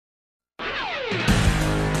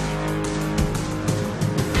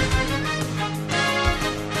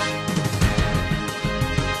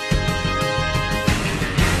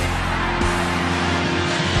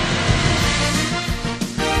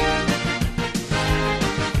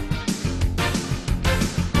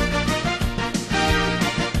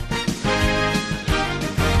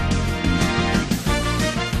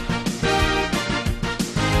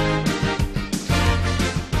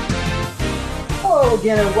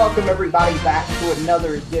again, and welcome everybody back to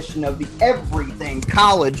another edition of the Everything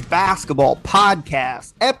College Basketball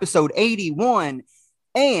Podcast, episode 81.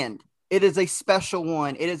 And it is a special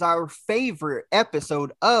one. It is our favorite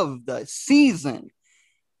episode of the season.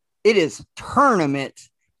 It is tournament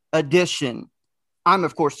edition. I'm,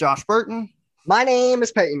 of course, Josh Burton. My name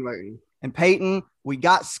is Peyton Burton. And Peyton, we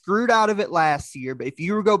got screwed out of it last year, but if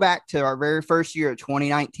you go back to our very first year of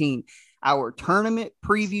 2019, our tournament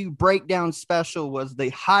preview breakdown special was the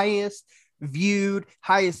highest viewed,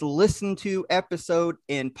 highest listened to episode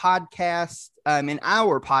in podcast, in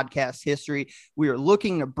our podcast history. We are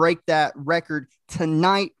looking to break that record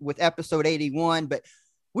tonight with episode 81, but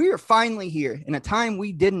we are finally here in a time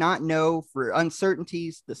we did not know for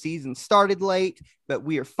uncertainties. The season started late, but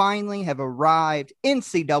we are finally have arrived.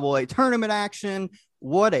 NCAA tournament action.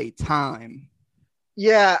 What a time.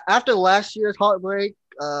 Yeah, after last year's heartbreak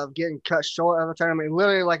of getting cut short of the tournament,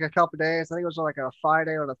 literally like a couple days, I think it was like a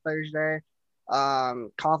Friday or a Thursday,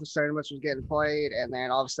 conference tournaments was getting played, and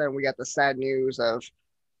then all of a sudden we got the sad news of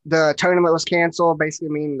the tournament was canceled, basically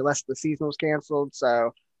meaning the rest of the season was canceled.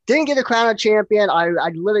 So didn't get a crown of champion. I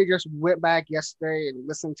literally just went back yesterday and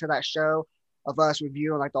listened to that show of us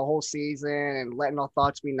reviewing like the whole season and letting our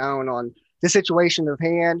thoughts be known on the situation of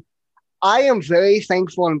hand. I am very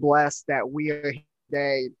thankful and blessed that we are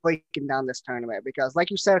today breaking down this tournament because, like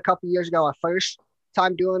you said a couple of years ago, our first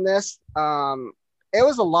time doing this, it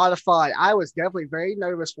was a lot of fun. I was definitely very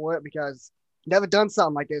nervous for it because never done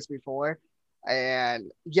something like this before. And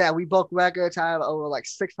yeah, we broke records, had over like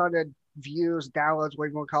 600 views, downloads, what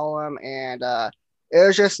you want to call them. And it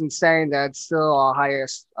was just insane that it's still our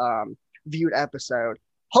highest viewed episode.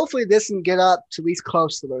 Hopefully this can get up to at least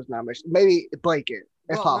close to those numbers. Maybe break it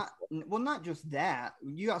if possible. Not just that.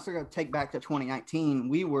 You also got to take back to 2019.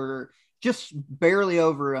 We were just barely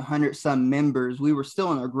over 100 some members. We were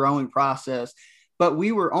still in a growing process, but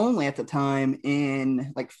we were only at the time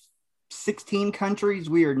in like 16 countries.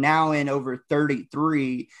 We are now in over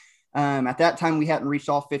 33. At that time, we hadn't reached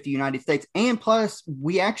all 50 United States. And plus,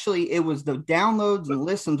 it was the downloads and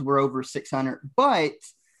listens were over 600. But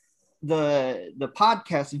the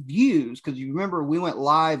podcast views, because you remember we went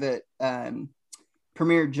live at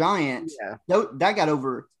Premier Giant, that got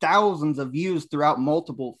over thousands of views throughout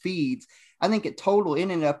multiple feeds. I think it total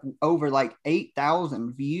ended up over like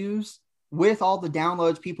 8,000 views with all the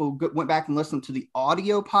downloads. People went back and listened to the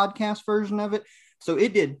audio podcast version of it. So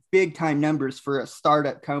it did big time numbers for a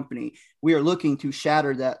startup company. We are looking to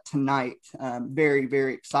shatter that tonight. Very,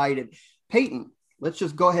 very excited. Peyton, let's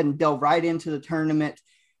just go ahead and delve right into the tournament.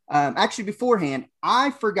 Actually, beforehand,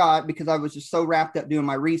 I forgot because I was just so wrapped up doing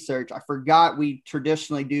my research. I forgot we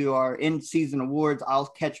traditionally do our in-season awards. I'll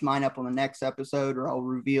catch mine up on the next episode, or I'll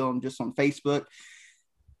reveal them just on Facebook.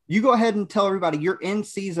 You go ahead and tell everybody your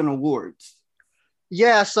in-season awards.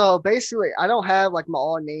 Yeah, so basically, I don't have like my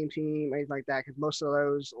all-name team or anything like that because most of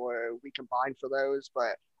those, or we combine for those,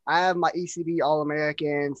 but I have my ECB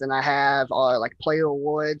All-Americans and I have our like player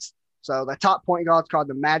awards. So the top point guard is called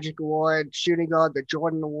the Magic Award, shooting guard, the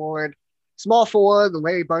Jordan Award, small forward, the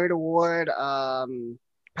Larry Bird Award,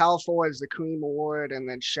 power forward is the Kareem Award, and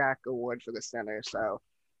then Shaq Award for the center. So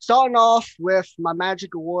starting off with my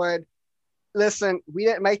Magic Award, listen, we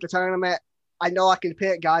didn't make the tournament. I know I can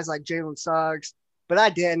pick guys like Jalen Suggs, but I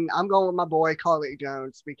didn't. I'm going with my boy, Carlik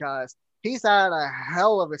Jones, because he's had a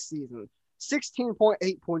hell of a season.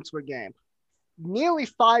 16.8 points per game, nearly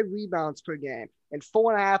 5 rebounds per game, and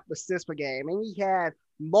 4.5 assists per game. And he had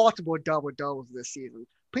multiple double-doubles this season.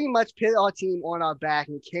 Pretty much put our team on our back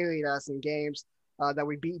and carried us in games that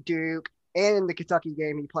we beat Duke. And in the Kentucky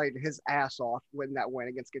game, he played his ass off winning that win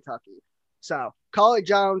against Kentucky. So Carlik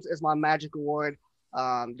Jones is my Magic Award.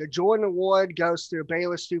 The Jordan Award goes to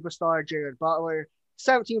Baylor superstar Jared Butler.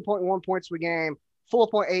 17.1 points per game,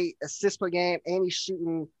 4.8 assists per game, and he's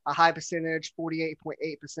shooting a high percentage, 48.8%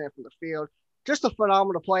 from the field. Just a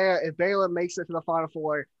phenomenal player. If Baylor makes it to the Final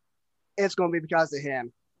Four, it's going to be because of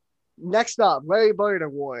him. Next up, Larry Bird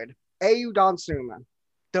Award, Ayo Dosunmu,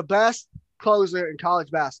 the best closer in college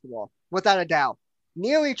basketball, without a doubt.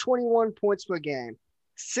 Nearly 21 points per game,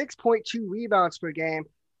 6.2 rebounds per game,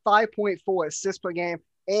 5.4 assists per game,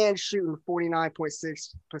 and shooting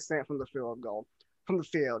 49.6% from the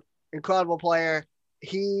field. Incredible player.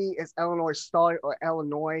 He is star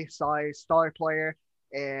player,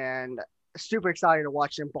 and super excited to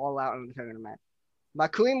watch him ball out in the tournament. My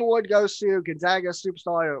Kareem Award goes to Gonzaga superstar,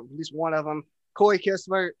 or at least one of them, Corey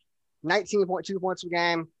Kispert, 19.2 points per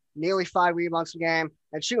game, nearly 5 rebounds per game,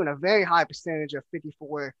 and shooting a very high percentage of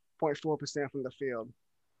 54.4% from the field.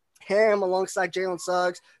 Him alongside Jalen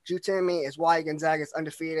Suggs, Drew Timme is why Gonzaga is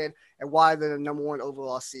undefeated and why they're the number 1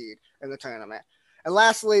 overall seed in the tournament. And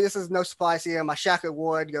lastly, this is no surprise here. My Shaq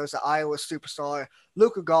Award goes to Iowa superstar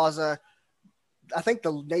Luka Garza. I think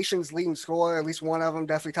the nation's leading scorer, at least one of them,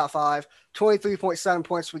 definitely top 5, 23.7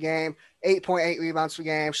 points per game, 8.8 rebounds per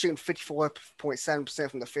game, shooting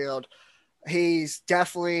 54.7% from the field. He's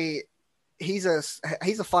a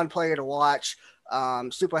fun player to watch.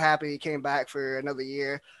 Super happy he came back for another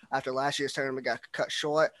year after last year's tournament got cut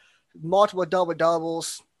short. Multiple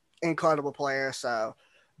double-doubles, incredible player. So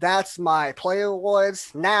that's my player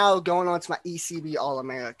awards. Now going on to my ECB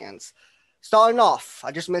All-Americans. Starting off,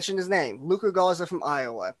 I just mentioned his name, Luka Garza from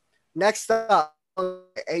Iowa. Next up,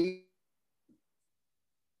 and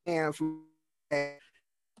from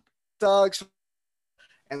Thugs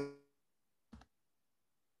and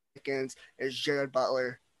is Jared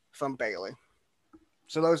Butler from Baylor.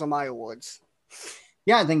 So those are my awards.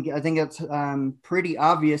 Yeah, I think it's pretty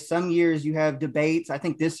obvious. Some years you have debates. I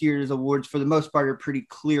think this year's awards, for the most part, are pretty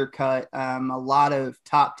clear cut. A lot of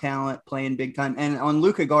top talent playing big time. And on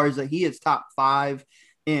Luka Garza, he is top 5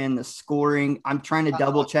 in the scoring. I'm trying to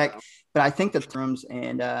double check, but I think the Thrums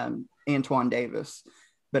and Antoine Davis.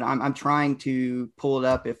 But I'm trying to pull it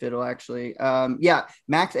up if it'll actually.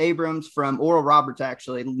 Max Abrams from Oral Roberts,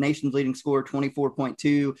 actually, nation's leading scorer,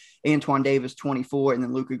 24.2, Antoine Davis, 24, and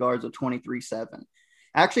then Luka Garza, 23.7.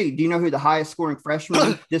 Actually, do you know who the highest scoring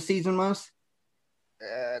freshman this season was?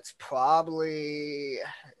 It's probably,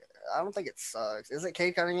 I don't think it sucks. Is it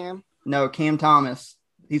Cade Cunningham? No, Cam Thomas.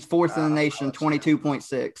 He's 4th in the nation,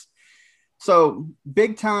 22.6. So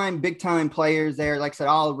big time players there. Like I said,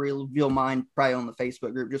 I'll reveal mine probably on the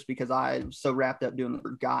Facebook group just because I was so wrapped up doing it,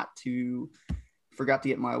 forgot to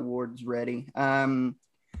get my awards ready.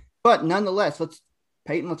 But nonetheless, let's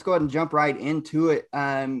go ahead and jump right into it.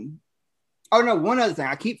 One other thing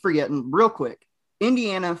I keep forgetting real quick.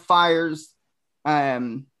 Indiana fires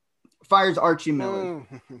Archie Miller.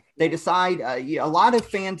 They decide a lot of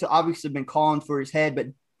fans obviously have been calling for his head, but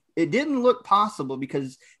it didn't look possible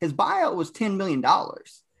because his buyout was $10 million.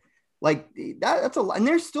 Like that's a lot. And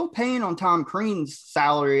they're still paying on Tom Crean's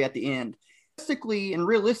salary at the end.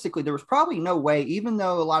 Realistically, there was probably no way, even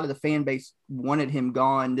though a lot of the fan base wanted him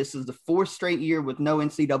gone. This is the 4th straight year with no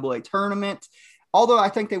NCAA tournament. Although I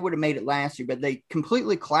think they would have made it last year, but they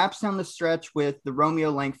completely collapsed down the stretch with the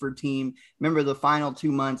Romeo Langford team. Remember the final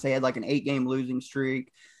 2 months, they had like an 8-game losing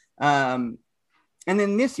streak. And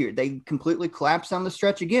then this year, they completely collapsed down the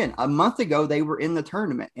stretch again. A month ago, they were in the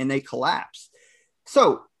tournament and they collapsed.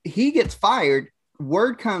 So he gets fired.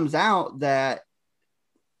 Word comes out that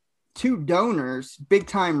 2 donors,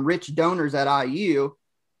 big-time rich donors at IU,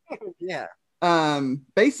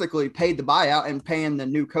 basically paid the buyout and paying the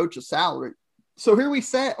new coach a salary. So here we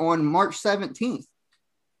sat on March 17th.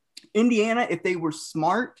 Indiana, if they were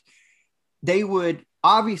smart, they would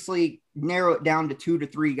obviously narrow it down to 2 to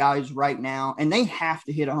 3 guys right now, and they have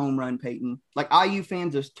to hit a home run, Peyton. Like IU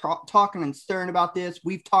fans are talking and stirring about this.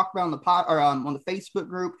 We've talked about on the Facebook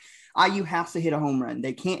group. IU has to hit a home run.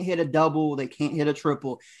 They can't hit a double. They can't hit a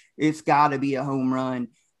triple. It's got to be a home run.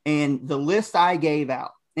 And the list I gave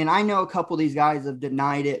out, and I know a couple of these guys have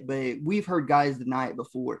denied it, but we've heard guys deny it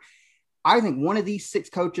before. I think one of these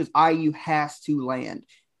 6 coaches IU has to land.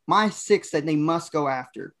 My 6 that they must go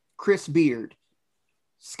after: Chris Beard,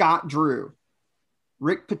 Scott Drew,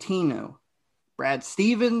 Rick Pitino, Brad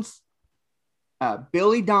Stevens,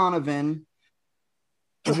 Billy Donovan,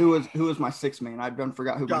 who was my 6th man. I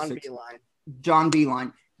forgot who my 6th. John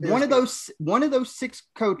Beilein. One of those 6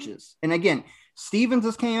 coaches. And again, Stevens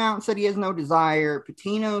just came out and said he has no desire.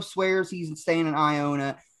 Pitino swears he's staying in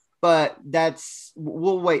Iona. But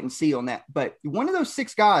we'll wait and see on that. But one of those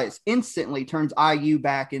 6 guys instantly turns IU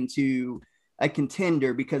back into a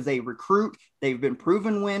contender because they recruit. They've been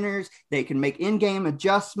proven winners. They can make in-game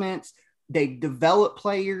adjustments. They develop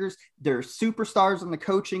players. They're superstars in the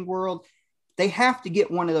coaching world. They have to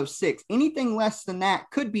get one of those 6. Anything less than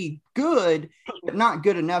that could be good, but not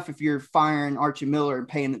good enough if you're firing Archie Miller and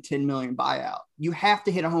paying the $10 million buyout. You have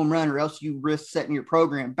to hit a home run or else you risk setting your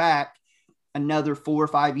program back another 4 or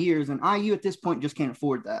 5 years, and IU at this point just can't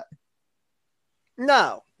afford that.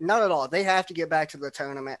 No, not at all. They have to get back to the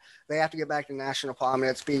tournament. They have to get back to national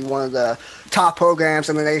prominence, be one of the top programs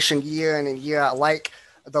in the nation year in and year out, like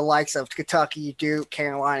the likes of Kentucky, Duke,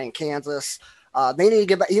 Carolina, and Kansas. They need to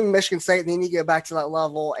get back, even Michigan State, they need to get back to that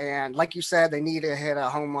level. And like you said, they need to hit a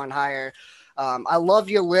home run higher. I love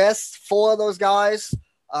your list. 4 of those guys.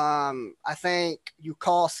 I think you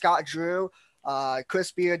call Scott Drew,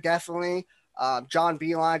 Chris Beard, definitely. John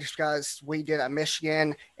Beilein, just because we did at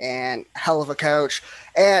Michigan, and hell of a coach.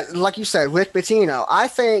 And like you said, Rick Pitino, I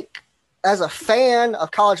think as a fan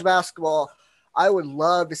of college basketball, I would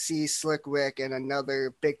love to see Slick Rick in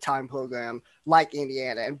another big-time program like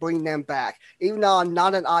Indiana and bring them back. Even though I'm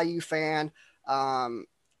not an IU fan,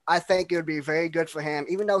 I think it would be very good for him.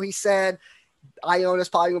 Even though he said Iona is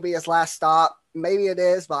probably going to be his last stop, maybe it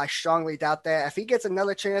is, but I strongly doubt that. If he gets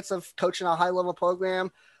another chance of coaching a high-level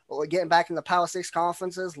program or getting back in the Power 6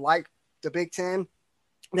 conferences like the Big Ten,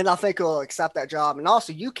 then I think he'll accept that job. And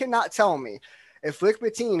also, you cannot tell me if Rick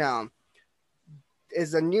Pitino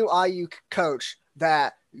is a new IU coach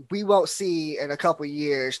that we won't see in a couple of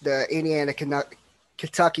years the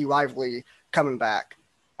Indiana-Kentucky rivalry coming back.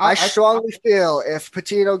 I strongly feel if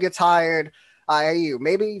Pitino gets hired IU,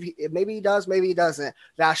 maybe he does, maybe he doesn't,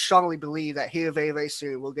 but I strongly believe that here very, very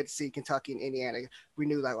soon we'll get to see Kentucky and Indiana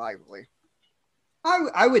renew that rivalry.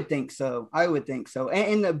 I would think so.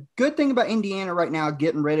 And the good thing about Indiana right now,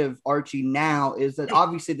 getting rid of Archie now, is that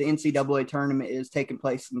obviously the NCAA tournament is taking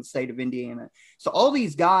place in the state of Indiana. So all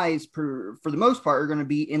these guys, for the most part, are going to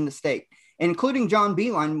be in the state, including John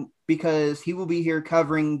Beilein, because he will be here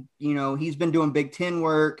covering, he's been doing Big Ten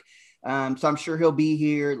work. So I'm sure he'll be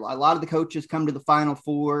here. A lot of the coaches come to the Final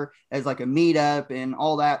Four as like a meetup and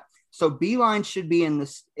all that. So Beilein should be in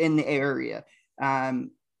the area.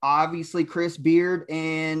 Obviously, Chris Beard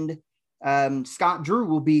and Scott Drew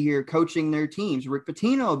will be here coaching their teams. Rick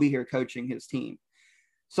Pitino will be here coaching his team.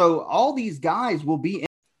 So all these guys will be in.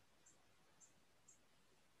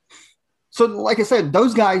 So like I said,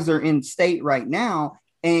 those guys are in state right now,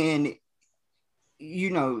 and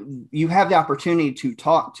you have the opportunity to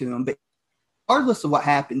talk to them. But regardless of what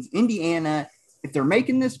happens, Indiana, if they're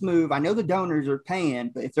making this move, I know the donors are paying,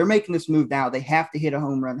 but if they're making this move now, they have to hit a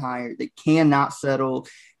home run higher. They cannot settle.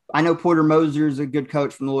 I know Porter Moser is a good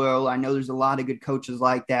coach from Loyola. I know there's a lot of good coaches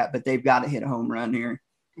like that, but they've got to hit a home run here.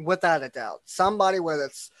 Without a doubt. Somebody, whether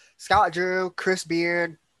it's Scott Drew, Chris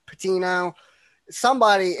Beard, Pitino,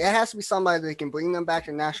 it has to be somebody that can bring them back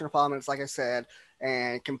to national prominence, like I said,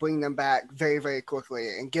 and can bring them back very, very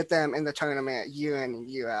quickly and get them in the tournament year in and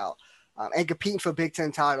year out. And competing for Big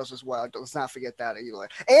Ten titles as well. Let's not forget that either.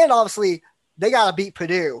 And obviously, they got to beat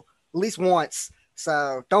Purdue at least once.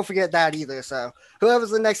 So don't forget that either. So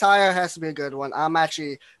whoever's the next hire has to be a good one. I'm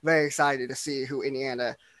actually very excited to see who's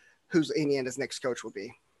Indiana's next coach will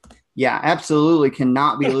be. Yeah, absolutely.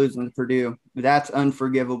 Cannot be losing to Purdue. That's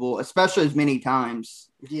unforgivable, especially as many times.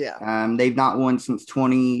 Yeah. They've not won since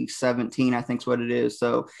 2017, I think is what it is.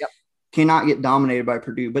 So yep. Cannot get dominated by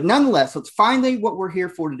Purdue. But nonetheless, let's finally what we're here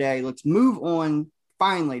for today. Let's move on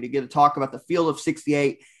finally to get to talk about the Field of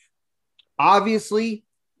 68. Obviously,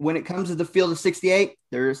 when it comes to the Field of 68,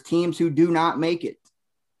 there's teams who do not make it.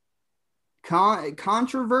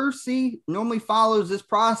 Controversy normally follows this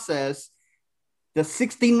process. The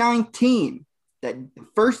 69th team, the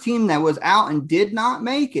first team that was out and did not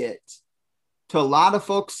make it, to a lot of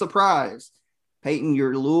folks' surprise, Peyton,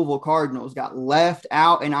 your Louisville Cardinals got left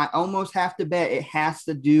out, and I almost have to bet it has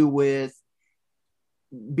to do with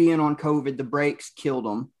being on COVID. The breaks killed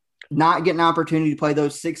them. Not getting an opportunity to play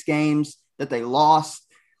those 6 games that they lost,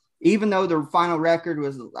 even though their final record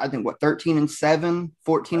was, I think, 13-7,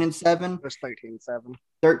 14-7? It was 13-7.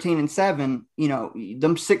 13-7,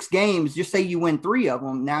 them 6 games, just say you win 3 of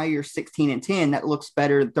them, now you're 16-10. That looks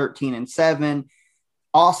better than 13-7.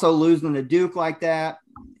 Also losing to Duke like that,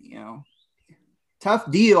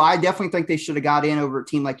 tough deal. I definitely think they should have got in over a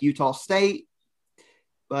team like Utah State,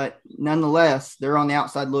 but nonetheless, they're on the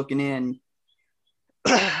outside looking in.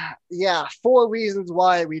 Yeah, 4 reasons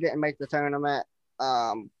why we didn't make the tournament.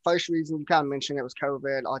 First reason, you kind of mentioned, it was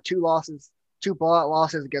COVID. 2 blowout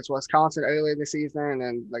losses against Wisconsin earlier in the season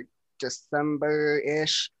and like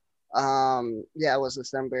December-ish. It was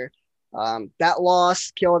December. That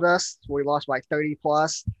loss killed us. We lost by 30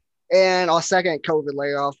 plus. And our second COVID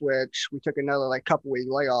layoff, which we took another couple-week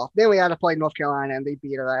layoff. Then we had to play North Carolina, and they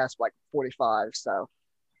beat our ass by 45. So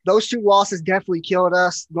those 2 losses definitely killed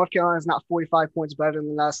us. North Carolina's not 45 points better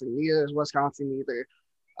than us, and neither is Wisconsin either.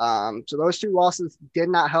 So those 2 losses did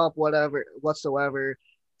not help whatsoever.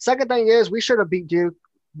 Second thing is, we should have beat Duke.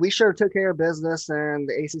 We should have took care of business in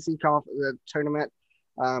the ACC the tournament.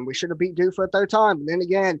 We should have beat Duke for a 3rd time. But then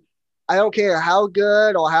again, I don't care how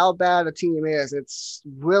good or how bad a team is. It's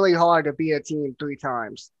really hard to beat a team 3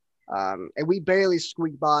 times. And we barely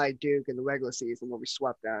squeaked by Duke in the regular season when we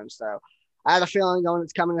swept them. So I had a feeling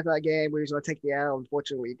coming into that game, we were going to take the L.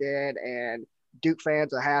 Unfortunately, we did. And Duke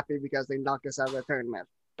fans are happy because they knocked us out of the tournament.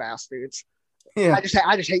 Bastards. Yeah. I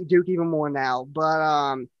just hate Duke even more now.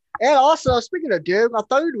 But and also, speaking of Duke, our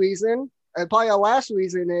 3rd reason, and probably our last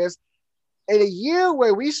reason, is in a year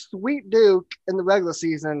where we sweep Duke in the regular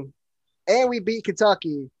season and we beat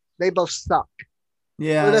Kentucky, they both suck.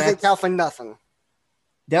 Yeah. It doesn't count for nothing.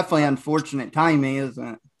 Definitely unfortunate timing, isn't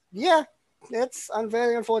it? Yeah, it's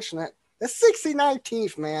very unfortunate. It's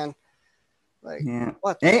 69th, man. Like, Yeah.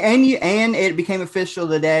 what? And it became official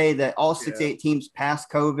today that all Yeah. 68 teams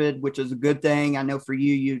passed COVID, which is a good thing. I know for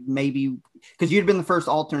you maybe because you'd been the first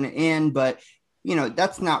alternate in, but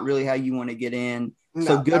that's not really how you want to get in.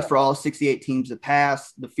 So No, good for all 68 teams that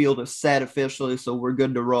passed. The field is set officially, so we're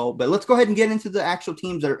good to roll. But let's go ahead and get into the actual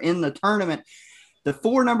teams that are in the tournament. The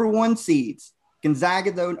 4 number 1 seeds.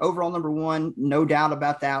 Gonzaga, though, overall number 1, no doubt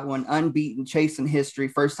about that one. Unbeaten, chasing history.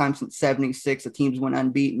 First time since 76, the teams went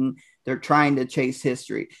unbeaten. They're trying to chase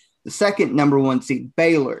history. The second number 1 seed,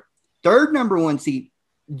 Baylor. Third number 1 seed,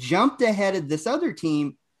 jumped ahead of this other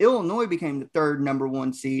team. Illinois became the third number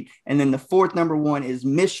 1 seed. And then the fourth number 1 is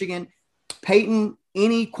Michigan. Peyton,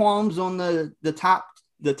 any qualms on the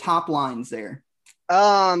top lines there?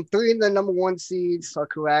 3 of the number 1 seeds are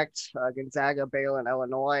correct. Gonzaga, Baylor, and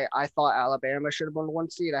Illinois. I thought Alabama should have been the 1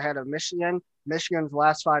 seed ahead of Michigan. Michigan's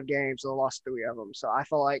last 5 games, they lost 3 of them. So I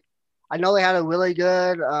feel like I know they had a really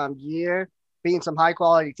good year, beating some high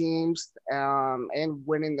quality teams and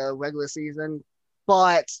winning the regular season.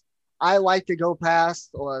 But I like to go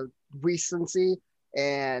past or recency,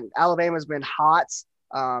 and Alabama's been hot.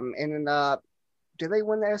 And did they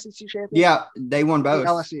win the SEC championship? Yeah, they won both.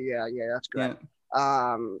 LSU, yeah, that's correct.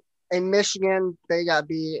 Yeah. In Michigan, they got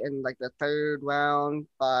beat in like the 3rd round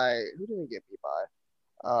by who did they get beat by?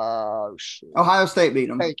 Ohio State beat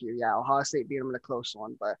them. Thank you. Yeah, Ohio State beat them in a close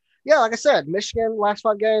one. But yeah, like I said, Michigan last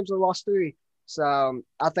 5 games they lost 3. So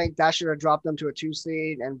I think that should have dropped them to a 2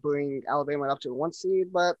 seed and bring Alabama up to a 1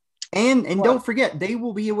 seed. But and don't forget, they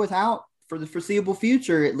will be without for the foreseeable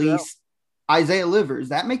future at least Isaiah Livers.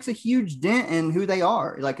 That makes a huge dent in who they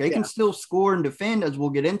are. Like they can still score and defend, as we'll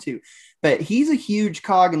get into, but he's a huge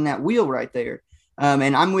cog in that wheel right there.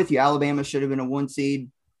 And I'm with you. Alabama should have been a 1 seed,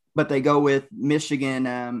 but they go with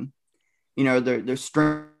Michigan. Their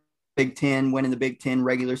strength Big Ten, winning the Big Ten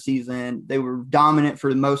regular season. They were dominant for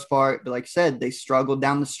the most part, but like I said, they struggled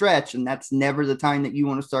down the stretch, and that's never the time that you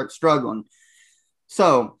want to start struggling.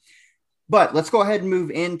 So, but let's go ahead and move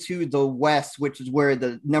into the West, which is where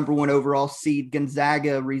the number 1 overall seed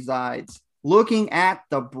Gonzaga resides. Looking at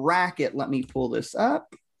the bracket, let me pull this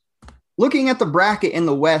up. Looking at the bracket in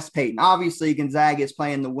the West, Peyton, obviously Gonzaga is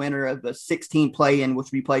playing the winner of the 16 play-in, which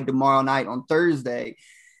will be played tomorrow night on Thursday.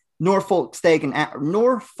 Norfolk State and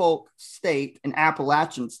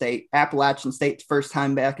Appalachian State. Appalachian State's first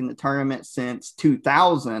time back in the tournament since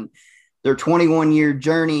 2000. Their 21-year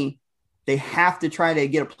journey, they have to try to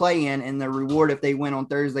get a play-in, and the reward if they win on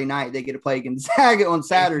Thursday night, they get to play Gonzaga on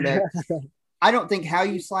Saturday. I don't think how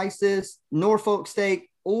you slice this, Norfolk State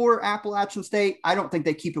or Appalachian State, I don't think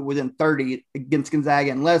they keep it within 30 against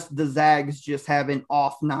Gonzaga unless the Zags just have an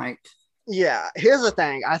off night. Yeah, here's the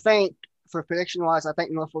thing. I think for prediction-wise, I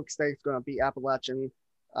think Norfolk State's going to beat Appalachian.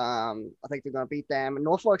 I think they're going to beat them. And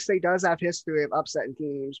Norfolk State does have history of upsetting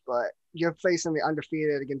teams, but you're facing the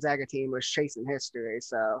undefeated Gonzaga team was chasing history.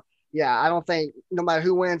 So, yeah, I don't think no matter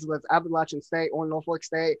who wins with Appalachian State or Norfolk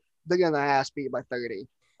State, they're going to have to beat by 30.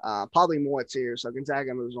 Probably more, too. So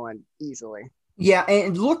Gonzaga moves on easily. Yeah,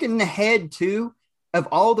 and looking ahead, too, of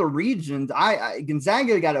all the regions,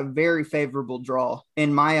 Gonzaga got a very favorable draw,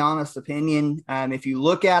 in my honest opinion. If you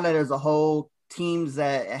look at it as a whole, teams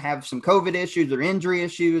that have some COVID issues or injury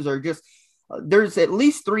issues, or just there's at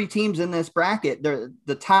least 3 teams in this bracket.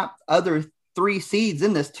 The top other 3 seeds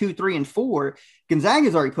in this 2, 3, and 4.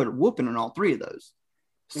 Gonzaga's already put a whooping in all 3 of those.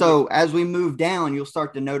 So as we move down, you'll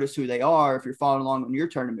start to notice who they are if you're following along on your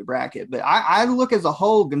tournament bracket. But I look as a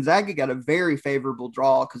whole, Gonzaga got a very favorable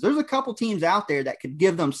draw because there's a couple teams out there that could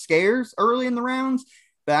give them scares early in the rounds,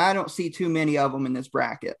 but I don't see too many of them in this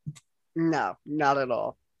bracket. No, not at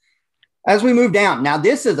all. As we move down, now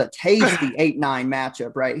this is a tasty 8-9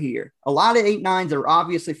 matchup right here. A lot of 8-9s are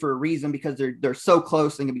obviously for a reason because they're so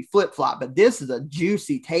close and can be flip-flop, but this is a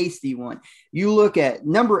juicy, tasty one. You look at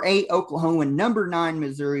number 8 Oklahoma, number 9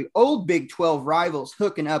 Missouri, old Big 12 rivals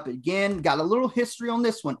hooking up again. Got a little history on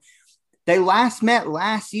this one. They last met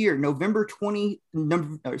last year, November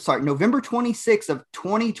 26th of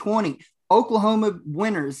 2020. Oklahoma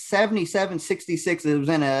winners 77-66. It was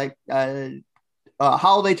in a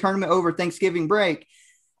holiday tournament over Thanksgiving break.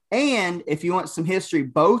 And if you want some history,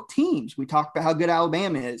 both teams, we talked about how good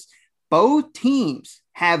Alabama is, both teams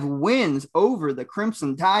have wins over the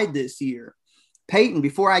Crimson Tide this year. Peyton,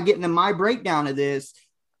 before I get into my breakdown of this,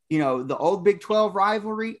 the old Big 12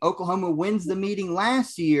 rivalry, Oklahoma wins the meeting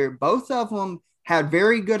last year. Both of them had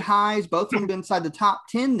very good highs. Both of them been inside the top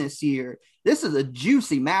 10 this year. This is a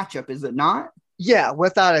juicy matchup, is it not? Yeah,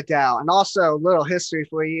 without a doubt. And also a little history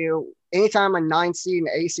for you. Anytime a 9 seed and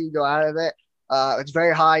 8 seed go out of it, It's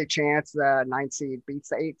very high chance the 9th seed beats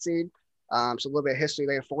the 8th seed. So a little bit of history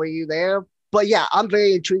there for you there. But yeah, I'm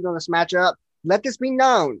very intrigued on this matchup. Let this be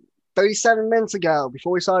known. 37 minutes ago,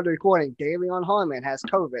 before we started recording, Davion Harmon has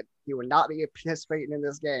COVID. He will not be participating in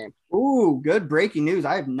this game. Ooh, good breaking news.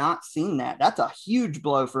 I have not seen that. That's a huge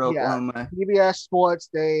blow for Oklahoma. Yeah, PBS Sports,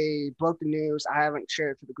 they broke the news. I haven't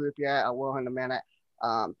shared it to the group yet. I will in a minute.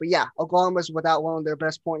 But yeah, Oklahoma's without one of their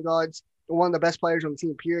best point guards, one of the best players on the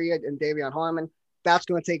team, period, and Davion Harmon. That's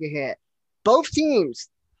going to take a hit. Both teams,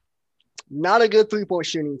 not a good three-point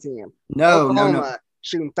shooting team. No.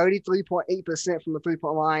 Shooting 33.8% from the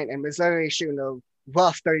three-point line, and Missouri shooting a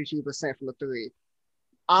rough 32% from the three.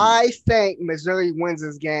 I think Missouri wins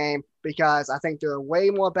this game because I think they're a way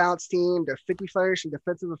more balanced team. They're 51st in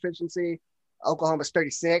defensive efficiency. Oklahoma's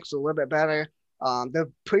 36, so a little bit better. They're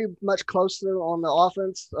pretty much closer on the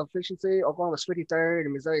offense efficiency. Oklahoma's 53rd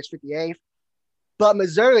and Missouri's 58th. But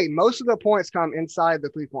Missouri, most of their points come inside the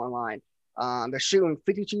three-point line. They're shooting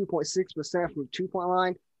 52.6% from the two-point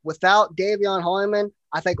line. Without Davion Harmon,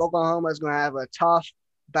 I think Oklahoma is going to have a tough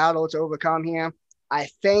battle to overcome here. I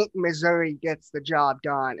think Missouri gets the job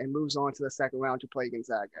done and moves on to the second round to play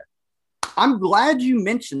Gonzaga. I'm glad you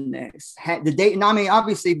mentioned this.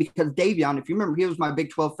 Obviously, because Davion, if you remember, he was my Big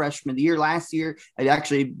 12 freshman of the year last year. I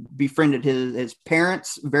actually befriended his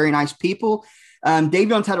parents, very nice people.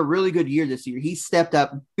 Davion's had a really good year this year. He stepped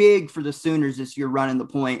up big for the Sooners this year running the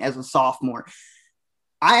point as a sophomore.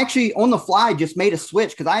 I actually, on the fly, just made a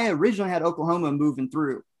switch because I originally had Oklahoma moving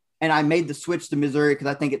through, and I made the switch to Missouri because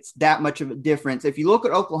I think it's that much of a difference. If you look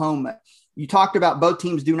at Oklahoma, you talked about both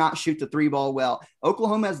teams do not shoot the three ball well.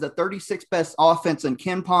 Oklahoma has the 36th best offense in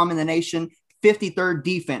KenPom in the nation, 53rd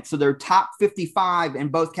defense. So they're top 55 in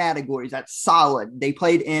both categories. That's solid. They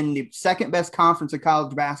played in the second best conference of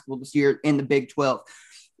college basketball this year in the Big 12.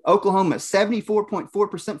 Oklahoma,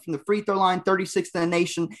 74.4% from the free throw line, 36th in the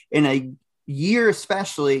nation in a year,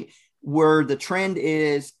 especially where the trend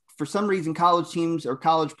is for some reason college teams or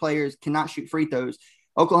college players cannot shoot free throws.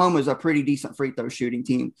 Oklahoma is a pretty decent free throw shooting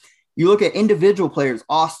team. You look at individual players,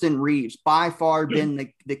 Austin Reeves, by far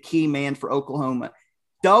been the key man for Oklahoma.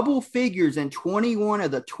 Double figures in 21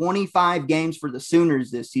 of the 25 games for the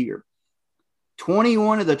Sooners this year.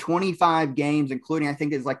 21 of the 25 games, including I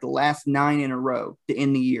think it's like the last 9 in a row to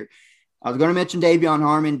end the year. I was going to mention Davion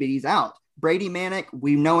Harmon, but he's out. Brady Manick,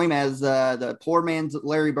 we know him as the poor man's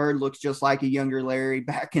Larry Bird, looks just like a younger Larry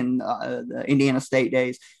back in the Indiana State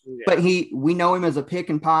days. Yeah. But we know him as a pick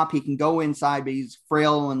and pop. He can go inside, but he's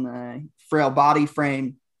frail in the frail body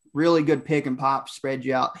frame. Really good pick and pop, spread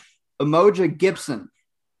you out. Umoja Gibson,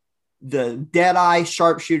 the dead-eye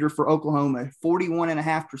sharpshooter for Oklahoma,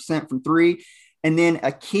 41.5% from three. And then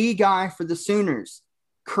a key guy for the Sooners,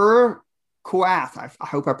 Kur Kuath. I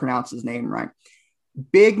hope I pronounced his name right.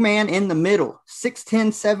 Big man in the middle,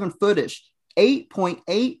 6'10", 7-footish,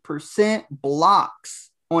 8.8%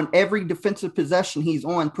 blocks on every defensive possession he's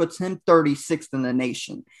on, puts him 36th in the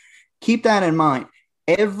nation. Keep that in mind.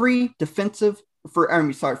 For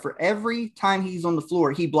every time he's on the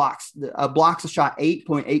floor, he blocks a shot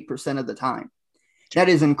 8.8% of the time. That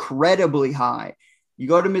is incredibly high. You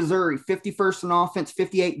go to Missouri, 51st in offense,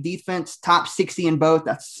 58 defense, top 60 in both.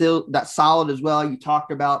 That's solid as well. You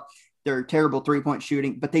talked about their terrible three-point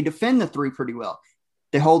shooting, but they defend the three pretty well.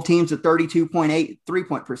 They hold teams at 32.8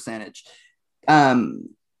 three-point percentage.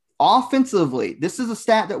 Offensively, this is a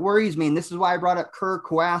stat that worries me, and this is why I brought up Kur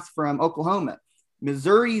Kuath from Oklahoma.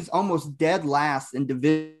 Missouri's almost dead last in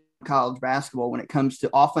division college basketball when it comes to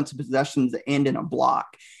offensive possessions that end in a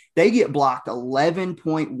block. They get blocked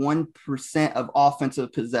 11.1% of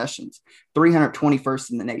offensive possessions,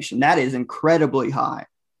 321st in the nation. That is incredibly high.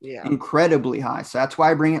 Yeah, incredibly high. So that's why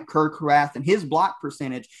I bring up Kur Kuath and his block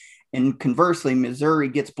percentage. And conversely, Missouri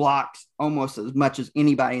gets blocked almost as much as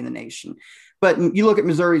anybody in the nation. But you look at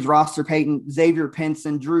Missouri's roster, Peyton, Xavier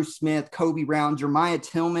Pinson, Drew Smith, Kobe Brown, Jeremiah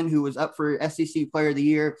Tillman, who was up for SEC Player of the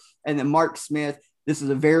Year, and then Mark Smith. This is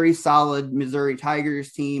a very solid Missouri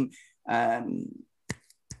Tigers team.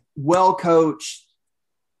 Well coached,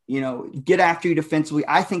 get after you defensively.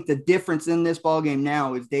 I think the difference in this ballgame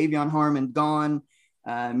now is Davion Harmon gone.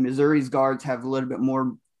 Missouri's guards have a little bit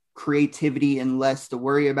more creativity and less to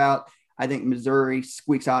worry about. I think Missouri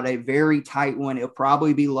squeaks out a very tight one. It'll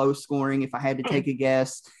probably be low scoring if I had to take a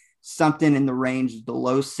guess, something in the range of the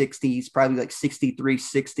low 60s, probably like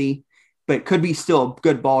 63-60, but it could be still a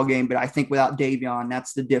good ball game. But I think without Davion,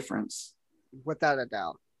 that's the difference. Without a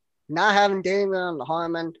doubt. Not having Davion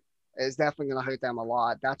Harmon is definitely going to hurt them a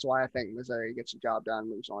lot. That's why I think Missouri gets the job done,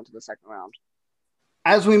 moves on to the second round.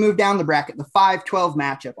 As we move down the bracket, the 5-12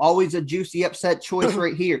 matchup, always a juicy upset choice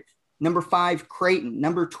right here. Number 5, Creighton.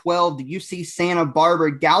 Number 12, the UC Santa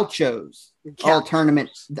Barbara Gauchos. All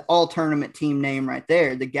tournament team name right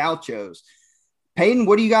there, the Gauchos. Peyton,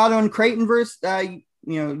 what do you got on Creighton versus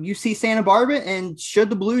UC Santa Barbara, and should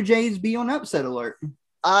the Blue Jays be on upset alert?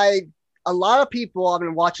 A lot of people, I've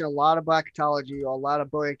been watching a lot of bracketology, or a lot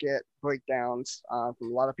of breakdowns from a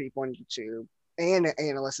lot of people on YouTube and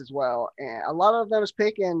analysts as well. And a lot of them is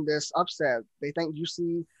picking this upset. They think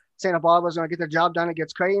UC Santa Barbara is going to get the job done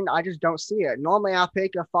against Creighton. I just don't see it. Normally I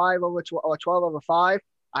pick a 5 over 12 or 12 over 5.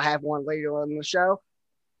 I have one later on in the show.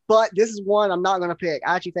 But this is one I'm not going to pick.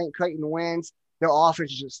 I actually think Creighton wins. Their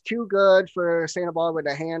offense is just too good for Santa Barbara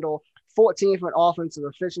to handle. 14th in offensive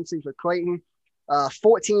efficiency for Creighton.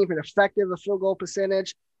 14th in effective field goal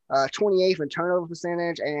percentage, 28th in turnover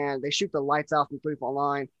percentage, and they shoot the lights out from three-point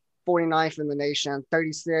line. 49th in the nation,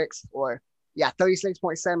 36.7%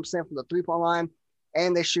 from the three-point line,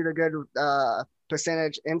 and they shoot a good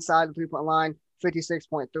percentage inside the three-point line,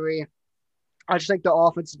 56.3. I just think the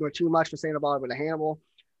offense is going too much for Santa Barbara to handle.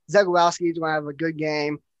 Zegarowski is going to have a good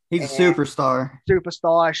game. He's a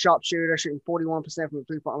superstar, sharpshooter, shooting 41% from the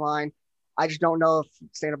three-point line. I just don't know if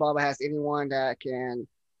Santa Barbara has anyone that can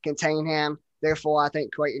contain him. Therefore, I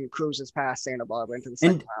think Creighton cruises past Santa Barbara into the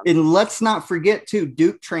second round. And let's not forget, too,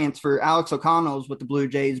 Duke transfer Alex O'Connell's with the Blue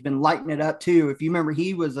Jays, been lighting it up, too. If you remember,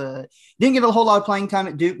 he didn't get a whole lot of playing time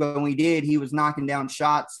at Duke, but when he did, he was knocking down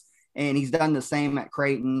shots, and he's done the same at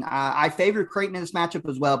Creighton. I favor Creighton in this matchup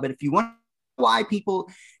as well, but if you want why people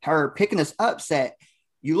are picking this upset,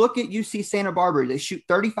 you look at UC Santa Barbara, they shoot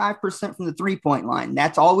 35% from the three-point line.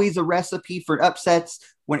 That's always a recipe for upsets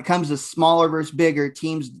when it comes to smaller versus bigger.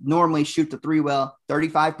 Teams normally shoot the three well,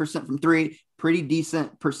 35% from three, pretty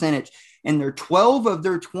decent percentage. And they're 12 of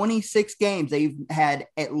their 26 games, they've had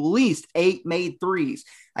at least 8 made threes.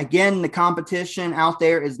 Again, the competition out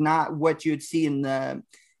there is not what you'd see in the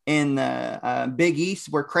Big East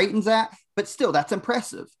where Creighton's at, but still, that's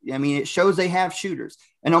impressive. I mean, it shows they have shooters.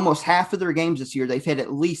 In almost half of their games this year, they've hit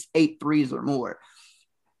at least 8 threes or more.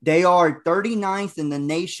 They are 39th in the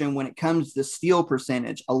nation when it comes to steal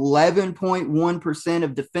percentage, 11.1%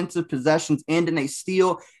 of defensive possessions end in a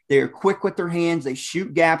steal. They're quick with their hands. They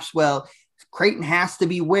shoot gaps well. Creighton has to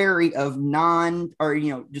be wary of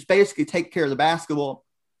just basically take care of the basketball.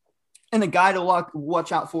 And the guy to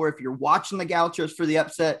watch out for if you're watching the Gauchos for the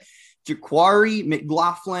upset, Jaquari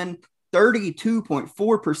McLaughlin,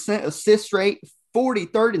 32.4% assist rate,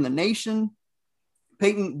 43rd in the nation.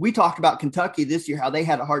 Peyton, we talked about Kentucky this year, how they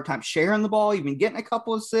had a hard time sharing the ball, even getting a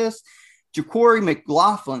couple assists. Jaquari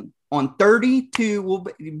McLaughlin on 32, we'll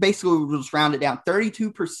just round it down,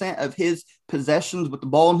 32% of his possessions with the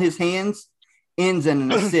ball in his hands ends in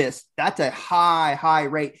an assist. That's a high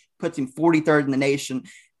rate, puts him 43rd in the nation.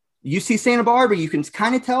 UC Santa Barbara, you can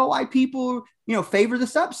kind of tell why people, favor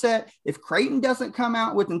this upset. If Creighton doesn't come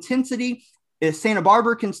out with intensity, if Santa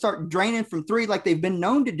Barbara can start draining from three like they've been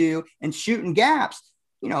known to do and shooting gaps,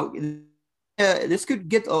 this could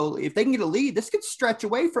get, if they can get a lead, this could stretch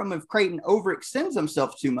away from if Creighton overextends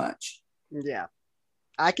themselves too much. Yeah.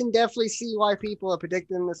 I can definitely see why people are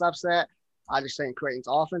predicting this upset. I just think Creighton's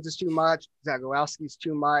offense is too much. Zagorowski's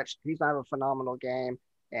too much. He's going to have a phenomenal game,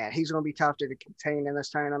 and he's going to be tough to contain in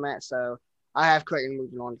this tournament. So I have Creighton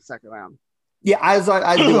moving on to the second round. Yeah, as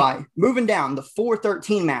I. Moving down, the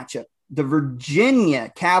 4-13 matchup, the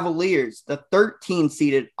Virginia Cavaliers, the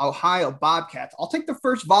 13-seeded Ohio Bobcats. I'll take the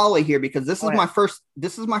first volley here because this is my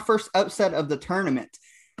first upset of the tournament.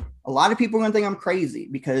 A lot of people are going to think I'm crazy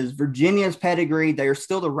because Virginia's pedigree, they are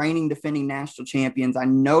still the reigning defending national champions. I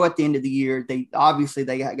know at the end of the year, they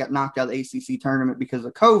got knocked out of the ACC tournament because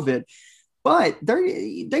of COVID, but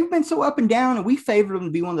they've been so up and down, and we favored them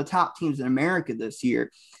to be one of the top teams in America this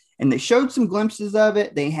year. And they showed some glimpses of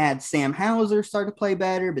it. They had Sam Hauser start to play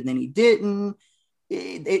better, but then he didn't.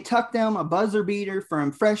 It took them a buzzer beater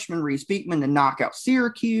from freshman Reese Beekman to knock out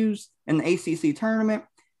Syracuse in the ACC tournament.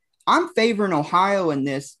 I'm favoring Ohio in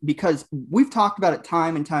this because we've talked about it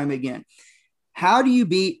time and time again. How do you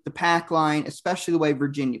beat the pack line, especially the way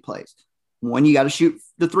Virginia plays? One, you got to shoot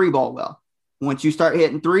the three ball well. Once you start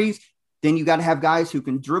hitting threes, then you got to have guys who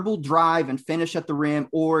can dribble, drive, and finish at the rim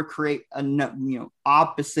or create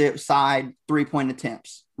opposite side three-point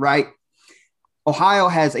attempts, right? Ohio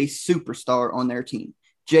has a superstar on their team.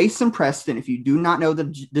 Jason Preston, if you do not know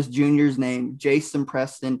this junior's name, Jason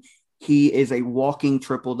Preston, he is a walking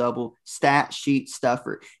triple-double stat sheet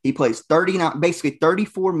stuffer. He plays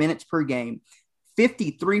 34 minutes per game,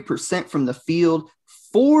 53% from the field,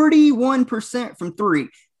 41% from three,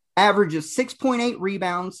 averages 6.8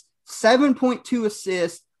 rebounds, 7.2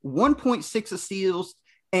 assists, 1.6 steals,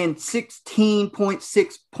 and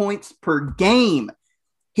 16.6 points per game.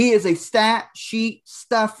 He is a stat sheet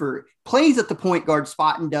stuffer, plays at the point guard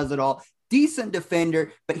spot and does it all. Decent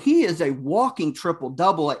defender, but he is a walking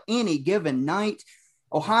triple-double at any given night.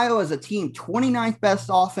 Ohio is a team 29th best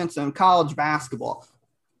offense in college basketball,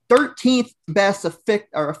 13th best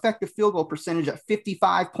effective field goal percentage at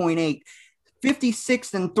 55.8,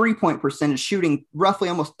 56th in three-point percentage, shooting roughly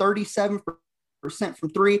almost 37% from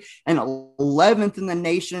three, and 11th in the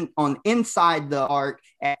nation on inside the arc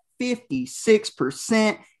at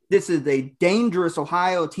 56%. This is a dangerous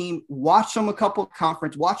Ohio team. Watch them a couple of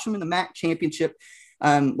conference, watch them in the MAC championship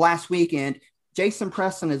last weekend. Jason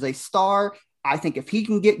Preston is a star. I think if he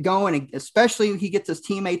can get going, especially if he gets his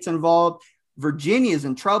teammates involved, Virginia is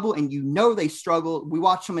in trouble, and they struggle. We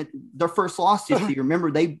watched them at their first loss this year.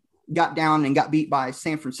 Remember, they got down and got beat by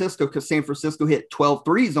San Francisco because San Francisco hit 12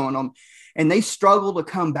 threes on them, and they struggle to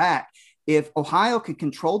come back. If Ohio could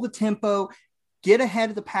control the tempo, get ahead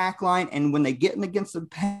of the pack line, and when they get in against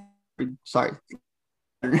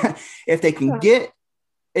if they can get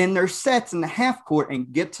in their sets in the half court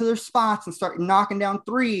and get to their spots and start knocking down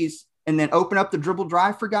threes and then open up the dribble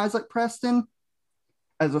drive for guys like Preston,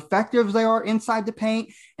 as effective as they are inside the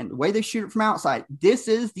paint and the way they shoot it from outside, this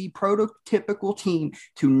is the prototypical team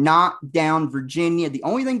to knock down Virginia. The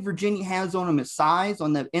only thing Virginia has on them is size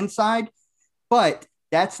on the inside, but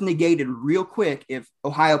that's negated real quick if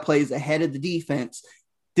Ohio plays ahead of the defense.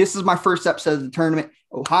 This is my first upset of the tournament.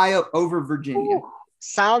 Ohio over Virginia. Ooh,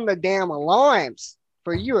 sound the damn alarms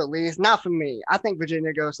for you, at least, not for me. I think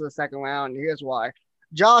Virginia goes to the second round, and here's why.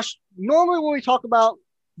 Josh, normally when we talk about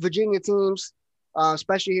Virginia teams,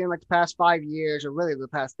 especially in like the past 5 years or really the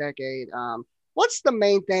past decade, what's the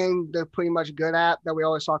main thing they're pretty much good at that we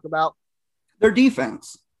always talk about? Their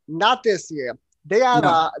defense. Not this year. They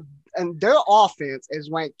have and their offense is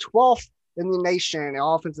ranked 12th in the nation in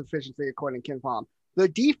offensive efficiency according to KenPom. Their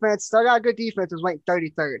defense, they got a good defense, is ranked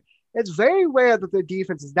 33rd. It's very rare that their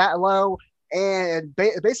defense is that low, and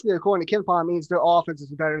basically according to KenPom means their offense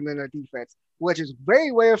is better than their defense, which is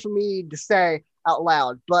very rare for me to say out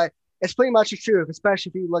loud, but it's pretty much the truth,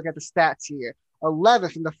 especially if you look at the stats here.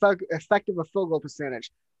 11th in the effective field goal percentage.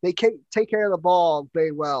 They can take care of the ball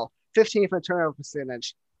very well. 15th in turnover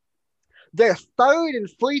percentage. They're third in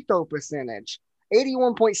free throw percentage.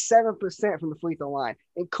 81.7% from the free throw line.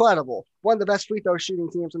 Incredible. One of the best free throw shooting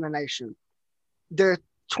teams in the nation. They're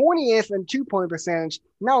 20th in two-point percentage.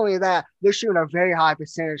 Not only that, they're shooting a very high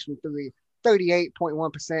percentage from three.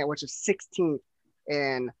 38.1%, which is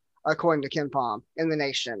 16th according to KenPom in the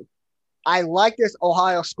nation. I like this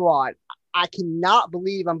Ohio squad. I cannot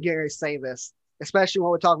believe I'm getting ready to say this, especially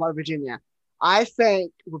when we're talking about Virginia. I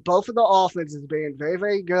think with both of the offenses being very,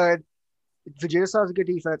 very good, Virginia still has a good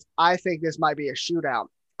defense. I think this might be a shootout.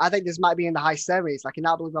 I think this might be in the high 70s. I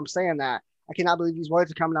cannot believe I'm saying that. I cannot believe these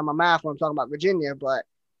words are coming out of my mouth when I'm talking about Virginia, but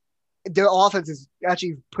their offense is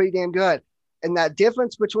actually pretty damn good. And that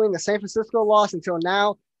difference between the San Francisco loss until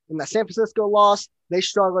now and the San Francisco loss, they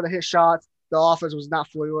struggled to hit shots. The offense was not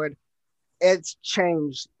fluid. It's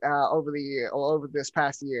changed over the year or over this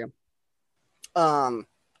past year.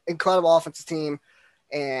 Incredible offensive team.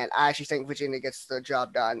 And I actually think Virginia gets the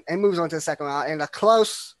job done and moves on to the second round in a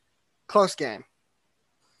close game.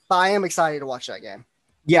 But I am excited to watch that game.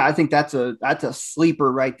 Yeah, I think that's a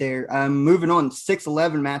sleeper right there. Moving on,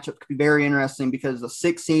 6-11 matchup could be very interesting because the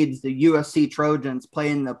 6 seeds, the USC Trojans,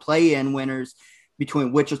 playing the play-in winners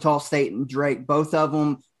between Wichita State and Drake. Both of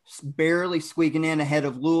them barely squeaking in ahead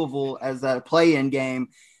of Louisville as a play-in game.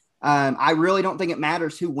 I really don't think it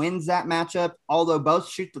matters who wins that matchup, although both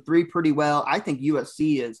shoot the three pretty well. I think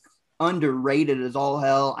USC is underrated as all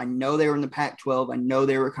hell. I know they were in the Pac-12. I know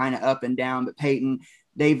they were kind of up and down, but Peyton,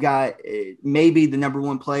 they've got maybe the number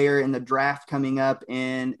one player in the draft coming up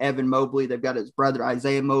in Evan Mobley. They've got his brother,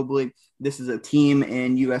 Isaiah Mobley. This is a team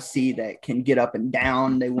in USC that can get up and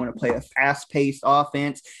down. They want to play a fast-paced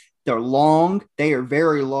offense. They're long. They are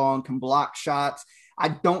very long, can block shots. I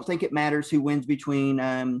don't think it matters who wins between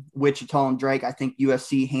Wichita and Drake. I think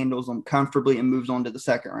USC handles them comfortably and moves on to the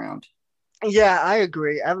second round. Yeah, I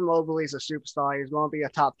agree. Evan Mobley is a superstar. He's going to be a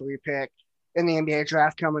top 3 pick in the NBA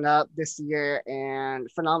draft coming up this year,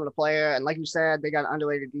 and phenomenal player. And like you said, they got an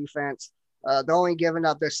underrated defense. They're only giving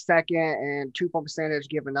up their second and 2-point percentage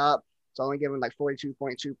given up. It's only giving like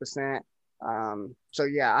 42.2%. So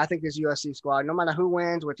yeah, I think this USC squad, no matter who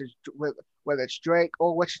wins, whether it's Drake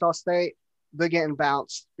or Wichita State, they're getting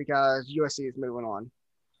bounced because USC is moving on.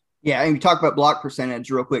 Yeah, and we talk about block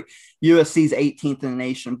percentage real quick. USC's 18th in the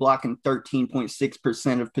nation, blocking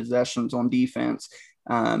 13.6% of possessions on defense.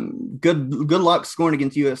 Good luck scoring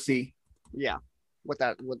against USC. Yeah,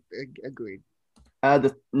 agreed.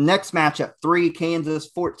 The next matchup, 3, Kansas,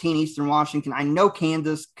 14, Eastern Washington. I know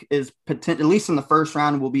Kansas is at least in the first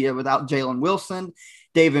round, will be without Jalen Wilson.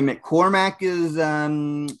 David McCormack is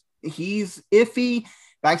he's iffy.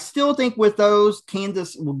 But I still think with those,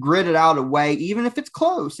 Kansas will grit it out away. Even if it's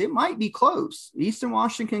close, it might be close. Eastern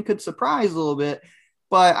Washington could surprise a little bit.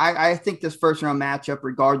 But I think this first round matchup,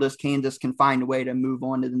 regardless, Kansas can find a way to move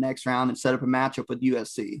on to the next round and set up a matchup with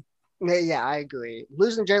USC. Yeah, I agree.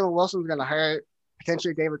 Losing Jalen Wilson's going to hurt.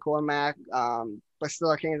 Potentially David Cormack, but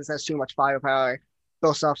still Kansas has too much firepower.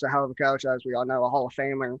 Bill Self's a hell of a coach, as we all know, a Hall of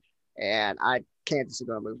Famer, and Kansas is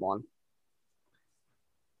going to move on.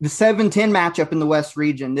 The 7-10 matchup in the West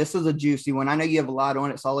region. This is a juicy one. I know you have a lot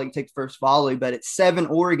on it, so I'll let you take the first volley, but it's 7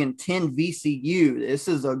 Oregon, 10 VCU. This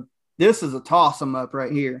is a toss-em up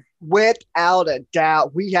right here. Without a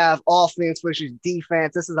doubt, we have offense versus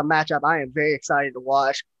defense. This is a matchup I am very excited to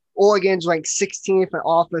watch. Oregon's ranked 16th in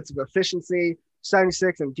offensive efficiency,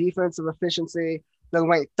 76th in defensive efficiency. They're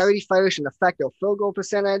ranked 31st in effective field goal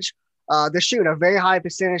percentage. They're shooting a very high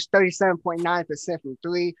percentage, 37.9% from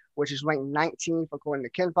 3, which is ranked 19th according to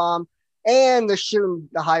KenPom. And they're shooting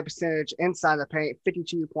the high percentage inside the paint,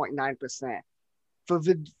 52.9%. For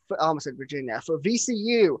Virginia. For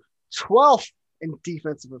VCU, 12th in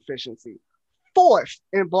defensive efficiency, 4th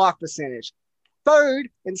in block percentage, 3rd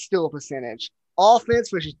in steal percentage. Offense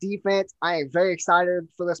versus defense. I am very excited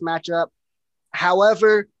for this matchup.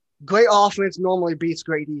 However, great offense normally beats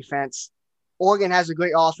great defense. Oregon has a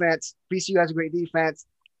great offense. VCU has a great defense.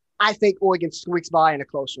 I think Oregon squeaks by in a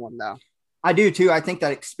close one, though. I do, too. I think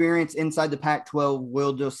that experience inside the Pac-12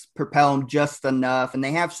 will just propel them just enough. And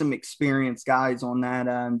they have some experienced guys on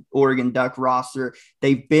that Oregon Duck roster.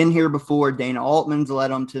 They've been here before. Dana Altman's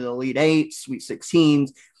led them to the Elite Eight, Sweet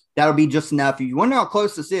 16s. That'll be just enough. If you want to know how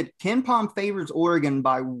close this is, KenPom favors Oregon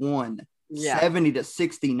by 1,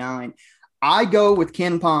 70-69. I go with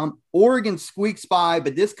KenPom. Oregon squeaks by,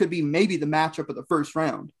 but this could be maybe the matchup of the first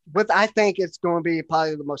round. But I think it's going to be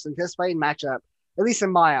probably the most anticipated matchup, at least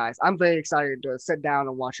in my eyes. I'm very excited to sit down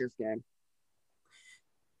and watch this game.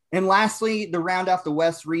 And lastly, to round out the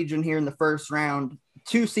West region here in the first round,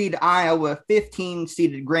 2-seed Iowa,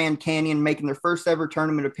 15-seeded Grand Canyon, making their first ever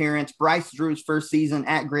tournament appearance. Bryce Drew's first season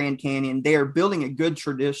at Grand Canyon. They are building a good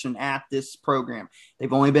tradition at this program.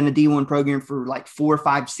 They've only been a D1 program for like 4 or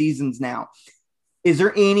 5 seasons now. Is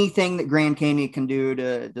there anything that Grand Canyon can do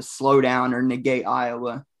to slow down or negate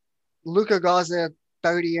Iowa? Luka Garza,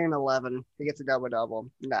 30-11. He gets a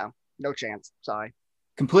double-double. No chance. Sorry.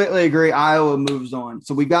 Completely agree. Iowa moves on.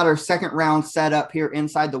 So we've got our second round set up here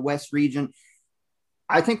inside the West region.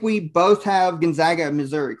 I think we both have Gonzaga and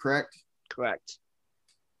Missouri, correct? Correct.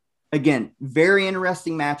 Again, very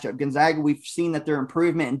interesting matchup. Gonzaga, we've seen that their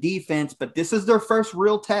improvement in defense, but this is their first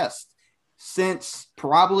real test since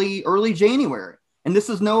probably early January. And this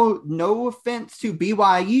is no offense to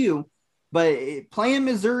BYU, but playing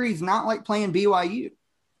Missouri is not like playing BYU.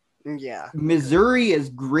 Yeah. Missouri is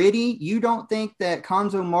gritty. You don't think that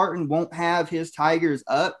Konzo Martin won't have his Tigers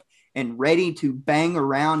up and ready to bang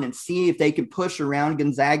around and see if they can push around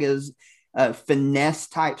Gonzaga's finesse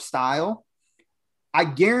type style? I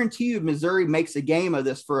guarantee you Missouri makes a game of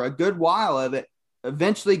this for a good while of it.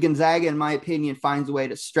 Eventually Gonzaga, in my opinion, finds a way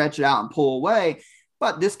to stretch it out and pull away.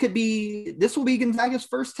 But this will be Gonzaga's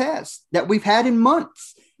first test that we've had in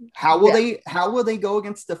months. How will they go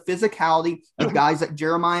against the physicality of guys like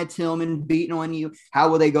Jeremiah Tillman beating on you? How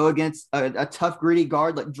will they go against a tough, gritty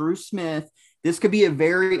guard like Drew Smith? This could be a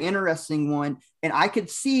very interesting one. And I could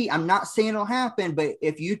see, I'm not saying it'll happen, but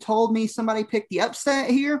if you told me somebody picked the upset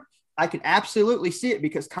here, I could absolutely see it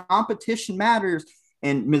because competition matters.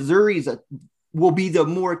 And Missouri will be the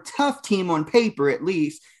more tough team on paper, at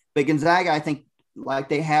least. But Gonzaga, I think, like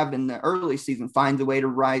they have in the early season, finds a way to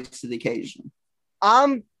rise to the occasion.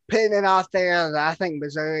 I'm putting it out there that I think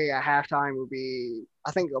Missouri at halftime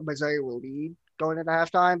I think Missouri will lead going into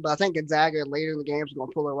halftime, but I think Gonzaga later in the game is going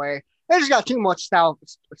to pull away. They just got too much style.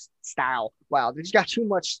 Wow. They just got too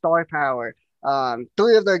much star power.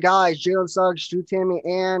 3 of their guys, Jalen Suggs, Drew Timme,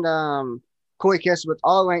 and Corey Kispert,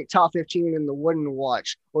 all ranked top 15 in the Wooden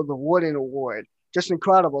Watch or the Wooden Award. Just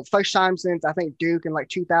incredible. First time since, I think, Duke in like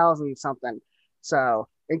 2000 something. So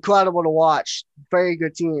incredible to watch. Very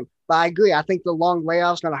good team. But I agree. I think the long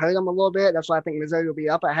layoff's going to hurt them a little bit. That's why I think Missouri will be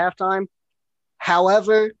up at halftime.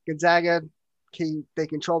 However, Gonzaga, they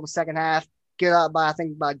control the second half, get up by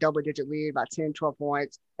a double-digit lead, by 10, 12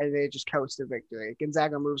 points, and they just coast to victory.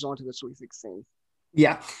 Gonzaga moves on to the Sweet 16.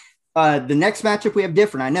 Yeah. The next matchup we have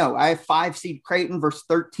different. I know. I have 5-seed Creighton versus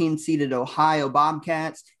 13-seeded Ohio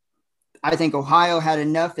Bobcats. I think Ohio had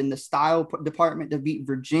enough in the style department to beat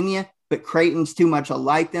Virginia. but Creighton's too much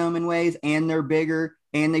alike them in ways, and they're bigger,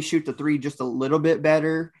 and they shoot the three just a little bit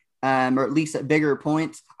better, or at least at bigger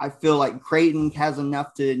points. I feel like Creighton has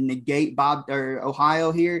enough to negate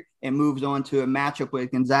Ohio here and moves on to a matchup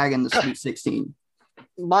with Gonzaga in the Sweet 16.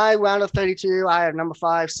 My round of 32, I have number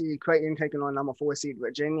 5 seed Creighton taking on number 4 seed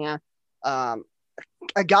Virginia.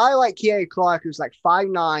 A guy like Kihei Clark, who's like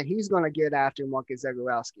 5'9", he's going to get after Marcus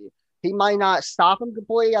Zegarowski. He might not stop him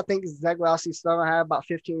completely. I think Zegarowski's still going to have about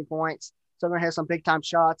 15 points. Still going to have some big-time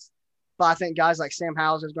shots. But I think guys like Sam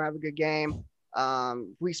Hauser's going to have a good game.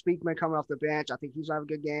 Reese Beekman coming off the bench. I think he's going to have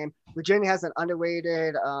a good game. Virginia has an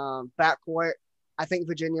underrated backcourt. I think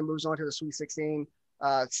Virginia moves on to the Sweet 16.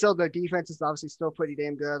 Still, their defense is obviously still pretty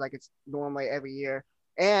damn good, like it's normally every year.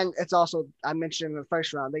 And it's also, I mentioned in the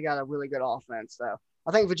first round, they got a really good offense. So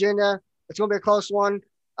I think Virginia, it's going to be a close one.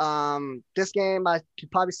 This game, I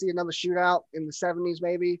could probably see another shootout in the 70s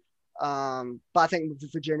maybe. But I think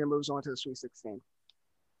Virginia moves on to the Sweet 16.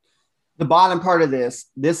 The bottom part of this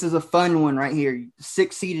is a fun one right here.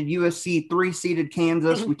 6-seeded USC, 3-seeded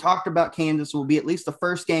Kansas. We talked about Kansas will be at least the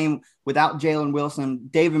first game without Jalen Wilson.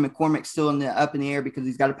 David McCormack's still up in the air because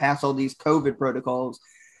he's got to pass all these COVID protocols.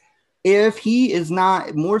 If he is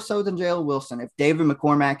not, more so than Jalen Wilson, if David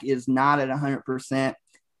McCormack is not at 100%,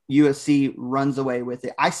 USC runs away with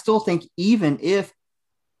it. I still think even if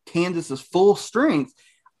Kansas is full strength,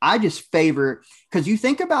 I just favor, because you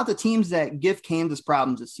think about the teams that give Kansas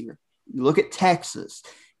problems this year. You look at Texas,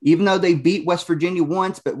 even though they beat West Virginia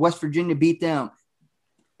once, but West Virginia beat them.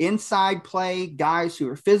 Inside play, guys who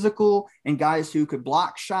are physical and guys who could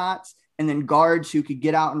block shots, and then guards who could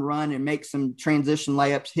get out and run and make some transition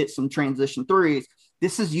layups, hit some transition threes.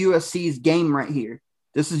 This is USC's game right here.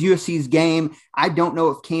 This is USC's game. I don't know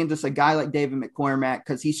if Kansas, a guy like David McCormack,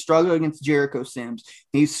 because he struggled against Jericho Sims.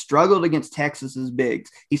 He's struggled against Texas's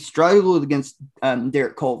bigs. He struggled against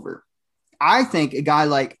Derek Culver. I think a guy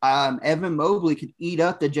like Evan Mobley could eat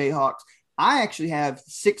up the Jayhawks. I actually have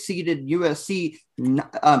 6-seeded USC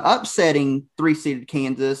upsetting 3-seeded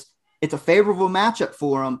Kansas. It's a favorable matchup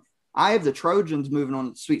for them. I have the Trojans moving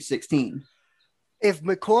on to Sweet 16. If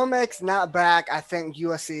McCormack's not back, I think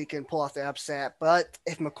USC can pull off the upset. But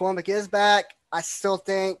if McCormack is back, I still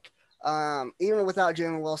think, even without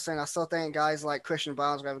Jalen Wilson, I still think guys like Christian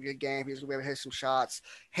Brown's going to have a good game. He's going to be able to hit some shots.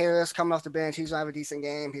 Harris coming off the bench, he's going to have a decent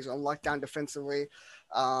game. He's going to lock down defensively.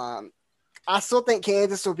 I still think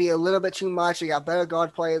Kansas will be a little bit too much. They got better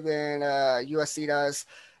guard play than USC does.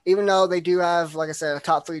 Even though they do have, like I said, a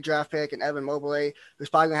top 3 draft pick in Evan Mobley, who's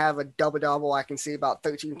probably going to have a double-double. I can see about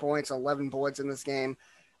 13 points, 11 boards in this game.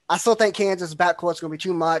 I still think Kansas' backcourt's going to be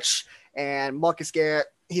too much, and Marcus Garrett,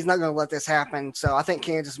 he's not going to let this happen. So I think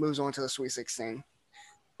Kansas moves on to the Sweet 16.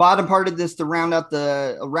 Bottom part of this to round out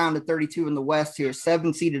the round of 32 in the West here,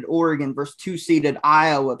 7-seeded Oregon versus 2-seeded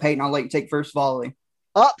Iowa. Peyton, I'll let you take first volley.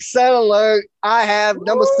 Upset alert. I have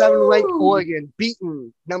number 7 ranked Oregon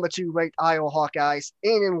beating number 2 ranked Iowa Hawkeyes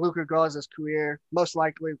in Luka Garza's career. Most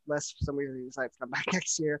likely, unless for some reason he decides to come back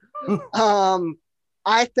next year.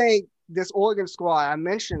 I think this Oregon squad, I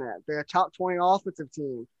mentioned it, they're a top 20 offensive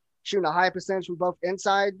team, shooting a high percentage from both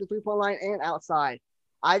inside the 3-point line and outside.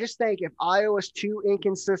 I just think if Iowa's too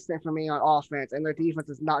inconsistent for me on offense and their defense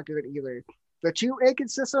is not good either, they're too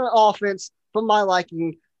inconsistent on offense for my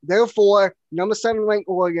liking. Therefore, number 7 ranked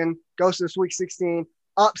Oregon goes to the Sweet 16.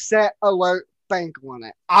 Upset alert. Bank on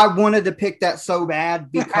it. I wanted to pick that so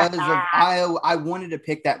bad because of Iowa. I wanted to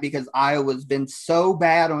pick that because Iowa's been so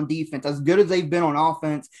bad on defense. As good as they've been on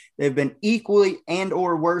offense, they've been equally and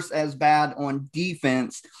or worse as bad on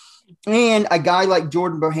defense. And a guy like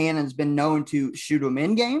Jordan Bohannon has been known to shoot them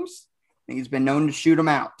in games, and he's been known to shoot them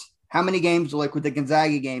out. How many games, like with the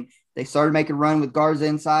Gonzaga game, they started making a run with Garza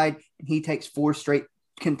inside, and he takes 4 straight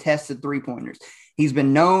contested 3-pointers. He's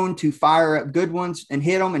been known to fire up good ones and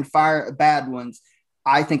hit them and fire up bad ones.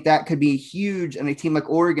 I think that could be huge. And a team like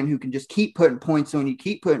Oregon who can just keep putting points on you,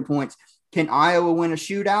 keep putting points. Can Iowa win a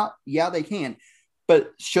shootout? Yeah, they can.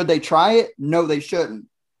 But should they try it? No, they shouldn't.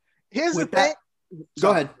 Here's the thing.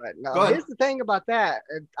 Go ahead. Here's the thing about that.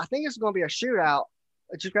 I think it's going to be a shootout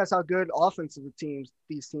just because how good offensive teams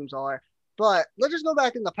these teams are. But let's just go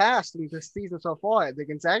back in the past in this season so far. The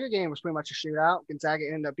Gonzaga game was pretty much a shootout. Gonzaga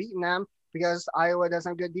ended up beating them because Iowa doesn't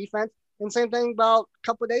have good defense. And same thing about a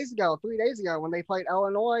couple of days ago, 3 days ago, when they played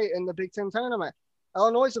Illinois in the Big Ten tournament.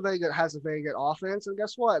 Illinois has a very good offense. And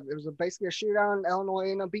guess what? It was basically a shootout and Illinois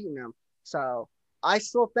ended up beating them. So I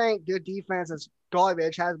still think their defense is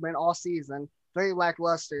garbage, has been all season, very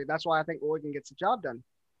lackluster. That's why I think Oregon gets the job done.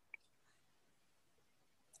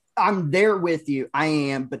 I'm there with you. I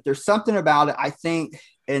am, but there's something about it. I think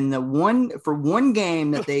for one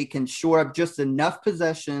game that they can shore up just enough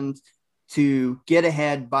possessions to get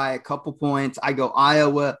ahead by a couple points. I go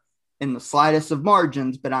Iowa in the slightest of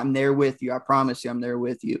margins, but I'm there with you. I promise you I'm there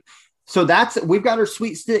with you. So we've got our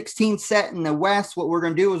Sweet 16 set in the West. What we're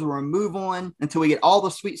going to do is we're going to move on until we get all the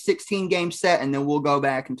Sweet 16 games set, and then we'll go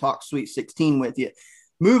back and talk Sweet 16 with you.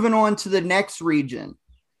 Moving on to the next region,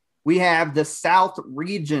 we have the South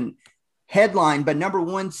region headlined by number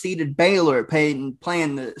 1 seeded Baylor playing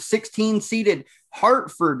the 16 seeded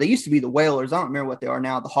Hartford. They used to be the Whalers. I don't remember what they are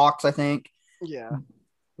now. The Hawks, I think. Yeah.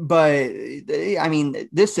 But, I mean,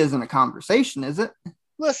 this isn't a conversation, is it?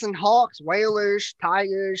 Listen, Hawks, Whalers,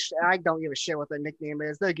 Tigers, I don't give a shit what their nickname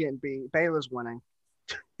is. They're getting beat. Baylor's winning.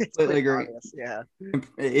 Completely agree. Yeah.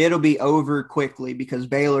 It'll be over quickly because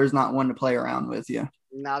Baylor's not one to play around with you.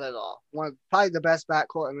 Not at all. Probably the best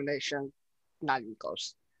backcourt in the nation. Not even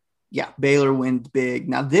close. Yeah, Baylor wins big.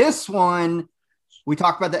 Now, this one, we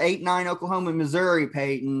talked about the 8-9 Oklahoma, Missouri,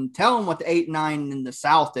 Peyton. Tell them what the 8-9 in the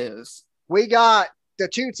South is. We got the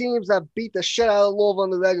 2 teams that beat the shit out of Louisville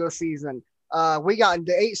in the regular season. We got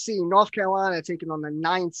the 8 seed North Carolina taking on the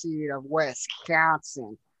 9 seed of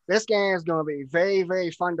Wisconsin. This game is going to be very,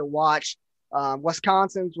 very fun to watch.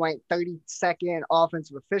 Wisconsin's ranked 32nd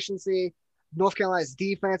offensive efficiency. North Carolina's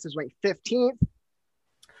defense is ranked 15th.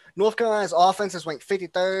 North Carolina's offense is ranked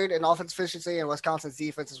 53rd in offensive efficiency, and Wisconsin's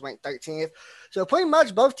defense is ranked 13th. So pretty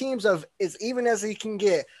much both teams are as even as he can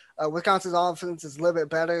get. Wisconsin's offense is a little bit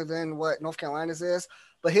better than what North Carolina's is.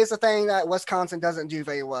 But here's the thing that Wisconsin doesn't do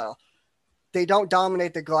very well. They don't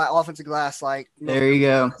dominate the offensive glass like There you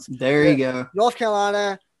go. There you go. North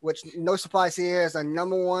Carolina, which no surprise here, is the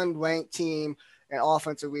number 1 ranked team in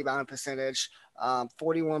offensive rebound percentage,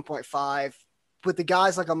 41.5. With the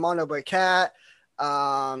guys like Armando Burkett,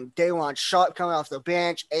 Daylon Sharp coming off the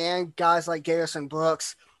bench, and guys like Garrison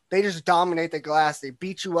Brooks, they just dominate the glass. They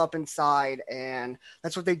beat you up inside, and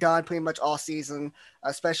that's what they've done pretty much all season,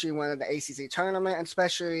 especially when in the ACC tournament, and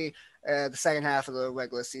especially the second half of the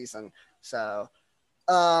regular season. So,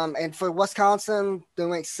 and for Wisconsin, they're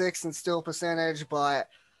ranked 6th in steal percentage, but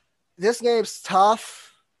this game's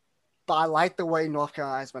tough, but I like the way North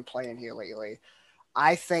Carolina's been playing here lately.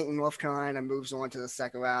 I think North Carolina moves on to the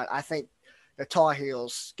second round. I think the Tar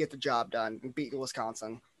Heels get the job done and beat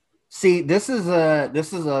Wisconsin. See, this is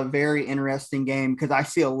a very interesting game because I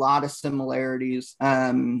see a lot of similarities,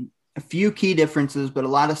 a few key differences, but a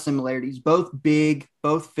lot of similarities. Both big,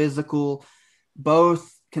 both physical,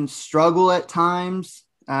 both can struggle at times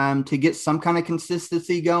to get some kind of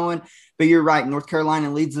consistency going. But you're right. North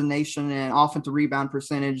Carolina leads the nation in offensive rebound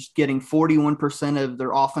percentage, getting 41% of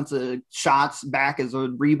their offensive shots back as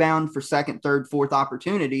a rebound for second, third, fourth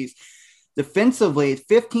opportunities. Defensively,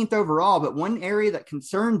 15th overall. But one area that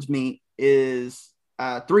concerns me is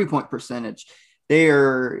 3-point percentage. They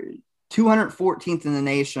are 214th in the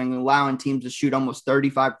nation, allowing teams to shoot almost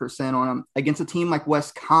 35% on them against a team like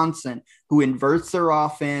Wisconsin, who inverts their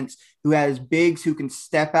offense, who has bigs who can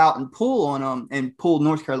step out and pull on them and pull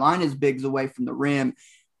North Carolina's bigs away from the rim.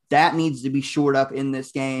 That needs to be shored up in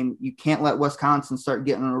this game. You can't let Wisconsin start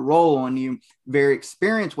getting a roll on you. Very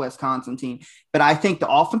experienced Wisconsin team. But I think the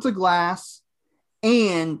offensive glass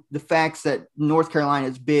and the facts that North Carolina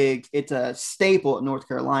is big, it's a staple at North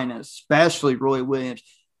Carolina, especially Roy Williams.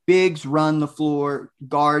 Bigs run the floor,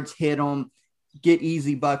 guards hit them, get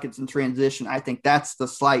easy buckets in transition. I think that's the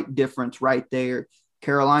slight difference right there.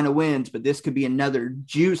 Carolina wins, but this could be another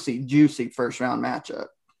juicy first-round matchup.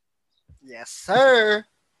 Yes, sir.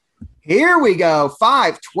 Here we go.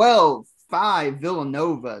 5-12, 5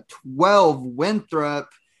 Villanova, 12 Winthrop.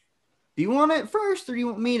 Do you want it first, or do you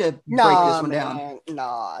want me to break this one down?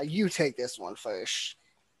 Nah, you take this one first.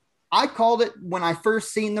 I called it when I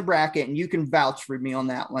first seen the bracket, and you can vouch for me on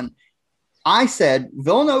that one. I said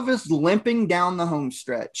Villanova's limping down the home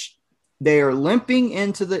stretch. They are limping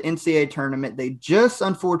into the NCAA tournament. They just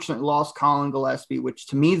unfortunately lost Colin Gillespie, which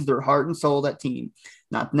to me is their heart and soul of that team.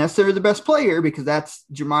 Not necessarily the best player because that's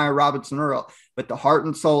Jeremiah Robinson Earl, but the heart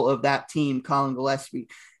and soul of that team, Colin Gillespie.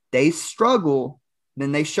 They struggle.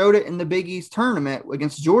 Then they showed it in the Big East tournament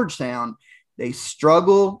against Georgetown. They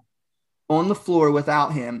struggle on the floor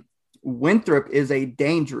without him. Winthrop is a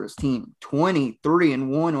dangerous team,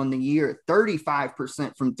 23-1 on the year,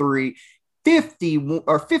 35% from three,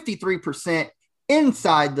 53%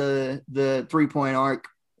 inside the 3-point arc.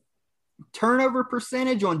 Turnover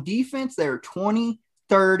percentage on defense, they're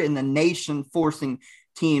 23rd in the nation, forcing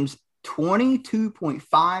teams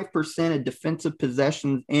 22.5% of defensive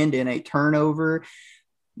possessions end in a turnover.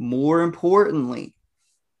 More importantly,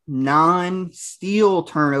 non-steal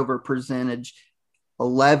turnover percentage,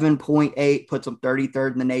 11.8 puts them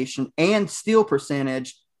 33rd in the nation, and steal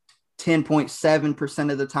percentage,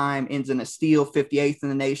 10.7% of the time ends in a steal, 58th in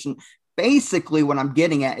the nation. basically what I'm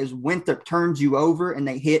getting at is Winthrop turns you over and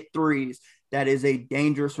they hit threes. That is a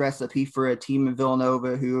dangerous recipe for a team in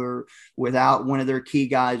Villanova who are without one of their key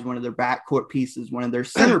guys, one of their backcourt pieces, one of their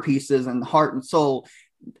centerpieces, and heart and soul.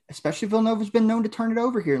 Especially Villanova's been known to turn it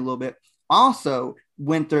over here a little bit. Also,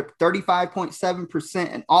 Winthrop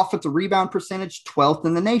 35.7% and offensive rebound percentage, 12th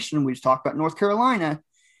in the nation. We just talked about North Carolina.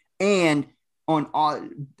 And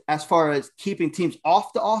as far as keeping teams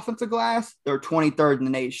off the offensive glass, they're 23rd in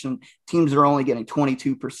the nation. Teams are only getting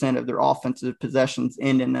 22% of their offensive possessions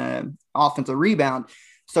in an offensive rebound.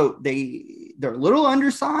 So they're a little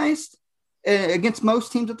undersized against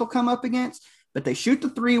most teams that they'll come up against, but they shoot the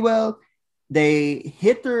three well. They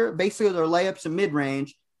hit their layups in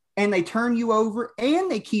mid-range, and they turn you over, and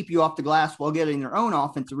they keep you off the glass while getting their own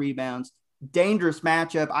offensive rebounds. Dangerous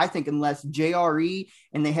matchup, I think, unless JRE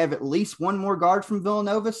and they have at least one more guard from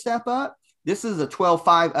Villanova step up. This is a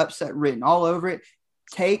 12-5 upset written all over it.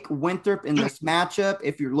 Take Winthrop in this matchup.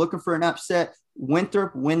 If you're looking for an upset,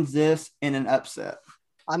 Winthrop wins this in an upset.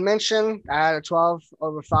 I mentioned I had a 12/5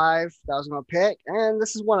 that I was going to pick, and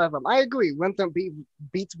this is one of them. I agree. Winthrop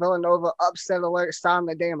beats Villanova. Upset alert. Sound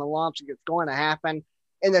the damn alarms. It's going to happen.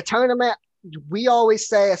 In the tournament, we always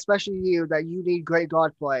say, especially you, that you need great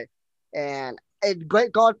guard play. And a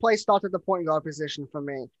great guard play starts at the point guard position for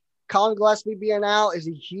me. Colin Gillespie being out is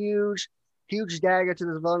a huge, huge dagger to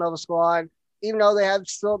the Villanova squad. Even though they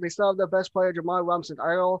still have their best player, Jamal Robinson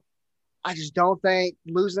Earl. I just don't think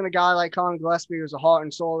losing a guy like Colin Gillespie, who's the heart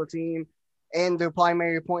and soul of the team, and their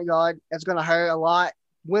primary point guard, it's going to hurt a lot.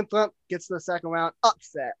 Winthrop gets to the second round,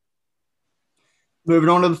 upset. Moving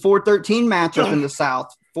on to the 4-13 matchup in the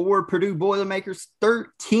South. 4 Purdue Boilermakers,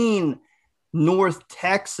 13 North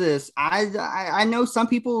Texas. I know some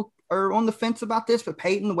people are on the fence about this, but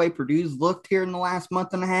Peyton, the way Purdue's looked here in the last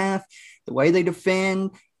month and a half, the way they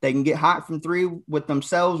defend, they can get hot from three with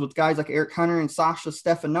themselves with guys like Eric Hunter and Sasha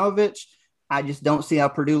Stefanovic. I just don't see how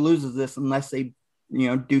Purdue loses this unless they,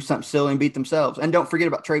 do something silly and beat themselves. And don't forget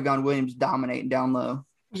about Travion Williams dominating down low.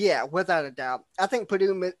 Yeah, without a doubt. I think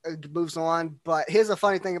Purdue moves on, but here's a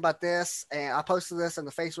funny thing about this, and I posted this in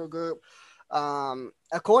the Facebook group.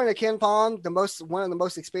 According to Ken Palm, one of the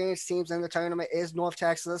most experienced teams in the tournament is North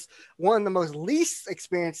Texas. One of the most least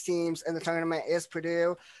experienced teams in the tournament is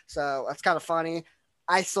Purdue. So that's kind of funny.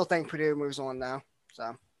 I still think Purdue moves on though. So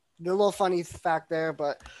a little funny fact there,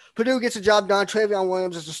 but Purdue gets the job done. Travion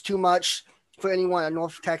Williams is just too much for anyone in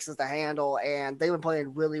North Texas to handle, and they've been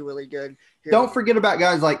playing really, really good. Don't forget about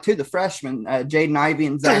guys like the freshmen, Jaden Ivey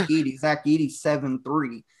and Zach Edey. Zach Edey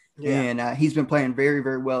 7'3". Yeah. And he's been playing very,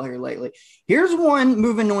 very well here lately. Here's one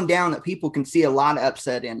moving on down that people can see a lot of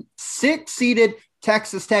upset in. 6-seeded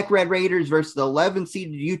Texas Tech Red Raiders versus the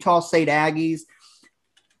 11-seeded Utah State Aggies.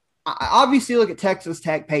 I obviously look at Texas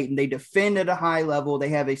Tech, Peyton. They defend at a high level. They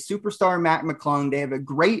have a superstar, Mac McClung. They have a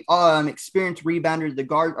great experienced rebounder, the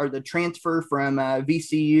guard or the transfer from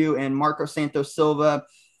VCU, and Marco Santos Silva.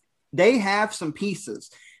 They have some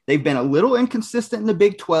pieces. They've been a little inconsistent in the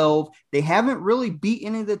Big 12. They haven't really beat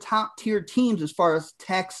any of the top tier teams as far as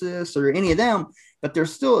Texas or any of them, but they're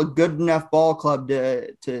still a good enough ball club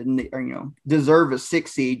to deserve a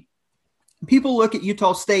 6 seed. People look at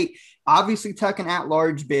Utah State, obviously took an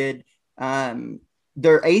at-large bid. They're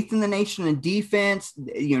 8th in the nation in defense.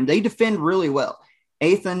 They defend really well.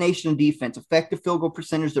 8th in the nation in defense. Effective field goal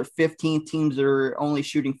percentage, they're 15th. Teams that are only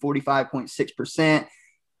shooting 45.6%.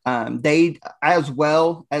 They, as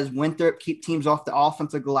well as Winthrop, keep teams off the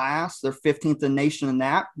offensive glass. They're 15th in the nation in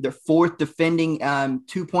that. They're 4th defending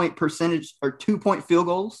 2-point percentage or 2-point field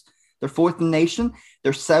goals. They're 4th in the nation.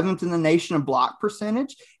 They're 7th in the nation in block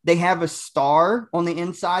percentage. They have a star on the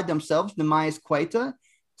inside themselves, Neemias Queta.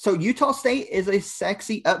 So Utah State is a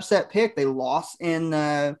sexy upset pick. They lost in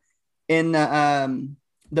the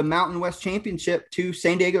Mountain West Championship to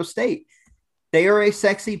San Diego State. They are a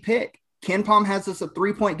sexy pick. Ken Palm has us a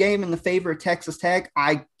 3-point game in the favor of Texas Tech.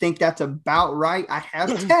 I think that's about right. I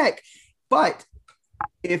have Tech. But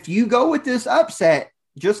if you go with this upset,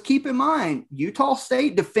 just keep in mind, Utah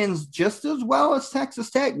State defends just as well as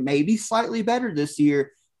Texas Tech, maybe slightly better this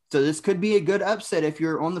year. So this could be a good upset if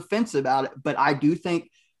you're on the fence about it. But I do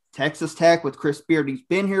think Texas Tech with Chris Beard, he's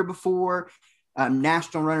been here before,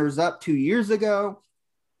 national runners-up 2 years ago.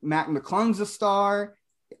 Mac McClung's a star.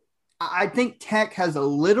 I think Tech has a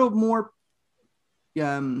little more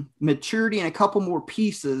maturity and a couple more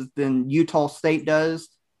pieces than Utah State does.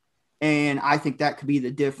 And I think that could be the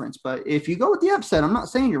difference. But if you go with the upset, I'm not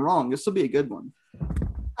saying you're wrong. This will be a good one.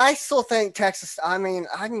 I still think Texas – I mean,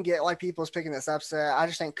 I can get why people's picking this upset. I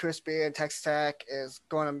just think Chris Beard, Texas Tech, is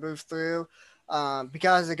going to move through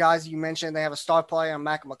because the guys you mentioned, they have a star player on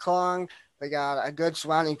Mac McClung. They got a good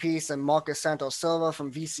surrounding piece in Marcus Santos Silva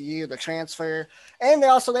from VCU, the transfer. And they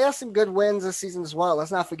have some good wins this season as well.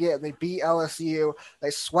 Let's not forget they beat LSU. They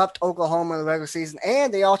swept Oklahoma in the regular season,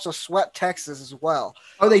 and they also swept Texas as well.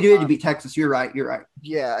 Oh, they did beat Texas. You're right.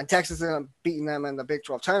 Yeah, and Texas ended up beating them in the Big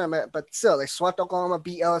 12 tournament, but still, they swept Oklahoma,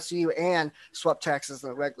 beat LSU, and swept Texas in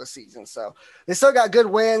the regular season. So they still got good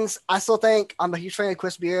wins. I still think I'm a huge fan of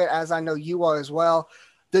Chris Beard, as I know you are as well.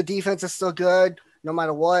 The defense is still good. No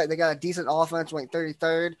matter what, they got a decent offense, ranked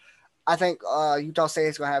 33rd. I think Utah State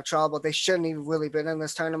is going to have trouble. They shouldn't even really been in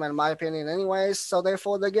this tournament, in my opinion, anyways. So,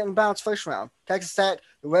 therefore, they're getting bounced first round. Texas Tech,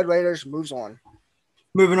 the Red Raiders, moves on.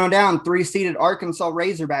 Moving on down, 3-seeded Arkansas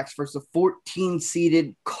Razorbacks versus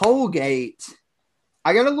 14-seeded Colgate.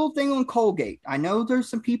 I got a little thing on Colgate. I know there's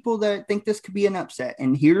some people that think this could be an upset,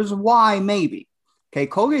 and here's why maybe. Okay,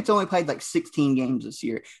 Colgate's only played like 16 games this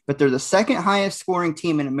year, but they're the second highest scoring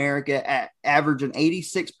team in America at averaging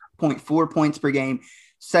 86.4 points per game,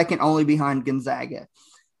 second only behind Gonzaga.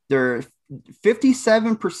 Their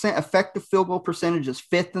 57% effective field goal percentage is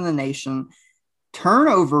fifth in the nation.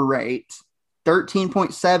 Turnover rate,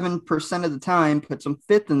 13.7% of the time, puts them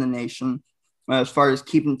fifth in the nation as far as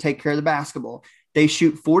take care of the basketball. They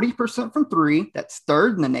shoot 40% from three. That's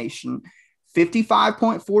third in the nation.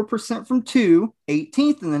 55.4% from two,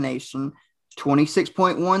 18th in the nation,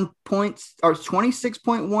 26.1 points or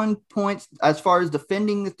 26.1 points as far as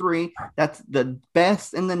defending the three. That's the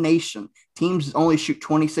best in the nation. Teams only shoot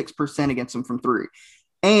 26% against them from three.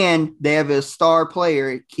 And they have a star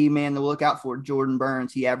player, key man to look out for, Jordan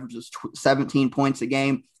Burns. He averages 17 points a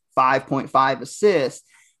game, 5.5 assists.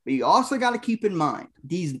 But you also got to keep in mind,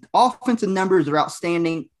 these offensive numbers are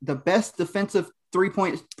outstanding. The best defensive 3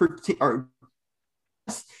 points per or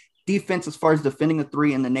defense as far as defending the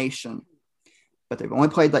three in the nation, but they've only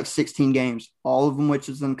played like 16 games, all of them which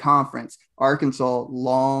is in conference. Arkansas,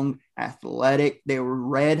 long, athletic. They were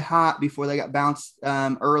red hot before they got bounced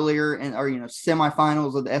earlier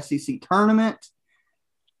semifinals of the SEC tournament.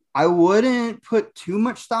 I wouldn't put too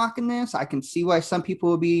much stock in this. I can see why some people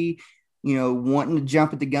would be wanting to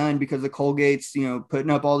jump at the gun because of Colgate's,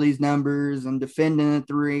 putting up all these numbers and defending the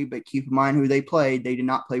three, but keep in mind who they played. They did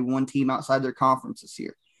not play one team outside their conference this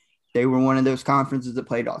year. They were one of those conferences that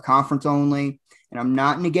played conference only, and I'm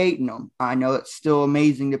not negating them. I know it's still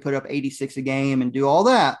amazing to put up 86 a game and do all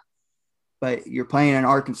that, but you're playing an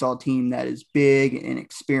Arkansas team that is big and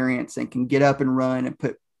experienced and can get up and run and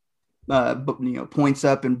put, points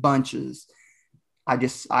up in bunches. I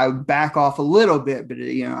back off a little bit, but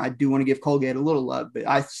I do want to give Colgate a little love, but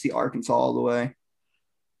I see Arkansas all the way.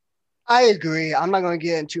 I agree. I'm not going to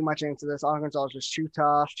get too much into this. Arkansas is just too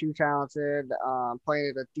tough, too talented,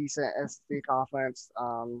 playing at a decent SEC conference.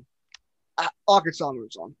 Arkansas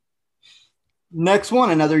moves on. Next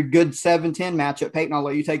one, another good 7-10 matchup. Peyton, I'll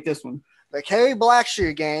let you take this one. The Kerry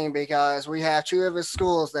Blackshear game, because we have two of his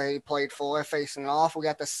schools that he played for facing off. We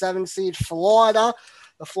got the 7-seed Florida.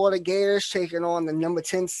 The Florida Gators taking on the number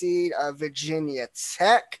 10 seed Virginia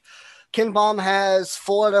Tech. KenPom has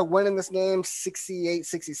Florida winning this game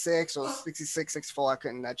 68-66 or 66-64. I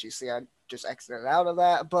couldn't actually see. I just exited out of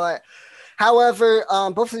that. But, however,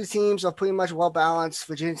 both of these teams are pretty much well-balanced.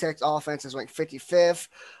 Virginia Tech's offense is ranked 55th.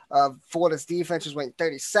 Florida's defense is ranked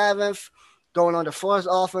 37th. Going on to Florida's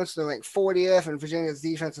offense, they're ranked 40th, and Virginia's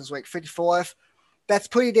defense is ranked 54th. That's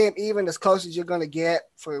pretty damn even, as close as you're going to get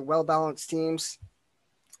for well-balanced teams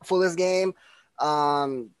for this game.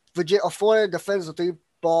 Florida defends the three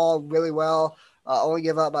ball really well. Only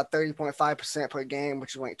give up about 30.5% per game,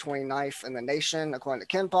 which is ranked 29th in the nation, according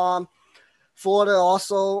to KenPom. Florida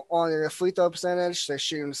also on their free throw percentage, they're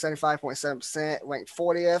shooting 75.7%, ranked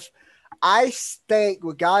 40th. I think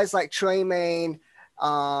with guys like Trey Main,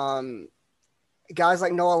 guys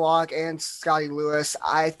like Noah Locke and Scotty Lewis,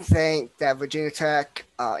 I think that Virginia Tech,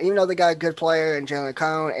 even though they got a good player in Jalen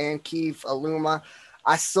Cone and Keith Aluma,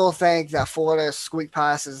 I still think that Florida squeak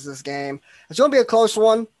passes this game. It's going to be a close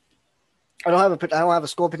one. I don't have a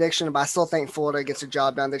score prediction, but I still think Florida gets the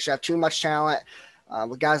job done. They should have too much talent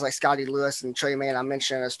with guys like Scotty Lewis and Trey Mann. I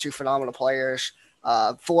mentioned as two phenomenal players.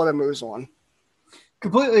 Florida moves on.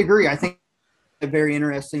 Completely agree. I think a very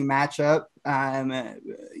interesting matchup.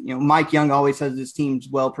 Mike Young always says his team's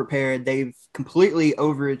well prepared. They've completely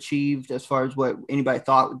overachieved as far as what anybody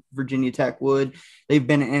thought Virginia Tech would. They've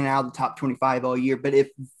been in and out of the top 25 all year. But if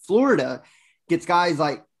Florida gets guys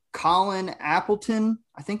like Colin Appleton,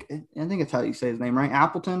 I think that's how you say his name, right?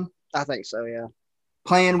 Appleton? I think so, yeah.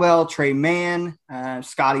 Playing well, Trey Mann,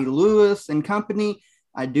 Scotty Lewis and company.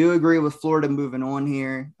 I do agree with Florida moving on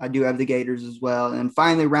here. I do have the Gators as well. And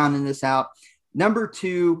finally rounding this out, number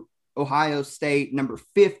 2 Ohio State, number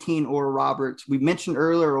 15, Oral Roberts. We mentioned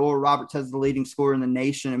earlier, Oral Roberts has the leading scorer in the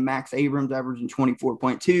nation, and Max Abrams averaging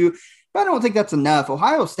 24.2. But I don't think that's enough.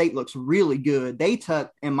 Ohio State looks really good. They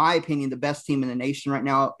took, in my opinion, the best team in the nation right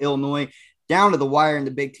now, Illinois, down to the wire in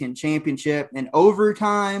the Big Ten championship. And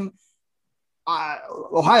overtime,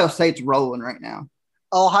 Ohio State's rolling right now.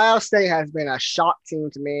 Ohio State has been a shock team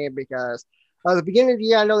to me because at the beginning of the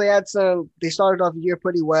year, I know they started off the year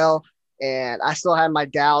pretty well, and I still had my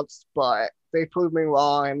doubts, but they proved me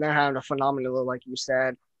wrong, and they're having a phenomenal year, like you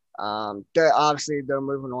said. They're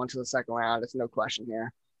moving on to the second round. There's no question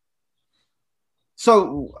here.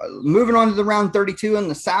 So moving on to the round 32 in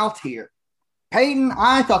the South here. Peyton,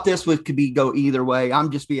 I thought this could go either way.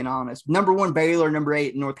 I'm just being honest. Number 1, Baylor. Number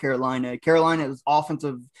 8, North Carolina. Carolina's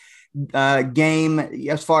offensive game,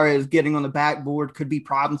 as far as getting on the backboard, could be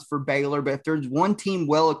problems for Baylor. But if there's one team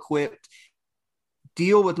well-equipped,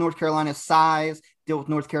 deal with North Carolina's size, deal with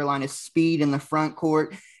North Carolina's speed in the front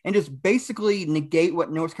court, and just basically negate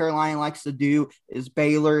what North Carolina likes to do is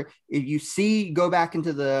Baylor. If you go back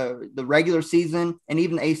into the regular season and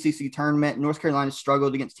even the ACC tournament, North Carolina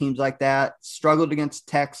struggled against teams like that, struggled against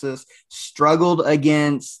Texas, struggled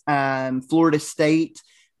against Florida State,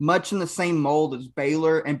 much in the same mold as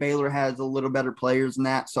Baylor, and Baylor has a little better players than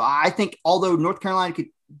that. So I think although North Carolina could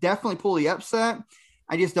definitely pull the upset,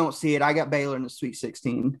 I just don't see it. I got Baylor in the Sweet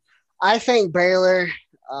 16. I think Baylor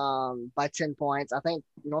by 10 points. I think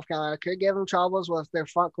North Carolina could give them troubles with their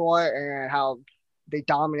front court and how they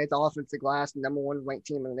dominate the offensive glass, number 1 ranked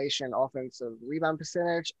team in the nation, offensive rebound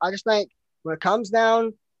percentage. I just think when it comes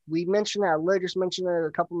down, we mentioned that, Lou just mentioned it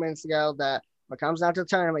a couple minutes ago, that when it comes down to the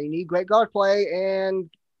tournament, you need great guard play, and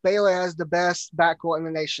Baylor has the best backcourt in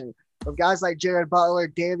the nation. With guys like Jared Butler,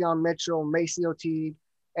 Davion Mitchell, MaCio Teague,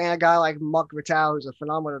 and a guy like Mark Vitale, who's a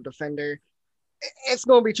phenomenal defender. It's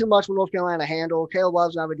going to be too much for North Carolina to handle. Caleb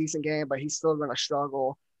Love's going to have a decent game, but he's still going to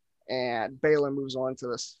struggle. And Baylor moves on to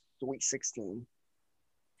the Sweet 16.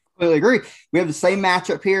 Completely agree. We have the same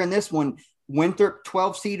matchup here in this one. Winthrop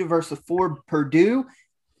 12 seeded versus 4 Purdue.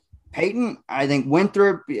 Peyton, I think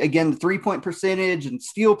Winthrop, again, the 3-point percentage and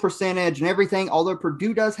steal percentage and everything, although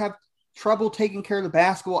Purdue does have trouble taking care of the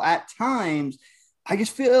basketball at times, I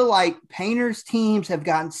just feel like Painter's teams have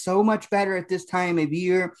gotten so much better at this time of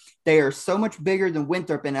year. They are so much bigger than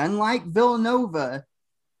Winthrop. And unlike Villanova,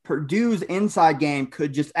 Purdue's inside game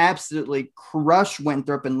could just absolutely crush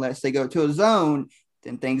Winthrop unless they go to a zone.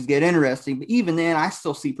 Then things get interesting. But even then, I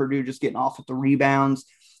still see Purdue just getting off with the rebounds.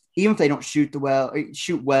 Even if they don't shoot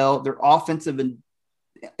well, their offensive and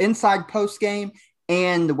inside post game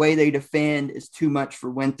and the way they defend is too much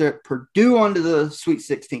for Winthrop. Purdue onto the Sweet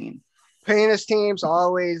 16. Painter's teams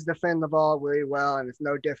always defend the ball really well, and it's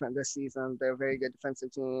no different this season. They're a very good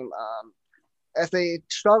defensive team. If they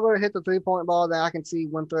struggle to hit the 3-point ball, then I can see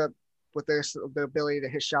Winthrop with their ability to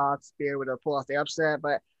hit shots, be able to pull off the upset.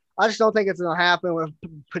 But I just don't think it's going to happen with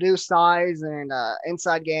Purdue's size and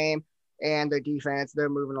inside game and their defense. They're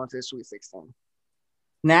moving on to the Sweet 16.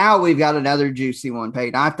 Now we've got another juicy one,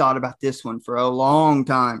 Peyton. I've thought about this one for a long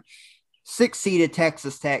time. 6-seeded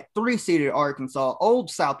Texas Tech, 3-seeded Arkansas,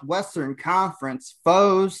 old Southwestern Conference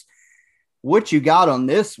foes. What you got on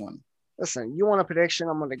this one? Listen, you want a prediction?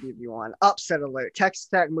 I'm going to give you one. Upset alert. Texas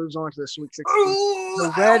Tech moves on to the Sweet 16. Ooh,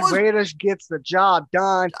 the Red Raiders gets the job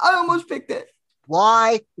done. I almost picked it.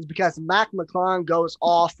 Why? It's because Mac McClung goes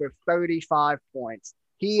off for 35 points.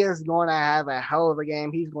 He is going to have a hell of a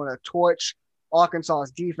game. He's going to torch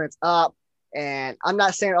Arkansas's defense up. And I'm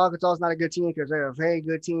not saying Arkansas is not a good team because they're a very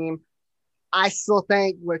good team. I still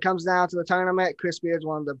think when it comes down to the tournament, Chris Beard is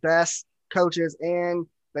one of the best coaches in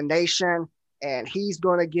the nation, and he's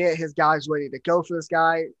going to get his guys ready to go for this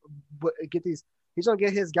guy. He's going to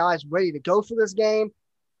get his guys ready to go for this game,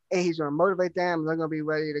 and he's going to motivate them. They're going to be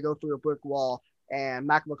ready to go through a brick wall, and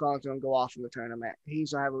Mac McClung's going to go off in the tournament.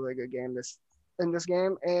 He's going to have a really good game in this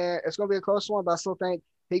game, and it's going to be a close one, but I still think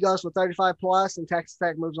he goes for 35 plus, and Texas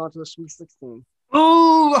Tech moves on to the Sweet 16.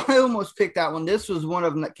 Oh, I almost picked that one. This was one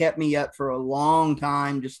of them that kept me up for a long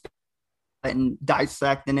time, just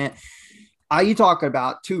dissecting it. You talk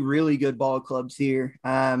about 2 really good ball clubs here.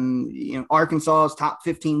 Arkansas's top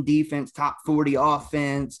 15 defense, top 40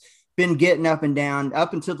 offense, been getting up and down.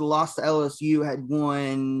 Up until the loss to LSU, had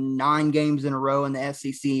won 9 games in a row in the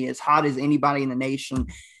SEC, as hot as anybody in the nation.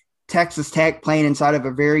 Texas Tech playing inside of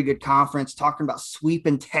a very good conference, talking about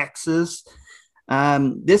sweeping Texas.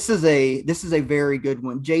 This is a very good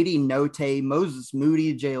one. JD Notae, Moses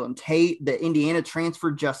Moody, Jalen Tate, the Indiana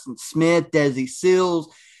transfer, Justin Smith, Desi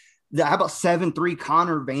Sills. How about 7'3"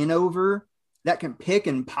 Connor Vanover that can pick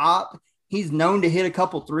and pop? He's known to hit a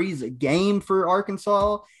couple threes a game for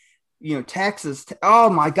Arkansas. Texas. Oh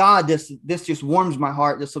my God, this just warms my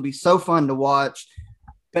heart. This will be so fun to watch.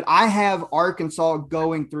 But I have Arkansas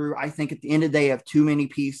going through. I think at the end of the day, have too many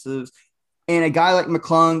pieces. And a guy like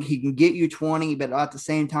McClung, he can get you 20, but at the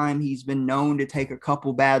same time, he's been known to take a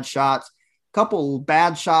couple bad shots. Couple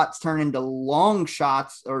bad shots turn into long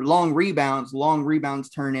shots or long rebounds. Long rebounds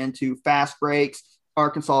turn into fast breaks.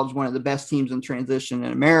 Arkansas is one of the best teams in transition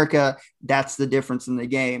in America. That's the difference in the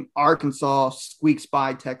game. Arkansas squeaks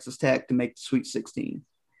by Texas Tech to make the Sweet 16.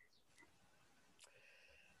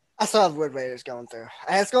 I still have Wood Raiders going through.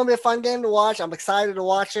 And it's going to be a fun game to watch. I'm excited to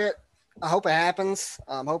watch it. I hope it happens.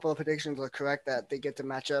 Hope the predictions are correct that they get to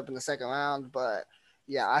match up in the second round. But,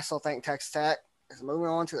 yeah, I still think Texas Tech is moving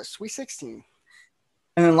on to the Sweet 16.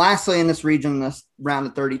 And then lastly in this region, this round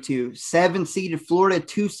of 32, 7-seeded Florida,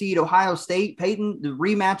 2-seed Ohio State. Peyton, the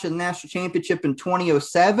rematch of the national championship in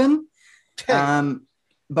 2007.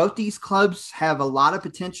 Both these clubs have a lot of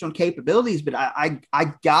potential and capabilities, but I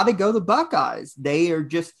got to go the Buckeyes.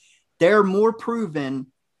 They're more proven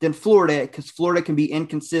than Florida because Florida can be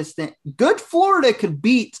inconsistent. Good Florida could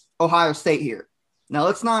beat Ohio State here. Now,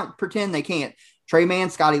 let's not pretend they can't. Trey Mann,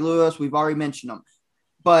 Scotty Lewis, we've already mentioned them.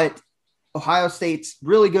 But Ohio State's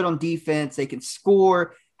really good on defense. They can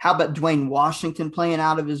score. How about Dwayne Washington playing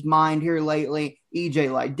out of his mind here lately?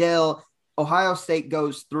 EJ Liddell. Ohio State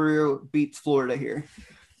goes through, beats Florida here.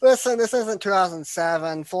 Listen, this isn't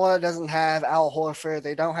 2007. Florida doesn't have Al Horford.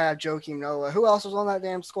 They don't have Joakim Noah. Who else was on that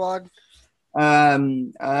damn squad? I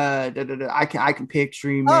can picture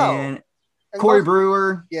you, man. Corey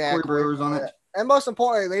Brewer. Yeah, Corey Brewer's on it. And most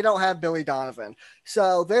importantly, they don't have Billy Donovan.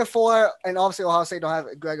 So therefore, and obviously Ohio State don't have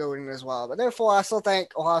Greg Oden as well. But therefore, I still think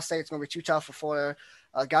Ohio State's going to be too tough for Florida.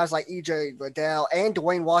 Guys like EJ Liddell and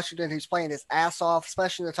Dwayne Washington, who's playing his ass off,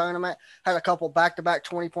 especially in the tournament, had a couple back-to-back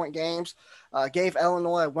 20-point games. Gave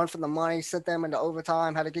Illinois a run for the money, sent them into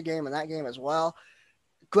overtime, had a good game in that game as well.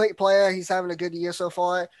 Great player. He's having a good year so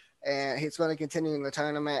far, and he's going to continue in the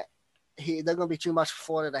tournament. They're going to be too much for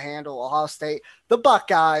Florida to handle. Ohio State, the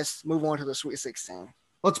Buckeyes, move on to the Sweet 16.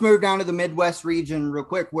 Let's move down to the Midwest region real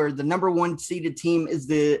quick, where the number one seeded team is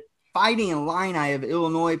the Fighting Illini of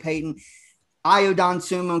Illinois, Peyton. Iodon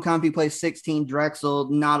Sumo Company plays 16.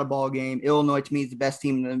 Drexel, not a ball game. Illinois, to me, is the best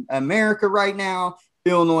team in America right now.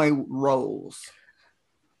 Illinois rolls.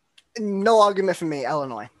 No argument for me,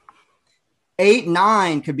 Illinois.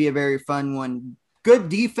 8-9 could be a very fun one. Good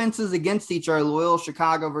defenses against each other. Loyola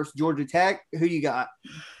Chicago versus Georgia Tech. Who you got?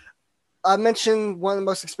 I mentioned one of the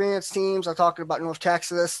most experienced teams. I'm talking about North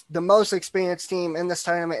Texas. The most experienced team in this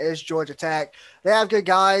tournament is Georgia Tech. They have good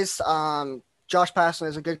guys. Josh Pastner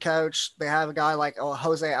is a good coach. They have a guy like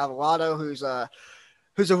Jose Alvarado, who's a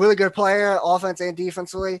really good player, offense and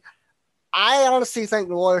defensively. I honestly think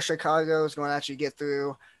Loyola Chicago is going to actually get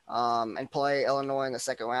through and play Illinois in the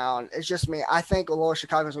second round. It's just me. I think Loyola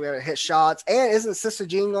Chicago is going to be able to hit shots. And isn't Sister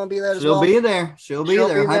Jean going to be there as well? She'll be there. She'll be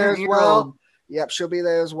there as well. Yep, she'll be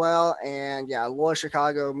there as well. And, yeah, Loyola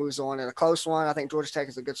Chicago moves on in a close one. I think Georgia Tech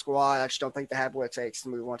is a good squad. I just don't think they have what it takes to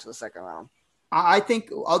move on to the second round. I think,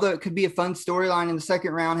 although it could be a fun storyline in the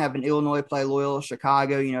second round, having Illinois play Loyola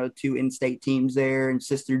Chicago, two in-state teams there and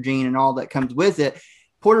Sister Jean and all that comes with it.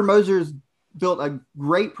 Porter Moser's built a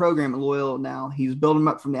great program at Loyola now. He's building them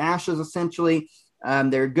up from the ashes, essentially.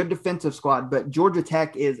 They're a good defensive squad, but Georgia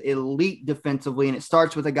Tech is elite defensively, and it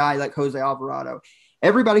starts with a guy like Jose Alvarado.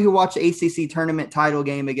 Everybody who watched the ACC tournament title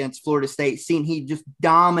game against Florida State seen he just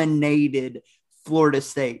dominated Florida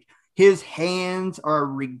State. His hands are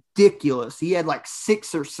ridiculous. He had like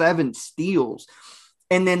 6 or 7 steals.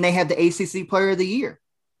 And then they had the ACC Player of the Year.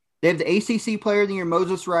 They have the ACC Player of the Year,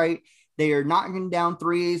 Moses Wright. They are knocking down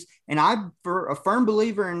threes. And I'm a firm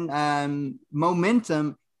believer in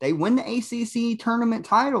momentum. They win the ACC tournament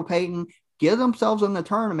title, Peyton, give themselves in the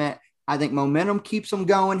tournament. I think momentum keeps them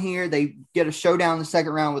going here. They get a showdown in the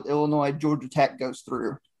second round with Illinois. Georgia Tech goes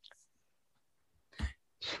through.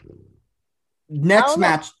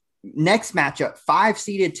 Next matchup,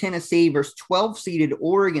 5-seeded Tennessee versus 12-seeded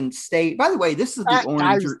Oregon State. By the way, this is the orange.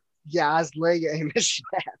 I was laying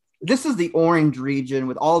that. This is the orange region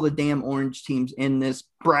with all the damn orange teams in this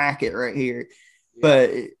bracket right here. Yeah.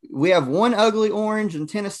 But we have one ugly orange in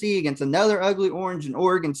Tennessee against another ugly orange in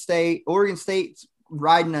Oregon State. Oregon State's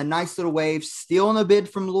riding a nice little wave, stealing a bid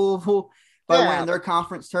from Louisville by winning their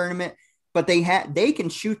conference tournament. But they can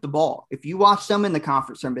shoot the ball. If you watch them in the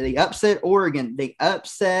conference tournament, they upset Oregon. They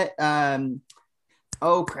upset they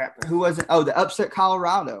upset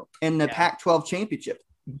Colorado in the Pac-12 championship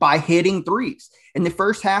by hitting threes. In the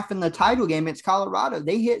first half in the title game, it's Colorado.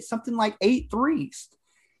 They hit something like 8 threes.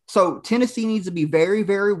 So Tennessee needs to be very,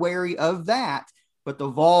 very wary of that. But the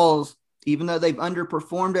Vols, even though they've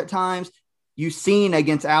underperformed at times, you've seen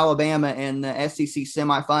against Alabama in the SEC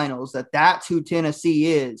semifinals that that's who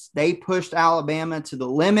Tennessee is. They pushed Alabama to the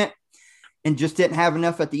limit and just didn't have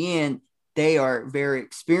enough at the end. They are very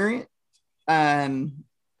experienced.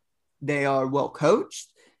 They are well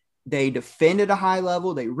coached. They defended a high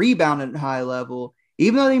level. They rebounded at a high level.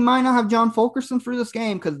 Even though they might not have John Fulkerson for this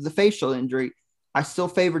game because of the facial injury, I still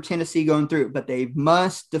favor Tennessee going through, but they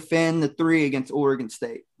must defend the 3 against Oregon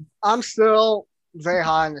State. I'm still very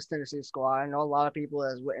high on this Tennessee squad. I know a lot of people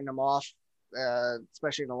has written them off,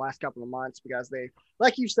 especially in the last couple of months because they,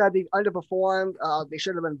 like you said, they underperformed. They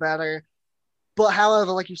should have been better. But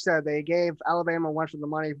however, like you said, they gave Alabama one for the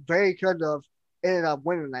money. They could have ended up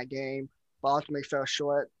winning that game, but ultimately fell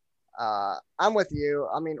short. I'm with you.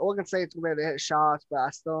 I mean, Oregon State's going to be able to hit shots, but I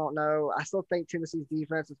still don't know. I still think Tennessee's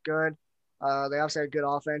defense is good. They obviously have a good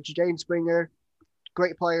offense. Jaden Springer,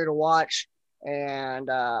 great player to watch. And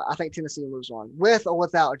I think Tennessee moves on with or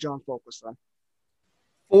without John Fulkerson.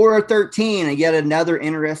 4-13, and yet another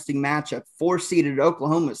interesting matchup. 4-seeded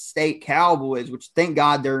Oklahoma State Cowboys, which thank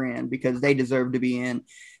God they're in because they deserve to be in.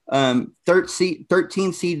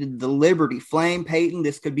 13-seeded the Liberty Flame. Peyton,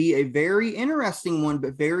 this could be a very interesting one,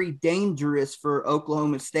 but very dangerous for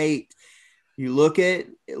Oklahoma State. You look at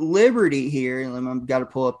Liberty here, and I've got to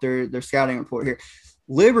pull up their scouting report here.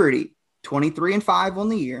 Liberty, 23-5 on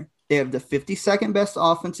the year. They have the 52nd best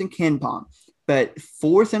offense in KenPom, but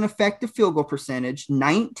 4th in effective field goal percentage,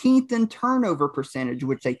 19th in turnover percentage,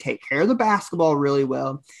 which they take care of the basketball really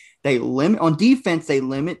well. They limit on defense. They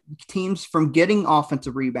limit teams from getting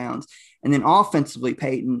offensive rebounds. And then offensively,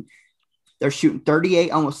 Peyton, they're shooting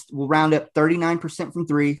 38, almost we'll round up 39% from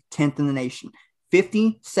 3, 10th in the nation.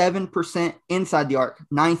 57% inside the arc,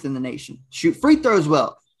 9th in the nation. Shoot free throws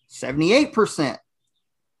well, 78%.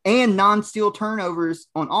 And non-steal turnovers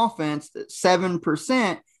on offense,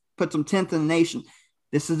 7%, puts them 10th in the nation.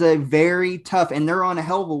 This is a very tough, and they're on a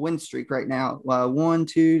hell of a win streak right now. 1,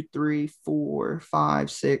 2, 3, 4,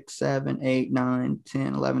 5, 6, 7, 8, 9,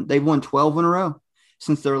 10, 11. They've won 12 in a row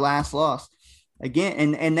since their last loss.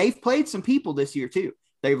 Again, and they've played some people this year too.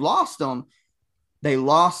 They've lost them. They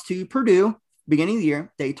lost to Purdue beginning of the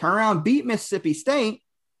year. They turn around, beat Mississippi State.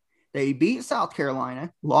 They beat South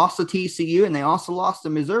Carolina, lost to TCU, and they also lost to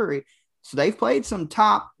Missouri. So they've played some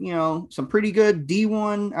top, some pretty good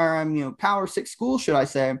D1 or, Power 6 schools, should I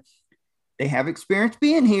say. They have experience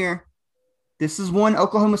being here. This is one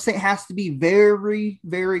Oklahoma State has to be very,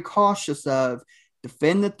 very cautious of.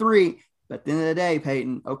 Defend the 3. But at the end of the day,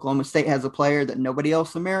 Peyton, Oklahoma State has a player that nobody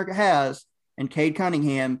else in America has, and Cade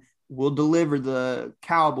Cunningham will deliver the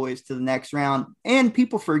Cowboys to the next round. And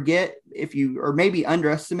people forget or maybe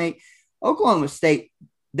underestimate Oklahoma State,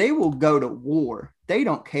 they will go to war. They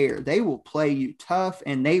don't care. They will play you tough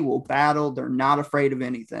and they will battle. They're not afraid of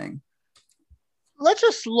anything. Let's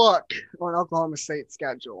just look on Oklahoma State's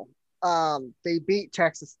schedule. They beat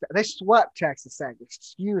Texas. They swept Texas Tech.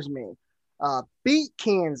 Excuse me. Beat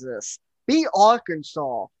Kansas. Beat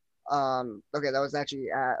Arkansas. Okay, that was actually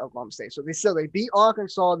at Oklahoma State. So they beat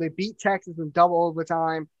Arkansas. They beat Texas in double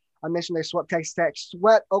overtime. I mentioned they swept Texas Tech,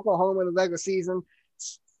 swept Oklahoma in the regular season.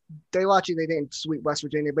 They didn't sweep West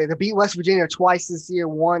Virginia, but they beat West Virginia twice this year,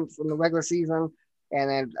 once in the regular season and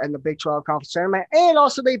then in the Big 12 conference tournament. And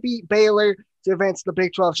also they beat Baylor to advance the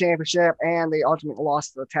Big 12 championship, and they ultimately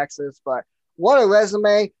lost to Texas. But what a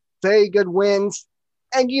resume. Very good wins.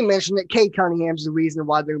 And you mentioned it, Cade Cunningham's the reason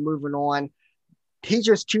why they're moving on. He's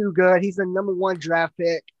just too good. He's the number 1 draft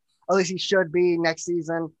pick. At least he should be next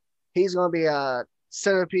season. He's going to be a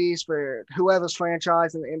centerpiece for whoever's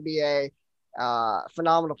franchise in the NBA.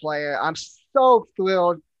 Phenomenal player. I'm so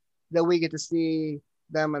thrilled that we get to see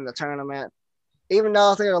them in the tournament. Even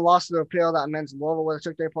though they lost to the appeal that men's Louisville would have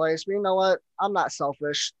took their place. But you know what? I'm not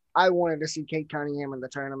selfish. I wanted to see Cade Cunningham in the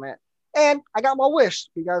tournament. And I got my wish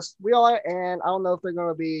because we are, and I don't know if they're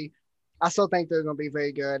going to be, I still think they're going to be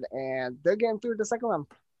very good, and they're getting through the second round.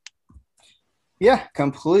 Yeah,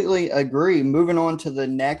 completely agree. Moving on to the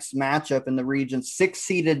next matchup in the region,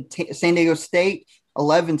 6-seeded San Diego State,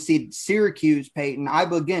 11-seeded Syracuse, Peyton. I,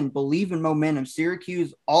 again, believe in momentum.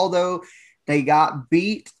 Syracuse, although they got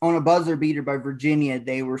beat on a buzzer beater by Virginia,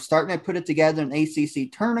 they were starting to put it together in the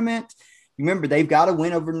ACC tournament. Remember, they've got to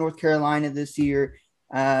win over North Carolina this year.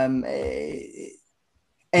 And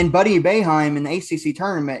Buddy Boeheim in the ACC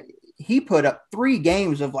tournament, he put up 3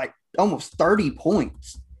 games of like almost 30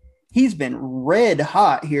 points. He's been red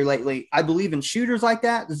hot here lately. I believe in shooters like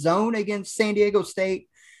that. Zone against San Diego State.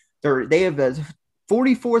 They have the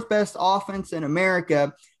 44th best offense in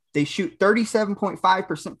America. They shoot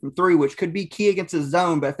 37.5% from 3, which could be key against the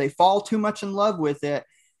zone. But if they fall too much in love with it,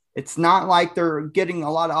 It's not like they're getting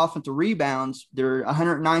a lot of offensive rebounds. They're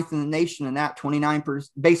 109th in the nation, and that 29%,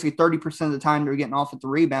 basically 30% of the time they're getting offensive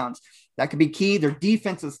rebounds. That could be key. Their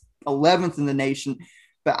defense is 11th in the nation.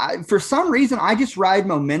 But for some reason, I just ride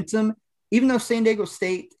momentum. Even though San Diego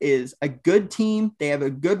State is a good team, they have a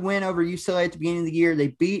good win over UCLA at the beginning of the year. They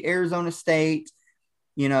beat Arizona State.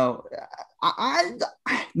 You know, I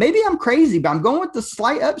maybe I'm crazy, but I'm going with the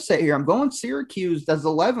slight upset here. I'm going Syracuse as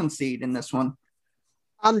 11 seed in this one.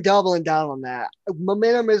 I'm doubling down on that.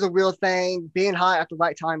 Momentum is a real thing. Being hot at the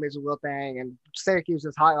right time is a real thing. And Syracuse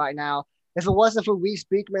is hot right now. If it wasn't for Reese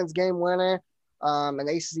Beekman's game winner in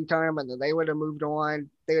the ACC tournament, then they would have moved on.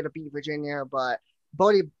 They would have beat Virginia. But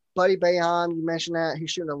Buddy Boeheim, you mentioned that.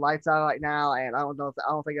 He's shooting the lights out right now. And I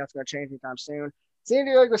don't think that's going to change anytime soon. San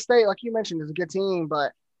Diego State, like you mentioned, is a good team.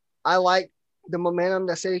 But I like the momentum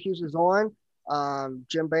that Syracuse is on.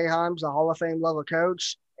 Jim Boeheim's a Hall of Fame level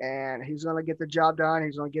coach. And he's going to get the job done.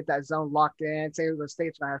 He's going to get that zone locked in. San Diego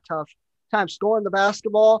State's going to have tough time scoring the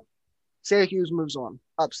basketball. Syracuse moves on.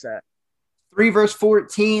 Upset. 3 versus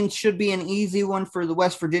 14 should be an easy one for the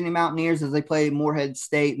West Virginia Mountaineers as they play Morehead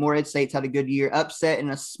State. Morehead State's had a good year. Upset in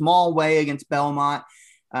a small way against Belmont.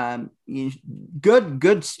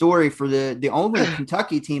 Good story for the only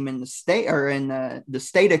Kentucky team in the state or in the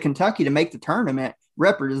state of Kentucky to make the tournament,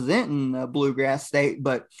 representing Bluegrass State,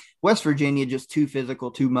 but West Virginia just too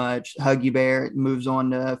physical, too much. Huggy Bear moves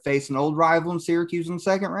on to face an old rival in Syracuse in the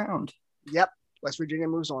second round. Yep, West Virginia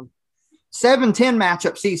moves on. 7-10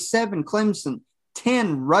 matchup. See 7 Clemson,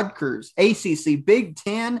 10 Rutgers, ACC, Big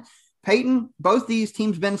Ten. Peyton, both these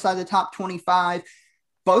teams been inside the top 25.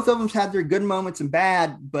 Both of them's had their good moments and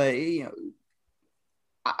bad, but you know,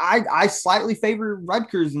 I slightly favor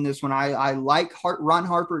Rutgers in this one. I like Ron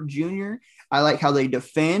Harper Jr. I like how they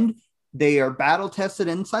defend. They are battle tested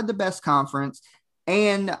inside the best conference,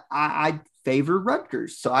 and I favor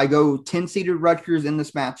Rutgers. So I go 10-seeded Rutgers in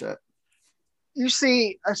this matchup. You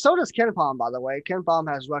see, so does KenPom, by the way. KenPom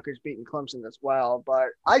has Rutgers beating Clemson as well, but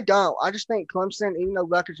I don't. I just think Clemson, even though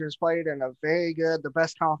Rutgers has played in a very good, the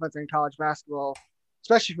best conference in college basketball,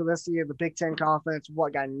 especially for this year, the Big Ten Conference,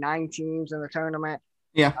 got 9 teams in the tournament.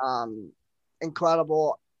 Yeah.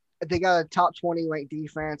 Incredible. They got a top 20 ranked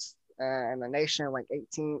defense in the nation, ranked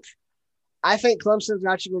 18th. I think Clemson's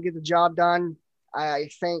actually going to get the job done. I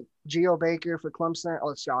think Geo Baker for Clemson.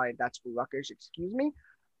 Oh, sorry, that's for Rutgers. Excuse me.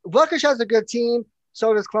 Rutgers has a good team.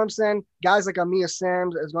 So does Clemson. Guys like Amir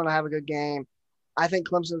Sims is going to have a good game. I think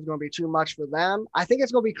Clemson is going to be too much for them. I think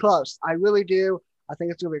it's going to be close. I really do. I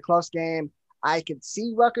think it's going to be a close game. I could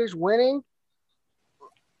see Rutgers winning.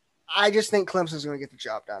 I just think Clemson's going to get the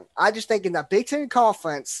job done. I just think in that Big Ten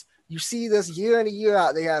Conference, you see this year in and year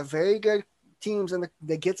out, they have very good teams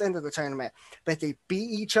that gets into the tournament, but they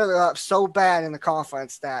beat each other up so bad in the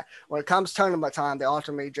conference that when it comes tournament time, they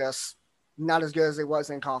ultimately just not as good as they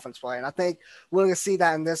was in conference play. And I think we're going to see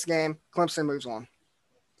that in this game. Clemson moves on.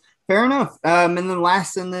 Fair enough. And then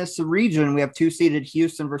last in this region, we have 2-seeded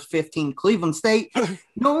Houston versus 15 Cleveland State.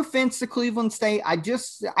 No offense to Cleveland State. I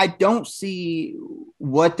don't see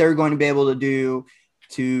what they're going to be able to do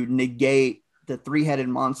to negate the 3-headed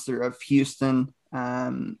monster of Houston.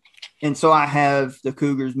 And so I have the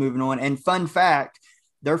Cougars moving on. And fun fact,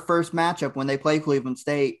 their first matchup when they play Cleveland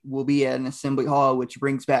State will be at an Assembly Hall, which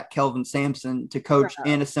brings back Kelvin Sampson to coach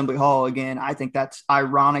in Assembly Hall again. I think that's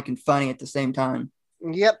ironic and funny at the same time.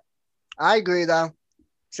 Yep. I agree, though.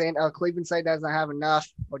 Saying Cleveland State doesn't have enough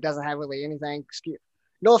or doesn't have really anything.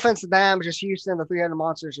 No offense to them, just Houston, the 300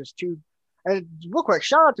 Monsters, just too. And real quick,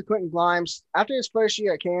 shout out to Quentin Grimes. After his first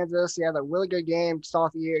year at Kansas, he had a really good game to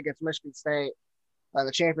start the year against Michigan State.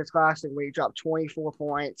 The Champions Classic, where he dropped 24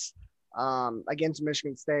 points against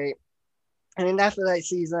Michigan State. And then after that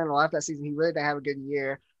season, he really didn't have a good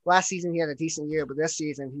year. Last season, he had a decent year, but this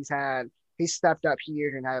season, he's stepped up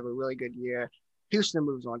here and had a really good year. Houston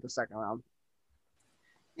moves on to the second round.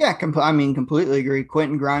 Yeah, completely agree.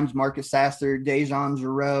 Quentin Grimes, Marcus Sasser, Dejan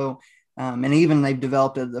Giroux, and even they've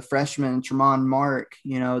developed the freshman Tremont Mark.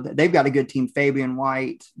 You know, they've got a good team. Fabian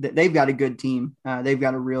White, they've got a good team. They've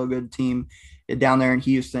got a real good team down there in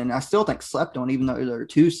Houston. I still think slept on, even though they're a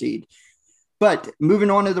 2-seed. But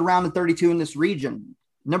moving on to the round of 32 in this region,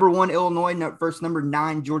 number 1 Illinois versus number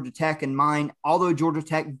 9 Georgia Tech in mine. Although Georgia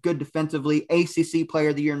Tech good defensively, ACC Player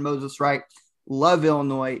of the Year in Moses Wright. Love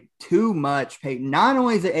Illinois too much, Peyton. Not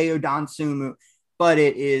only is it Ayo Dosunmu, but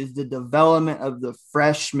it is the development of the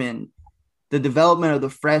freshmen.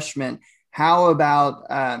 How about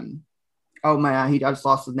I just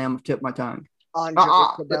lost his name off the tip of my tongue. Andre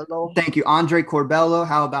Corbello. Thank you, Andre Corbello.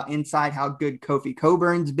 How about inside? How good Kofi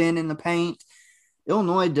Coburn's been in the paint.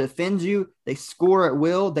 Illinois defends you. They score at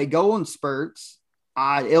will. They go in spurts.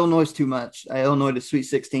 Illinois is too much. Illinois to Sweet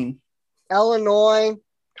 16. Illinois,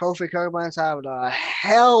 Kofi Cockburn's having a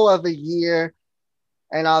hell of a year.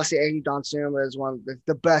 And obviously, A.D. Dosunmu is one of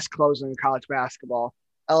the best closers in college basketball.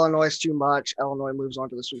 Illinois is too much. Illinois moves on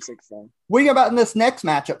to the Sweet 16. What do you about in this next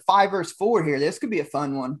matchup, 5 versus 4 here? This could be a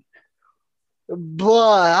fun one.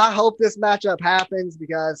 But I hope this matchup happens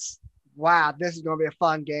because, wow, this is going to be a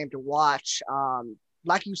fun game to watch.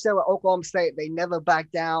 Like you said with Oklahoma State, they never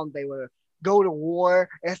back down. They will go to war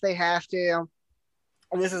if they have to.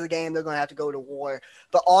 And this is a game they're going to have to go to war.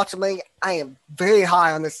 But ultimately, I am very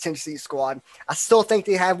high on this Tennessee squad. I still think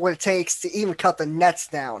they have what it takes to even cut the nets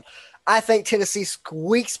down. I think Tennessee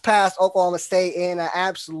squeaks past Oklahoma State in an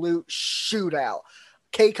absolute shootout.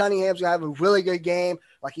 Cade Cunningham's going to have a really good game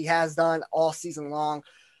like he has done all season long.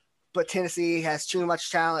 But Tennessee has too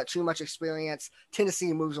much talent, too much experience.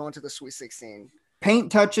 Tennessee moves on to the Sweet 16.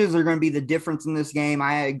 Paint touches are going to be the difference in this game.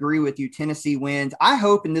 I agree with you. Tennessee wins. I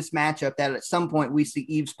hope in this matchup that at some point we see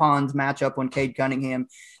Yves Pons match up on Cade Cunningham.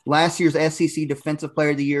 Last year's SEC Defensive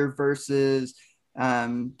Player of the Year versus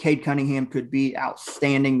Cade Cunningham could be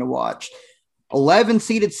outstanding to watch.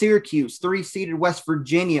 11-seeded Syracuse, 3-seeded West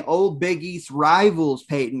Virginia, old Big East rivals,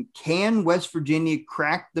 Peyton. Can West Virginia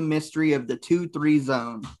crack the mystery of the 2-3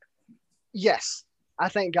 zone? Yes. I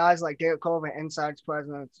think guys like Derek Colvin, Inside's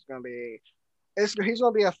president, is going to be – he's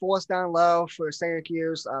going to be a force down low for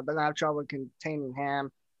Syracuse. They're going to have trouble containing him.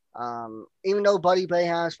 Even though Buddy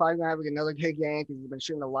Boeheim is probably going to have another good game because he's been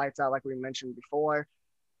shooting the lights out like we mentioned before,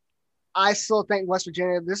 I still think West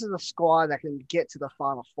Virginia, this is a squad that can get to the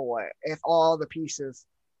Final Four if all the pieces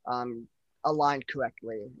align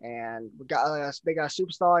correctly. And they got a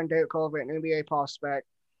superstar in Derek Colvin, an NBA prospect.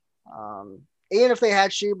 Even if they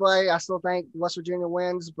had Sheboy, I still think West Virginia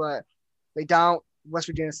wins, but they don't. West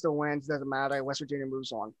Virginia still wins. Doesn't matter. West Virginia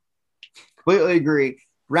moves on. Completely agree.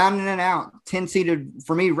 Rounding it out, 10-seeded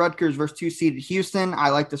for me, Rutgers versus 2-seeded Houston.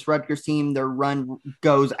 I like this Rutgers team. Their run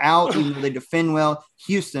goes out, even though they defend well.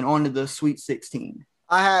 Houston on to the Sweet 16.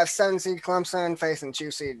 I have 7-seed Clemson facing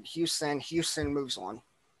 2-seed Houston. Houston moves on.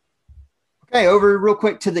 Okay, over real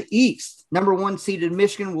quick to the East. Number 1-seeded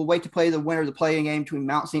Michigan will wait to play the winner of the play-in game between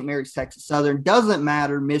Mount St. Mary's, Texas Southern. Doesn't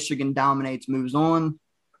matter. Michigan dominates, moves on.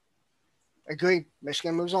 Agreed.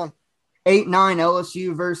 Michigan moves on. 8-9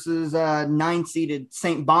 LSU versus 9-seeded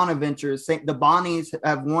St. Bonaventure. The Bonnies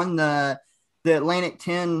have won the Atlantic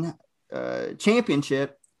 10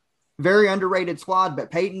 championship. Very underrated squad,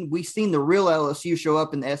 but Peyton, we've seen the real LSU show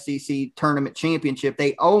up in the SEC tournament championship.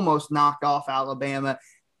 They almost knocked off Alabama.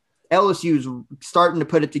 LSU's starting to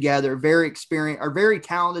put it together. Very experienced, or very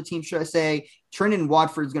talented team, should I say. Trenton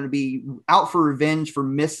Watford is going to be out for revenge for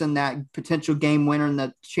missing that potential game winner in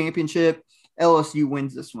the championship. LSU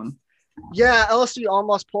wins this one. Yeah, LSU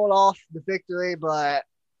almost pulled off the victory, but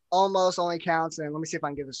almost only counts in, let me see if I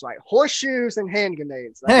can get this right, horseshoes and hand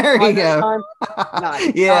grenades. There you go.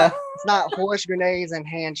 It's not horse grenades and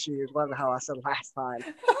hand shoes, whatever the hell I said last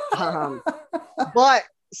time. But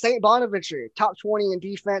St. Bonaventure, top 20 in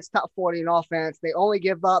defense, top 40 in offense. They only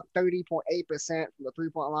give up 30.8% from the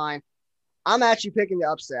three-point line. I'm actually picking the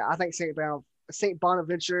upset. I think St.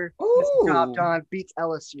 Bonaventure gets the job done, beats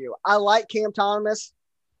LSU. I like Cam Thomas.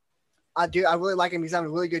 I do. I really like him. He's having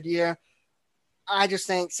a really good year. I just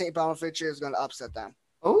think St. Bonaventure is going to upset them.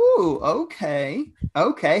 Oh, okay.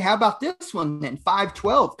 Okay. How about this one then?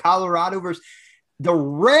 5-12, Colorado versus the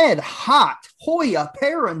red hot Hoya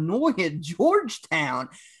Paranoia Georgetown.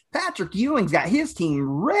 Patrick Ewing's got his team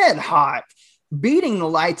red hot, beating the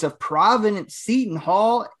lights of Providence, Seton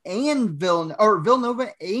Hall, and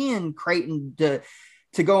Villanova and Creighton to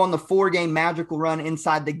go on the 4-game magical run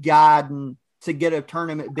inside the Garden to get a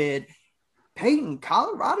tournament bid. Peyton,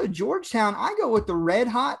 Colorado, Georgetown, I go with the red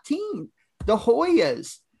hot team. The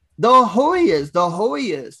Hoyas.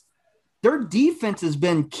 Their defense has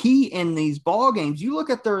been key in these ball games. You look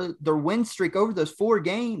at their win streak over those 4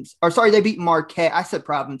 games. They beat Marquette. I said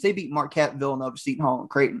Providence. They beat Marquette, Villanova, Seton Hall, and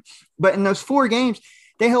Creighton. But in those 4 games,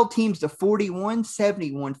 they held teams to 41,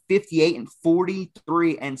 71, 58, and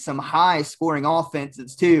 43, and some high-scoring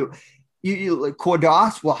offenses too.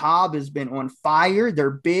 Quadas Wahab has been on fire.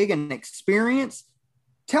 They're big and experienced.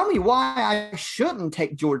 Tell me why I shouldn't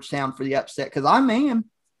take Georgetown for the upset, because I am.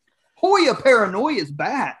 Hoya Paranoia is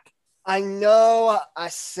back. I know I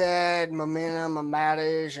said momentum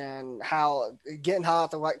matters and how getting hot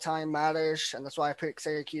at the right time matters, and that's why I picked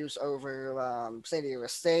Syracuse over San Diego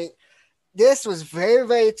State. This was very,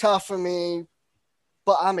 very tough for me,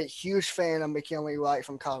 but I'm a huge fan of McKinley Wright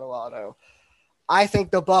from Colorado. I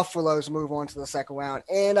think the Buffaloes move on to the second round.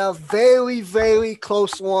 And a very, very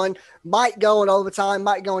close one. Might go in overtime,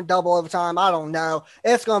 might go in double overtime. I don't know.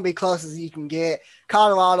 It's going to be close as you can get.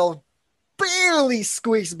 Colorado barely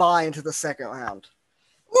squeaks by into the second round.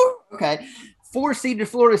 Okay. 4-seeded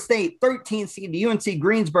Florida State, 13-seeded UNC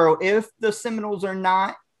Greensboro. If the Seminoles are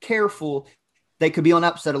not careful, they could be on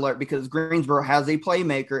upset alert because Greensboro has a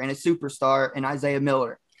playmaker and a superstar in Isaiah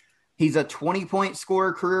Miller. He's a 20-point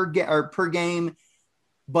scorer per game,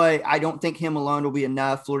 but I don't think him alone will be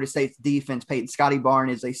enough. Florida State's defense, Peyton Scotty Barn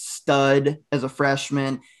is a stud as a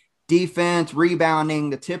freshman. Defense, rebounding,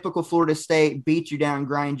 the typical Florida State beat you down,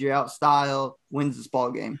 grind you out style, wins this ball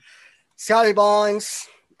game. Scotty Barnes,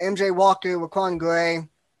 MJ Walker, Raquan Gray,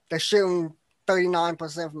 they're shooting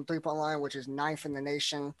 39% from three-point line, which is 9th in the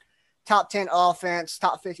nation. Top 10 offense,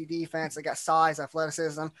 top 50 defense. They got size,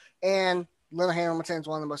 athleticism, and Leonard Hamilton is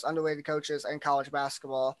one of the most underrated coaches in college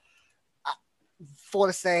basketball.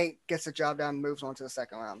 Florida State gets the job done, moves on to the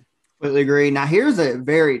second round. Completely agree. Now, here's a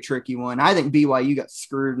very tricky one. I think BYU got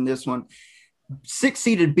screwed in this one.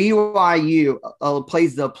 6-seeded BYU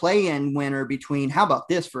plays the play-in winner between, how about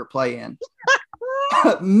this for a play-in?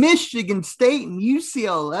 Michigan State and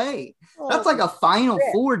UCLA. That's like a Final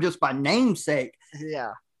Four just by namesake.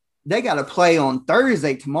 Yeah. They got to play on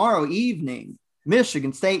Thursday, tomorrow evening.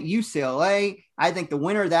 Michigan State, UCLA. I think the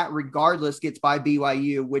winner of that regardless gets by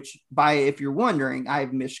BYU, which if you're wondering, I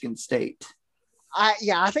have Michigan State.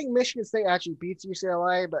 I think Michigan State actually beats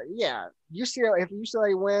UCLA, but yeah, UCLA, if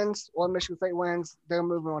UCLA wins or Michigan State wins, they're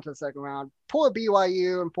moving on to the second round. Poor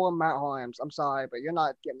BYU and poor Matt Harms. I'm sorry, but you're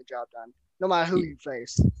not getting the job done, no matter who you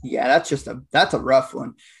face. Yeah, that's a rough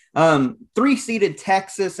one. 3-seeded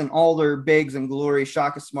Texas and all their bigs and glory.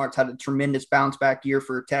 Shaka Smart's had a tremendous bounce back year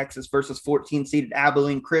for Texas versus 14-seeded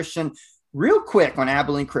Abilene Christian. Real quick on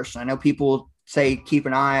Abilene Christian. I know people say keep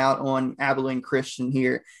an eye out on Abilene Christian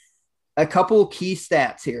here. A couple key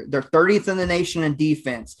stats here. They're 30th in the nation in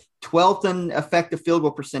defense, 12th in effective field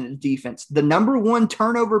goal percentage defense, the number 1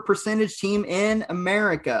 turnover percentage team in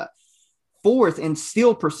America, 4th in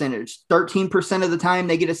steal percentage. 13% of the time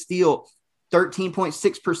they get a steal,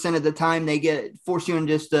 13.6% of the time they force you in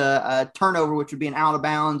just a turnover, which would be an out of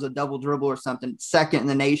bounds, a double dribble or something. 2nd in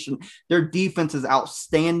the nation. Their defense is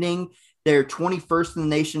outstanding. They're 21st in the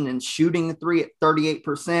nation in shooting the three at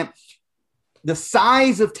 38%. The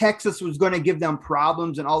size of Texas was going to give them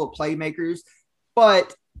problems and all the playmakers,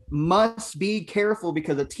 but must be careful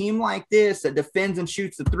because a team like this that defends and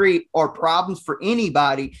shoots the three are problems for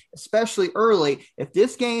anybody, especially early. If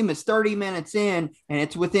this game is 30 minutes in and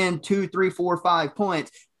it's within 2, 3, 4, 5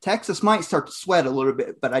 points, Texas might start to sweat a little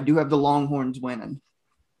bit, but I do have the Longhorns winning.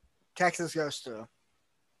 Texas goes through.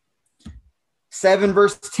 7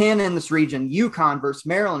 versus 10 in this region. UConn versus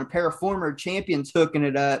Maryland, a pair of former champions hooking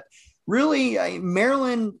it up. Really,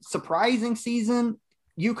 Maryland, surprising season.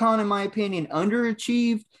 UConn, in my opinion,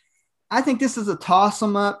 underachieved. I think this is a toss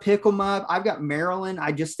them up, pick them up. I've got Maryland.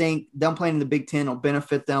 I just think them playing in the Big Ten will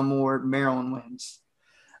benefit them more. Maryland wins.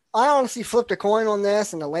 I honestly flipped a coin on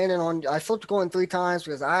this and I flipped a coin 3 times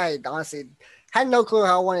because I honestly had no clue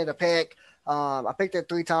how I wanted to pick. I picked it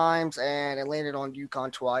 3 times and it landed on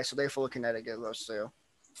UConn twice. So therefore Connecticut goes through.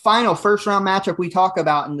 Final first-round matchup we talk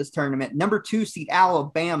about in this tournament. Number 2 seed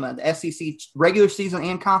Alabama, the SEC regular season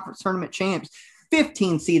and conference tournament champs.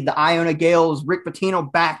 15 seed the Iona Gales, Rick Pitino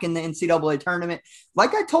back in the NCAA tournament.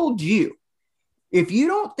 Like I told you, if you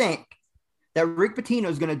don't think that Rick Pitino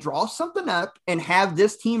is going to draw something up and have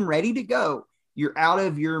this team ready to go, you're out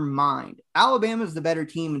of your mind. Alabama's the better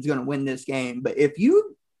team and is going to win this game. But if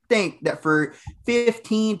you think that for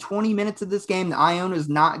 15, 20 minutes of this game, the Iona is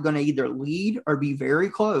not going to either lead or be very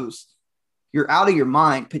close, you're out of your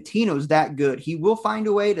mind. Pitino's that good. He will find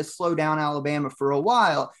a way to slow down Alabama for a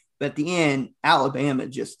while, but at the end, Alabama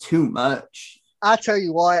just too much. I tell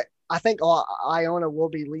you what, I think Iona will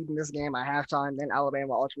be leading this game at halftime, then Alabama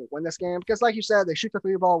will ultimately win this game because, like you said, they shoot the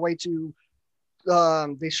three ball way too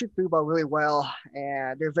they shoot the ball really well,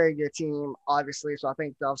 and they're a very good team, obviously. So I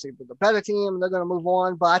think obviously they're the better team, and they're going to move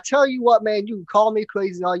on. But I tell you what, man, you can call me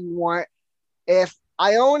crazy all you want. If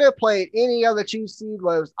Iona played any other 2 seed,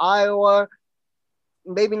 whether it was Iowa,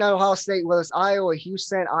 maybe not Ohio State, whether it's Iowa or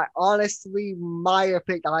Houston, I honestly might have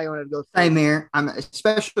picked Iona to go through. Same here.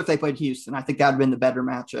 Especially if they played Houston. I think that would have been the better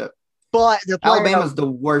matchup. But Alabama's the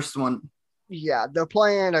worst one. Yeah, they're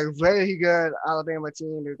playing a very good Alabama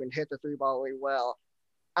team who can hit the 3 ball really well.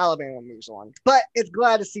 Alabama moves on. But it's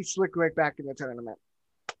glad to see Slick Rick back in the tournament.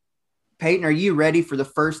 Peyton, are you ready for the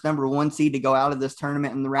first number 1 seed to go out of this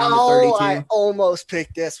tournament in the round of 32? I almost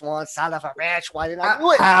picked this one. Son of a bitch. Why did I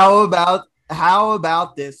do it? How How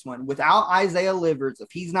about this one? Without Isaiah Livers,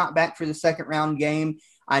 if he's not back for the second round game,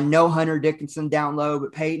 I know Hunter Dickinson down low,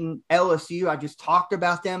 but Peyton, LSU, I just talked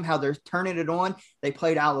about them, how they're turning it on. They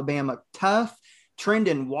played Alabama tough.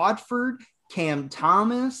 Trendon Watford, Cam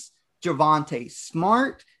Thomas, Javonte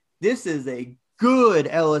Smart. This is a good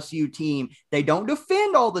LSU team. They don't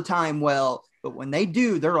defend all the time well, but when they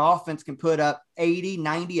do, their offense can put up 80,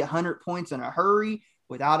 90, 100 points in a hurry.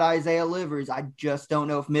 Without Isaiah Livers, I just don't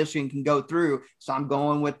know if Michigan can go through. So I'm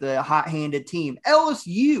going with the hot-handed team.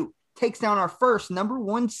 LSU takes down our first number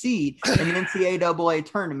 1 seed in the NCAA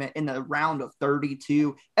tournament in the round of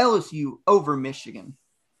 32. LSU over Michigan.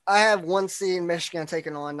 I have 1 seed Michigan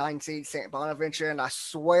taking on 9 seed St. Bonaventure, and I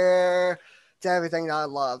swear to everything that I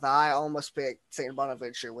love, I almost picked St.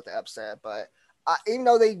 Bonaventure with the upset. But even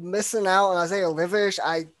though they missing out on Isaiah Livers,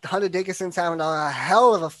 Hunter Dickinson's having a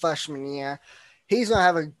hell of a freshman year. He's going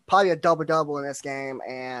to have probably a double-double in this game,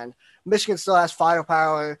 and Michigan still has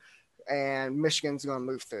firepower, and Michigan's going to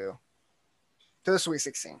move through to the Sweet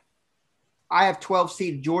 16. I have 12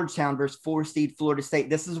 seed Georgetown versus 4 seed Florida State.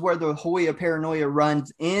 This is where the Hoya paranoia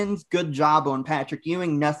runs ends. Good job on Patrick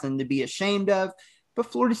Ewing. Nothing to be ashamed of. But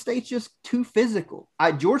Florida State's just too physical.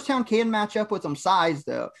 Georgetown can match up with them size,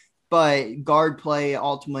 though. But guard play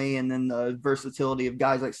ultimately, and then the versatility of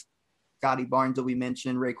guys like Scotty Barnes that we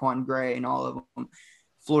mentioned, Raquan Gray, and all of them.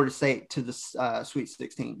 Florida State to the Sweet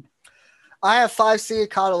 16. I have 5 seed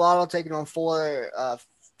Colorado taking on 4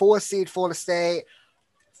 seed Florida State.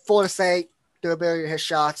 Florida State, their ability to hit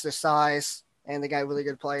shots, their size, and they got really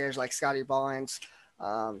good players like Scotty Barnes.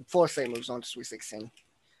 Florida State moves on to Sweet 16.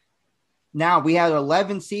 Now we have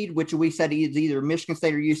 11 seed, which we said is either Michigan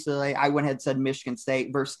State or UCLA. I went ahead and said Michigan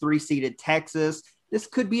State versus 3 seeded Texas. This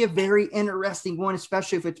could be a very interesting one,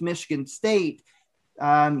 especially if it's Michigan State.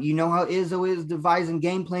 You know how Izzo is devising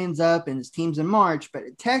game plans up and his team's in March. But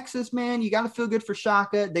at Texas, man, you got to feel good for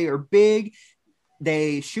Shaka. They are big.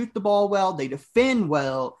 They shoot the ball well. They defend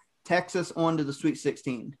well. Texas on to the Sweet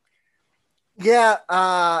 16.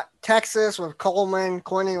 Yeah, Texas with Coleman,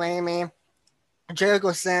 Courtney Ramey,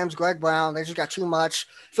 Jericho Sims, Greg Brown. They just got too much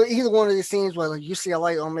for either one of these teams, whether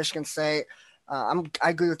UCLA or Michigan State. I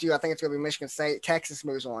agree with you. I think it's going to be Michigan State. Texas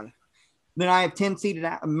moves on. Then I have 10 seeded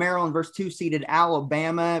Maryland versus 2 seeded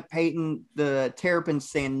Alabama. Peyton, the Terrapins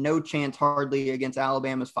stand no chance hardly against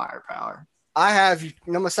Alabama's firepower. I have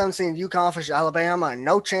number 17 UConn versus Alabama, and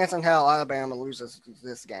no chance in hell Alabama loses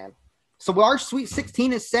this game. So our Sweet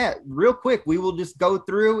 16 is set. Real quick, we will just go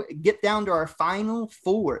through, get down to our final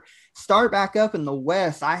 4. Start back up in the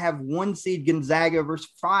West. I have 1 seed Gonzaga versus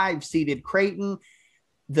 5 seeded Creighton.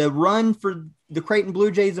 The run for the Creighton Blue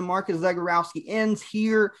Jays and Marcus Zagorowski ends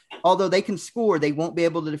here. Although they can score, they won't be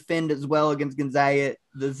able to defend as well against Gonzaga.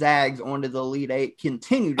 The Zags onto the Elite 8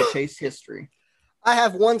 continue to chase history. I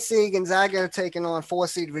have 1 seed Gonzaga taking on 4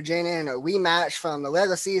 seed Virginia in a rematch from the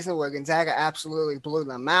regular season where Gonzaga absolutely blew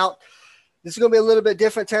them out. This is going to be a little bit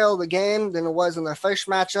different tale of the game than it was in their first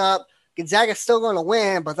matchup. Gonzaga's still going to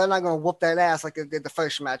win, but they're not going to whoop that ass like they did the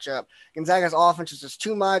first matchup. Gonzaga's offense is just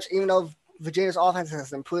too much, even though Virginia's offense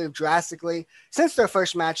has improved drastically since their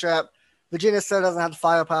first matchup. Virginia still doesn't have the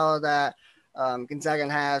firepower that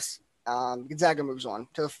Gonzaga has. Gonzaga moves on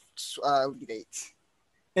to Elite 8.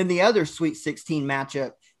 In the other Sweet 16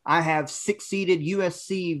 matchup, I have 6-seeded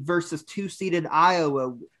USC versus 2-seeded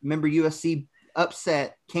Iowa. Remember, USC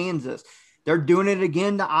upset Kansas. They're doing it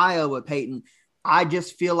again to Iowa, Peyton. I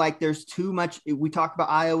just feel like there's too much. We talked about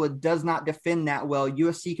Iowa does not defend that well.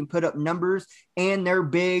 USC can put up numbers, and their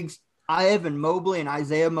bigs, Evan Mobley and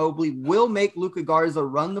Isaiah Mobley, will make Luka Garza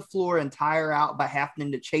run the floor and tire out by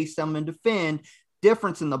having to chase them and defend.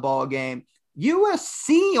 Difference in the ball game.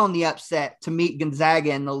 USC on the upset to meet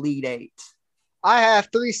Gonzaga in the Elite 8. I have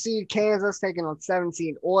 3 seed Kansas taking on 7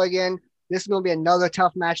 seed Oregon. This is going to be another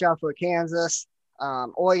tough matchup for Kansas.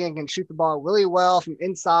 Oregon can shoot the ball really well from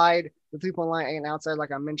inside the 3-point line and outside,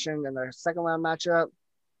 like I mentioned in their second round matchup.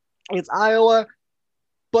 It's Iowa,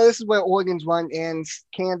 but this is where Oregon's run ends.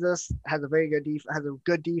 Kansas has a very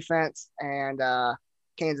good defense, and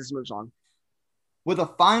Kansas moves on. With a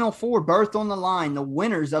Final Four berth on the line, the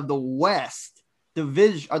winners of the West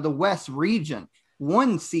Division or the West region,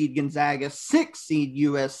 1 seed Gonzaga, 6 seed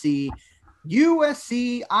USC.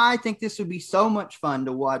 USC, I think this would be so much fun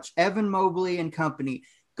to watch Evan Mobley and company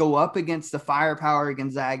go up against the firepower of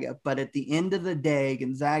Gonzaga. But at the end of the day,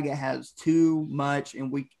 Gonzaga has too much.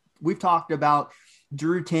 And we've talked about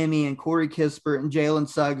Drew Timme and Corey Kispert and Jalen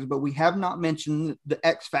Suggs, but we have not mentioned the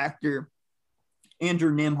X factor,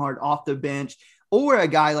 Andrew Nembhard off the bench, or a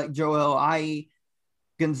guy like Joel Ayayi.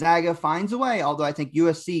 Gonzaga finds a way, although I think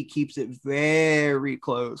USC keeps it very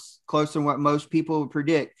closer than what most people would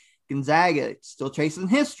predict. Gonzaga, still chasing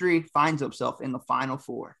history, finds himself in the Final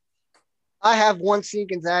Four. I have 1 seed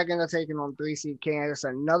Gonzaga taking on 3 seed Kansas.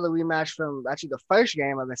 Another rematch from actually the first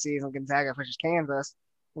game of the season, Gonzaga versus Kansas.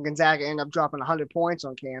 And Gonzaga ended up dropping 100 points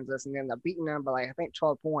on Kansas and ended up beating them by, I think,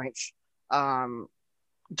 12 points.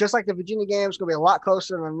 Just like the Virginia game, it's going to be a lot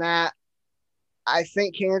closer than that. I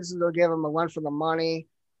think Kansas will give them a run for the money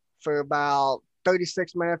for about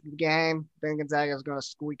 36 minutes of the game. Then Gonzaga is going to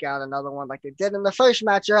squeak out another one like they did in the first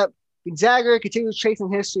matchup. Gonzaga continues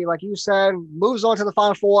chasing history, like you said, moves on to the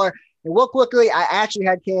Final Four. And real quickly, I actually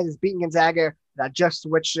had Kansas beating Gonzaga, and I just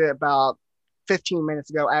switched it about 15 minutes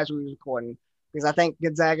ago as we were recording because I think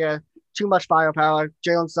Gonzaga, too much firepower.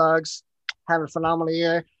 Jalen Suggs having a phenomenal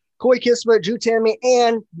year. Corey Kispert, Drew Timme,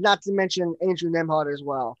 and not to mention Andrew Nembhard as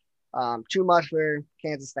well. Too much for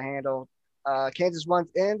Kansas to handle. Kansas runs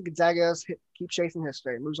in. Gonzaga keeps chasing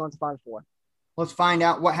history. Moves on to Final Four. Let's find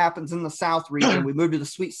out what happens in the South region. We move to the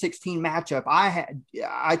Sweet 16 matchup.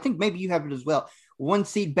 I think maybe you have it as well. 1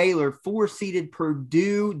 seed Baylor, 4 seeded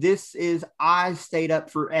Purdue. I stayed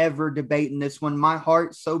up forever debating this one. My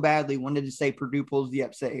heart so badly wanted to say Purdue pulls the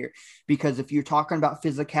upset here because if you're talking about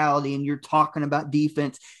physicality and you're talking about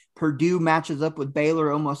defense, Purdue matches up with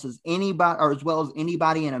Baylor almost as anybody or as well as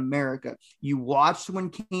anybody in America. You watched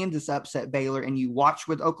when Kansas upset Baylor and you watched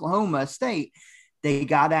with Oklahoma State. They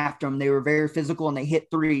got after them. They were very physical and they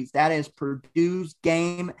hit threes. That is Purdue's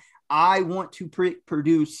game. I want to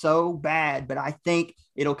Purdue so bad, but I think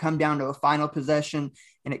it'll come down to a final possession,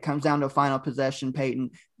 and it comes down to a final possession,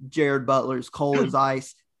 Peyton. Jared Butler's cold as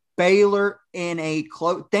ice. Baylor in a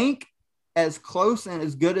think as close and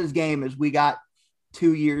as good as game as we got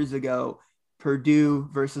 2 years ago. Purdue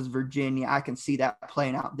versus Virginia. I can see that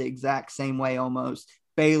playing out the exact same way almost.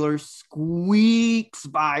 Baylor squeaks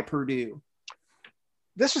by Purdue.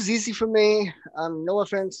 This was easy for me. No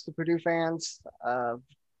offense to Purdue fans.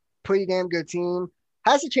 Pretty damn good team.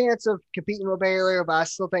 Has a chance of competing with Baylor, but I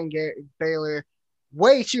still think Baylor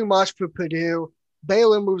way too much for Purdue.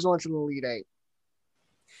 Baylor moves on to the Elite Eight.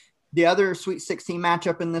 The other Sweet 16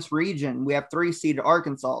 matchup in this region, we have 3-seeded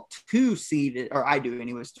Arkansas, 2-seeded, or I do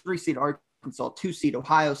anyways, 3-seeded Arkansas, 2-seed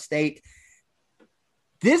Ohio State.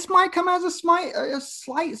 This might come as a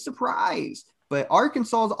slight surprise, but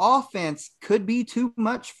Arkansas's offense could be too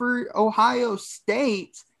much for Ohio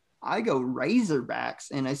State. I go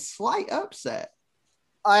Razorbacks in a slight upset.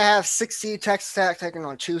 I have 6-seed Texas Tech taking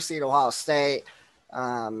on 2-seed Ohio State.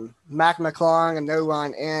 Mac McClung and no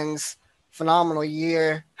run ends. Phenomenal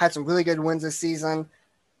year. Had some really good wins this season.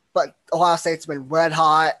 But Ohio State's been red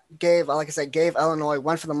hot. Gave Illinois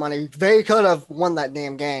one for the money. They could have won that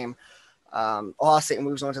damn game. Ohio State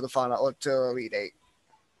moves on to the final, to Elite Eight.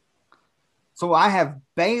 So I have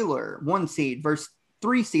Baylor, 1 seed versus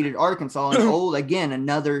 3-seeded Arkansas, and again,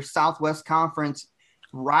 another Southwest Conference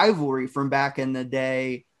rivalry from back in the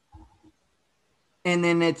day. And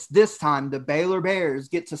then it's this time the Baylor Bears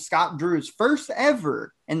get to Scott Drew's first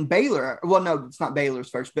ever, and Baylor, well, no, it's not Baylor's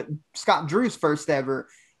first, but Scott Drew's first ever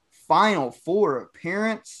Final Four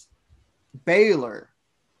appearance. Baylor,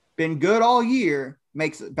 been good all year,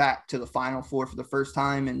 makes it back to the Final Four for the first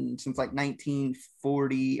time since like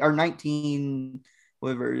 1940 or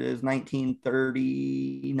whatever it is,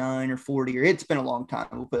 1939 or 40, or it's been a long time.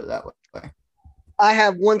 We'll put it that way. I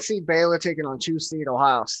have 1-seed Baylor taking on 2-seed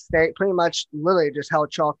Ohio State. Pretty much literally just held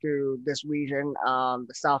chalk through this region,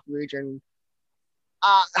 the South region.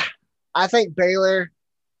 I think Baylor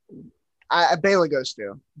goes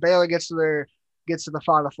through. Baylor gets to the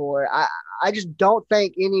Final Four. I just don't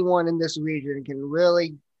think anyone in this region can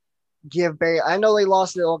really give Baylor. I know they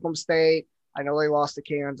lost to Oklahoma State. I know they lost to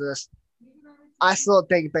Kansas. I still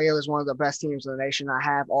think Baylor is one of the best teams in the nation. I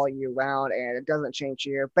have all year round, and it doesn't change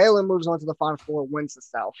here. Baylor moves on to the Final Four, wins the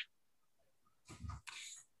South.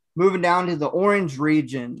 Moving down to the Orange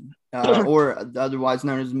region, or otherwise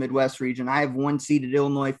known as the Midwest region, I have 1-seeded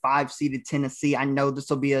Illinois, 5-seeded Tennessee. I know this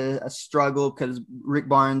will be a struggle because Rick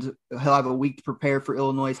Barnes, he'll have a week to prepare for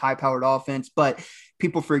Illinois' high-powered offense, but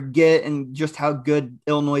people forget and just how good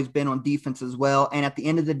Illinois has been on defense as well. And at the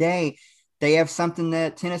end of the day, they have something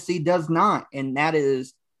that Tennessee does not, and that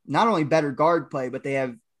is not only better guard play, but they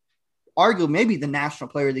have arguably maybe the national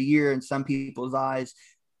player of the year in some people's eyes,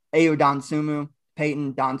 Ayo Dosunmu,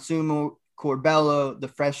 Peyton Dosunmu, Corbello, the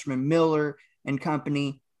freshman Miller and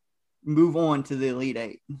company move on to the Elite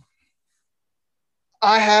Eight.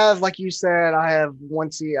 I have, like you said,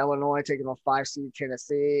 1-seed Illinois taking on 5-seed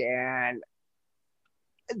Tennessee, and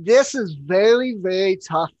this is very, very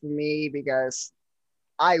tough for me because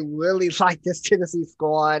I really like this Tennessee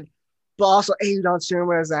squad, but also Ayo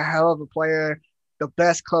Dosunmu is a hell of a player, the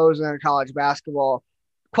best closer in college basketball.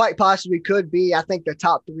 quite possibly could be. I think the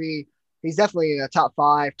top three, he's definitely in the top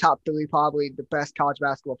five, top three, probably the best college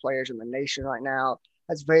basketball players in the nation right now.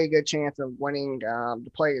 Has a very good chance of winning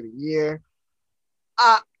the Player of the Year.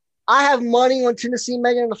 I I have money on Tennessee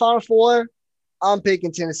making the Final Four. I'm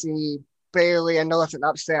picking Tennessee barely. I know that's an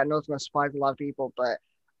upset. I know it's going to surprise a lot of people, but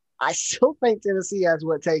I still think Tennessee has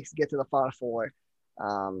what it takes to get to the Final Four.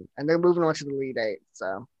 And they're moving on to the Elite Eight.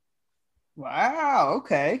 So, Wow.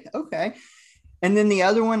 Okay. Okay. And then the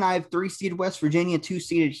other one, I have 3-seeded West Virginia,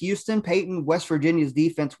 2-seeded Houston. Peyton, West Virginia's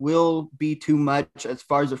defense will be too much as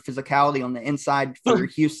far as their physicality on the inside for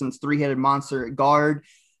Houston's three-headed monster at guard.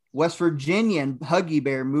 West Virginia and Huggy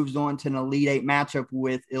Bear moves on to an Elite Eight matchup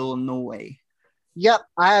with Illinois. yep,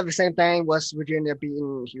 I have the same thing. West Virginia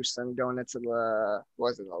beating Houston going into the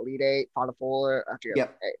Elite Eight, Final Four after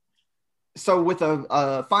Yep. So with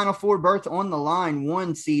a Final Four berth on the line,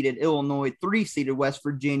 1-seeded Illinois, 3-seeded West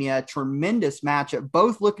Virginia, a tremendous matchup,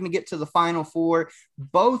 both looking to get to the Final Four,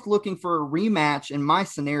 both looking for a rematch in my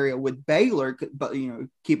scenario with Baylor, but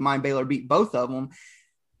keep in mind Baylor beat both of them.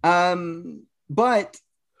 But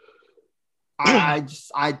I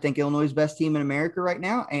think Illinois is the best team in America right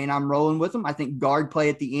now, and I'm rolling with them. I think guard play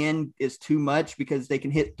at the end is too much because they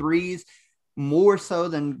can hit threes more so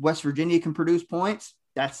than West Virginia can produce points.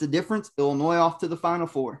 That's the difference. Illinois off to the Final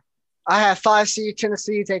Four. I have 5-seed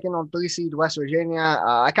Tennessee taking on 3-seed West Virginia.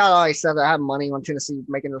 I kind of already said that I have money on Tennessee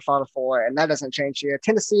making the Final Four, and that doesn't change here.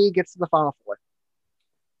 Tennessee gets to the Final Four.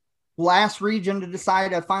 Last region to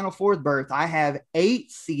decide a Final Four berth. I have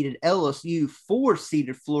 8-seeded LSU,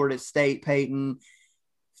 4-seeded Florida State, Peyton.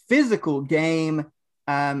 Physical game,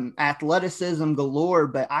 athleticism galore,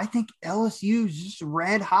 but I think LSU is just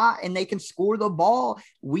red hot and they can score the ball.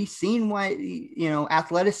 We've seen what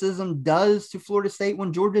athleticism does to Florida State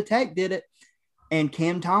when Georgia Tech did it. And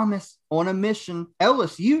Cam Thomas on a mission,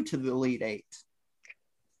 LSU to the Elite Eight.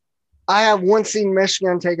 I have 1-seed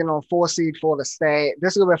Michigan taking on 4-seed Florida State.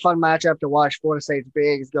 This is going to be a fun matchup to watch Florida State's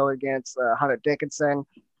bigs go against Hunter Dickinson.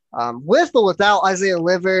 With or without Isaiah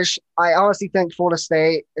Livers, I honestly think Florida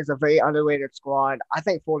State is a very underrated squad. I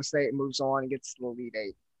think Florida State moves on and gets to the Elite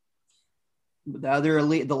Eight.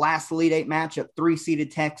 The last Elite Eight matchup,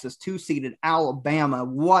 3-seeded Texas, 2-seeded Alabama.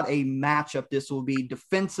 What a matchup this will be.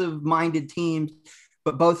 Defensive-minded teams,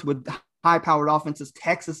 but both with high-powered offenses.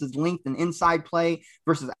 Texas's length and inside play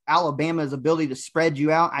versus Alabama's ability to spread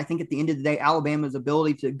you out. I think at the end of the day, Alabama's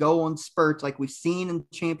ability to go on spurts like we've seen in the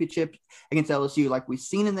championship against LSU, like we've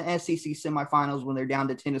seen in the SEC semifinals when they're down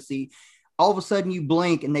to Tennessee. All of a sudden you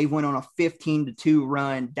blink and they went on a 15-2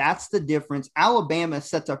 run. That's the difference. Alabama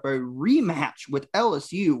sets up a rematch with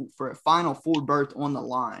LSU for a Final Four berth on the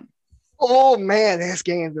line. Oh, man, this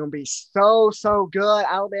game is going to be so good.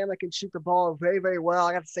 Alabama can shoot the ball very, very well.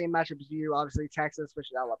 I got the same matchup as you, obviously, Texas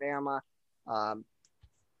versus Alabama.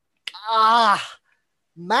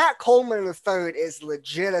 Matt Coleman III is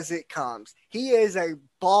legit as it comes. He is a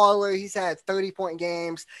baller. He's had 30-point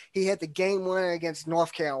games. He had the game winner against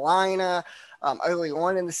North Carolina early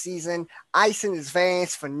on in the season. Ice in his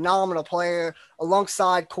veins, phenomenal player,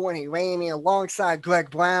 alongside Courtney Ramey, alongside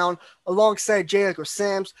Greg Brown, alongside Jericho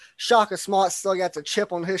Sims. Shaka Smart still got the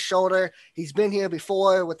chip on his shoulder. He's been here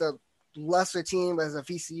before with a lesser team as a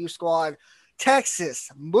VCU squad. Texas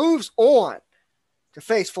moves on to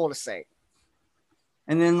face Florida State.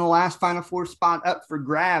 And then the last Final Four spot up for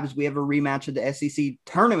grabs, we have a rematch of the SEC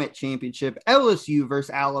Tournament Championship, LSU versus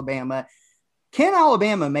Alabama. Can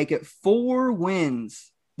Alabama make it 4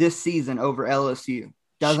 wins this season over LSU?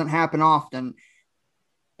 Doesn't happen often,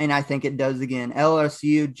 and I think it does again.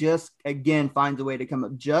 LSU just, again, finds a way to come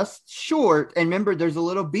up just short. And remember, there's a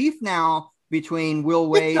little beef now between Will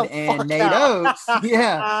Wade and Nate Oates.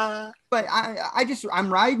 Yeah. But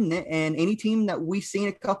I'm riding it, and any team that we seen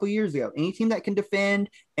a couple years ago, any team that can defend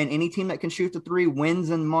and any team that can shoot the three wins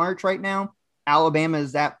in March right now. Alabama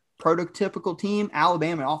is that prototypical team.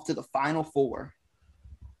 Alabama off to the Final Four.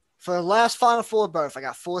 For the last Final Four berth, I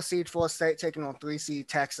got 4-seed Florida State taking on 3-seed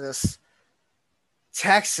Texas.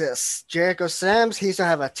 Jericho Sims, he's going to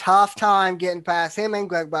have a tough time getting past him, and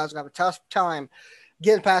Greg Brown's going to have a tough time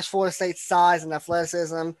getting past Florida State's size and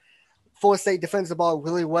athleticism. Florida State defends the ball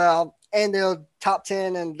really well, and they're top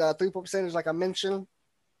 10 and three-point percentage, like I mentioned,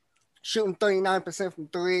 shooting 39% from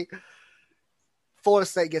three. Florida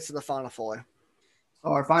State gets to the Final Four. So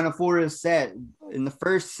our Final Four is set. In the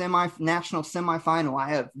first national semifinal, I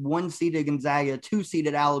have 1-seeded Gonzaga,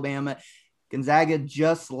 2-seeded Alabama. Gonzaga,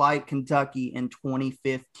 just like Kentucky in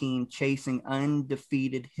 2015, chasing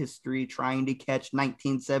undefeated history, trying to catch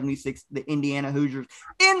 1976, the Indiana Hoosiers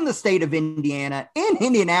in the state of Indiana, in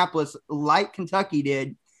Indianapolis, like Kentucky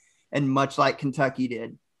did, and much like Kentucky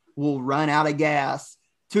did, will run out of gas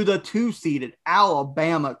to the 2-seeded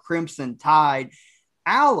Alabama Crimson Tide.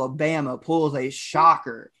 Alabama pulls a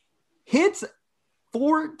shocker, hits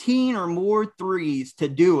 14 or more threes to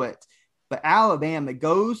do it. But Alabama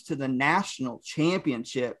goes to the national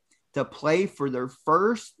championship to play for their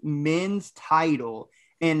first men's title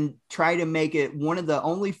and try to make it one of the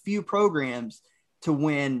only few programs to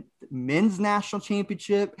win the men's national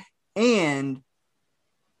championship and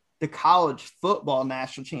the college football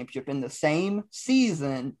national championship in the same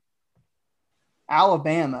season.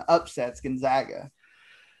 Alabama upsets Gonzaga.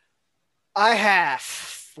 I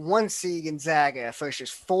have 1 seed Gonzaga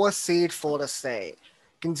versus 4 seed Florida State.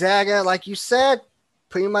 Gonzaga, like you said,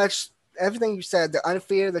 pretty much everything you said, the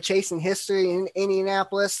undefeated, the chasing history in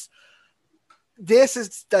Indianapolis. This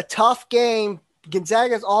is the tough game.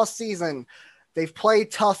 Gonzaga's all season. They've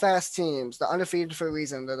played tough-ass teams. They're undefeated for a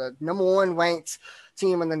reason. They're the number 1 ranked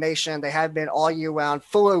team in the nation. They have been all year round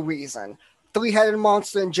for a reason. 3-headed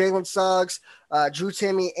monster in Jalen Suggs, Drew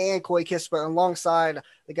Timme, and Corey Kispert. Alongside,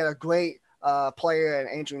 they got a great player in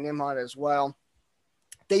Andrew Nembhard as well.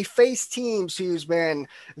 They face teams who's been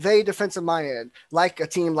very defensive-minded, like a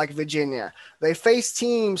team like Virginia. They face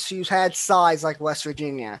teams who's had size like West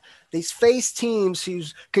Virginia. They face teams who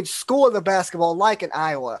could score the basketball like in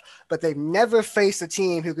Iowa, but they've never faced a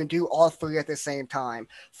team who can do all 3 at the same time.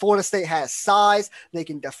 Florida State has size, they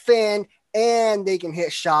can defend, and they can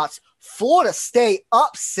hit shots. Florida State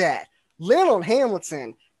upset. Leonard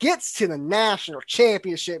Hamilton gets to the national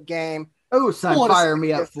championship game. Oh, son, Florida fire State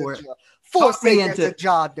me up gets for the it. job. Florida Talk me State into gets it. the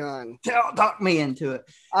job done. Talk me into it.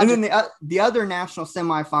 And then the other national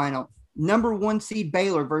semifinal, number 1 seed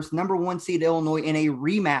Baylor versus number 1 seed Illinois in a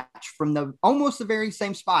rematch from almost the very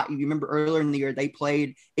same spot. You remember earlier in the year, they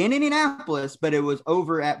played in Indianapolis, but it was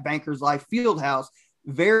over at Bankers Life Fieldhouse.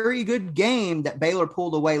 Very good game that Baylor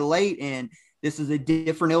pulled away late in. This is a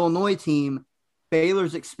different Illinois team.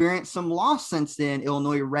 Baylor's experienced some loss since then.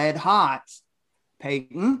 Illinois red hot.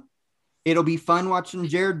 Peyton, it'll be fun watching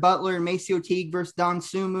Jared Butler and Maceo Teague versus Don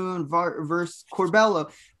Sumu and versus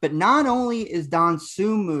Corbello. But not only is Don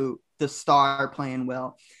Sumu the star playing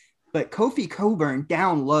well, but Kofi Coburn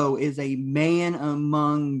down low is a man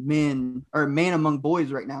among men, or man among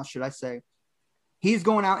boys right now, should I say. He's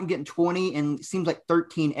going out and getting 20 and it seems like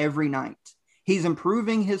 13 every night. He's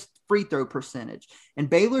improving his free throw percentage. And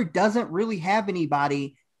Baylor doesn't really have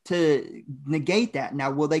anybody to negate that.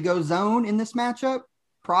 Now, will they go zone in this matchup?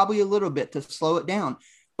 Probably a little bit to slow it down.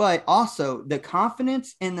 But also the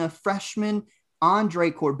confidence in the freshman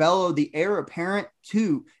Andre Corbello, the heir apparent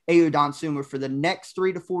to Ayo Dosunmu for the next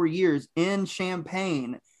 3 to 4 years in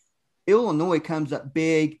Champaign. Illinois comes up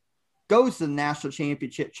big, goes to the national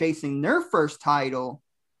championship, chasing their first title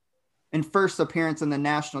and first appearance in the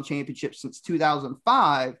national championship since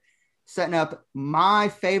 2005, setting up my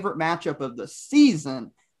favorite matchup of the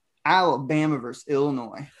season, Alabama versus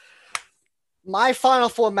Illinois. My Final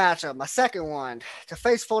Four matchup, my second one, to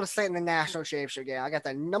face Florida State in the national championship game. I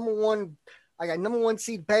got number one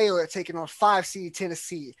seed Baylor taking on 5 seed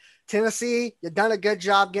Tennessee. Tennessee, you've done a good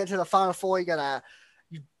job getting to the Final Four. You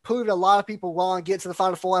proved a lot of people wrong getting to the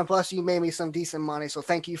Final Four, and plus you made me some decent money, so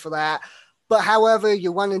thank you for that. But however,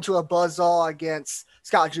 you run into a buzzsaw against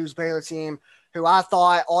Scott Drew's Baylor team, who I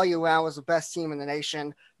thought all year round was the best team in the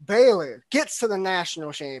nation. Baylor gets to the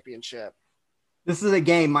national championship. This is a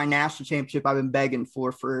game, my national championship, I've been begging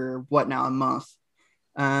for what now, a month.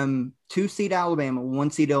 2 seed Alabama,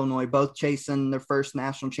 1 seed Illinois, both chasing their first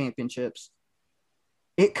national championships.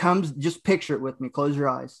 It comes, just picture it with me. Close your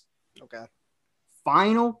eyes. Okay.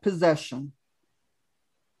 Final possession,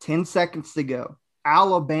 10 seconds to go.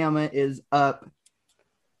 Alabama is up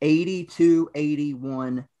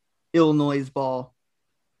 82-81, Illinois' ball.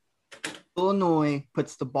 Illinois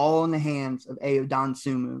puts the ball in the hands of Ayo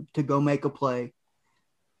Dosunmu to go make a play.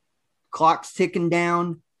 Clock's ticking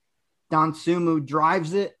down. Dosunmu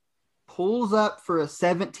drives it, pulls up for a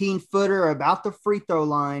 17-footer about the free throw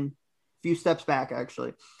line. A few steps back,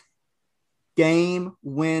 actually. Game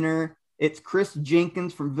winner. It's Chris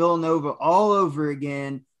Jenkins from Villanova all over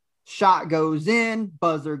again. Shot goes in,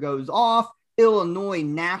 buzzer goes off. Illinois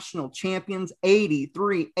national champions,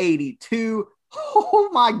 83-82. Oh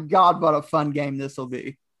my God, what a fun game this will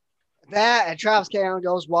be. That and Travis Cameron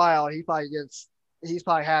goes wild. He's probably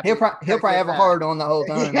happy. He'll probably have a hard on the whole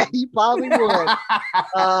time. Yeah, he probably would.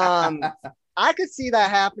 I could see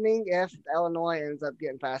that happening if Illinois ends up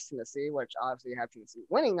getting past Tennessee, which obviously you have Tennessee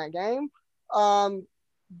winning that game.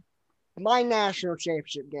 My national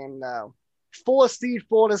championship game, though, 4 seed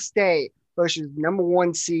Florida State versus number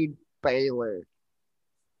 1 seed Baylor.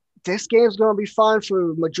 This game's going to be fun for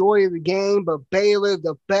the majority of the game, but Baylor,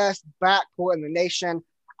 the best backcourt in the nation.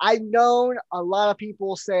 I've known a lot of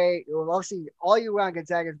people say, well, obviously, all year round,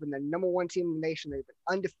 Gonzaga has been the number one team in the nation. They've been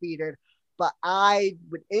undefeated. But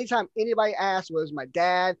anytime anybody asked, was my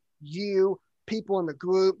dad, you, people in the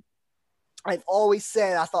group, I've always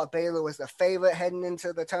said I thought Baylor was the favorite heading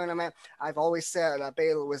into the tournament. I've always said that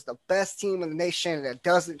Baylor was the best team in the nation, and it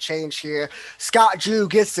doesn't change here. Scott Drew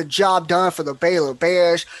gets the job done for the Baylor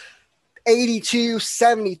Bears.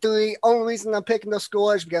 82-73. Only reason I'm picking those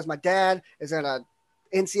scores because my dad is in a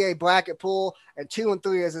NCAA bracket pool, and 2 and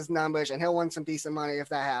 3 is his numbers, and he'll win some decent money if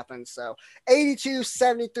that happens. So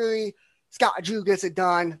 82-73. Scott Drew gets it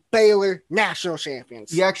done. Baylor national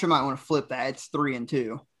champions. You actually might want to flip that. It's 3 and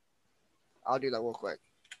 2. I'll do that real quick.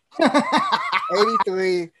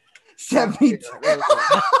 83. 72.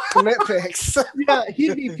 Commit picks. Yeah,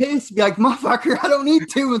 he'd be pissed. Be like, motherfucker, I don't need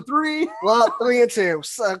 2 and 3. Well, 3 and 2.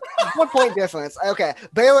 So 1 point difference. Okay.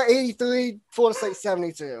 Baylor 83, Florida State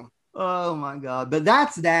 72. Oh my God. But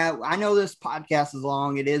that's that. I know this podcast is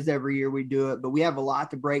long. It is every year we do it, but we have a lot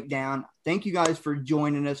to break down. Thank you guys for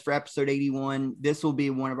joining us for episode 81. This will be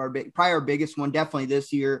one of our probably our biggest one, definitely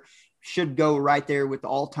this year. Should go right there with the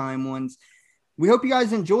all-time ones. We hope you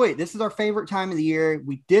guys enjoy it. This is our favorite time of the year.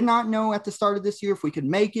 We did not know at the start of this year if we could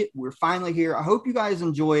make it. We're finally here. I hope you guys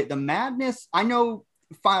enjoy it. The madness, I know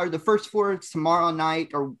the first 4 is tomorrow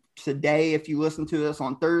night or today if you listen to this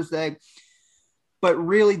on Thursday. But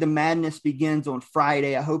really, the madness begins on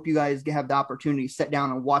Friday. I hope you guys have the opportunity to sit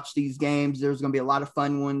down and watch these games. There's going to be a lot of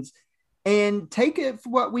fun ones. And take it for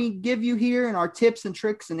what we give you here and our tips and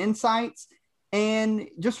tricks and insights. And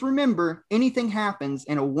just remember, anything happens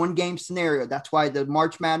in a 1-game scenario. That's why the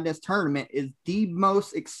March Madness tournament is the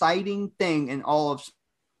most exciting thing in all of sports.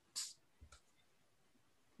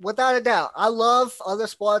 Without a doubt. I love other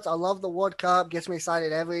sports. I love the World Cup. Gets me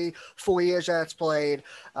excited every 4 years that it's played.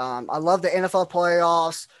 I love the NFL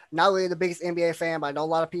playoffs. Not really the biggest NBA fan, but I know a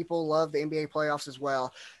lot of people love the NBA playoffs as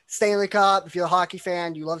well. Stanley Cup, if you're a hockey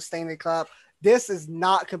fan, you love Stanley Cup. This is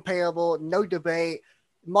not comparable. No debate.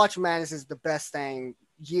 March Madness is the best thing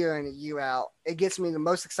year in and year out. It gets me the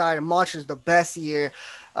most excited. March is the best year.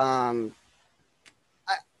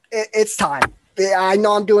 It's time. I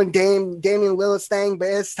know I'm doing Damian Lillard's thing, but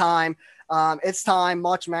it's time. It's time.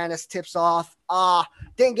 March Madness tips off.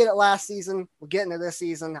 Didn't get it last season. We're getting to this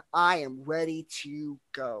season. I am ready to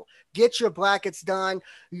go. Get your brackets done.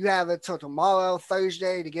 You have until tomorrow,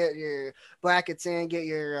 Thursday, to get your brackets in, get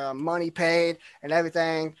your money paid and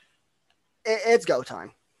everything. It's go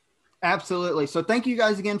time. Absolutely. So thank you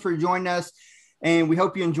guys again for joining us, and we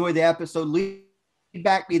hope you enjoy the episode. Leave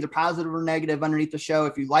feedback, either positive or negative, underneath the show.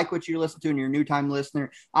 If you like what you listen to and you're a new time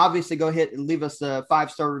listener, obviously go ahead and leave us a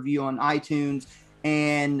 5-star review on iTunes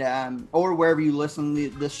and or wherever you listen to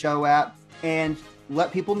this show at, and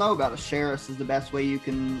let people know about us. Share us is the best way you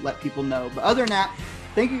can let people know. But other than that,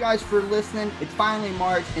 thank you guys for listening. It's finally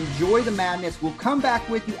March. Enjoy the madness. We'll come back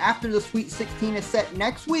with you after the Sweet 16 is set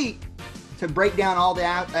next week to break down all the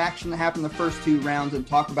action that happened in the first 2 rounds and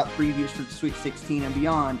talk about previews for the Sweet 16 and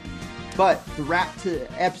beyond. But to wrap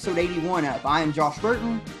to episode 81 up, I am Josh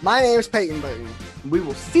Burton. My name is Peyton Burton. We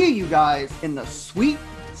will see you guys in the Sweet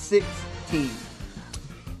 16.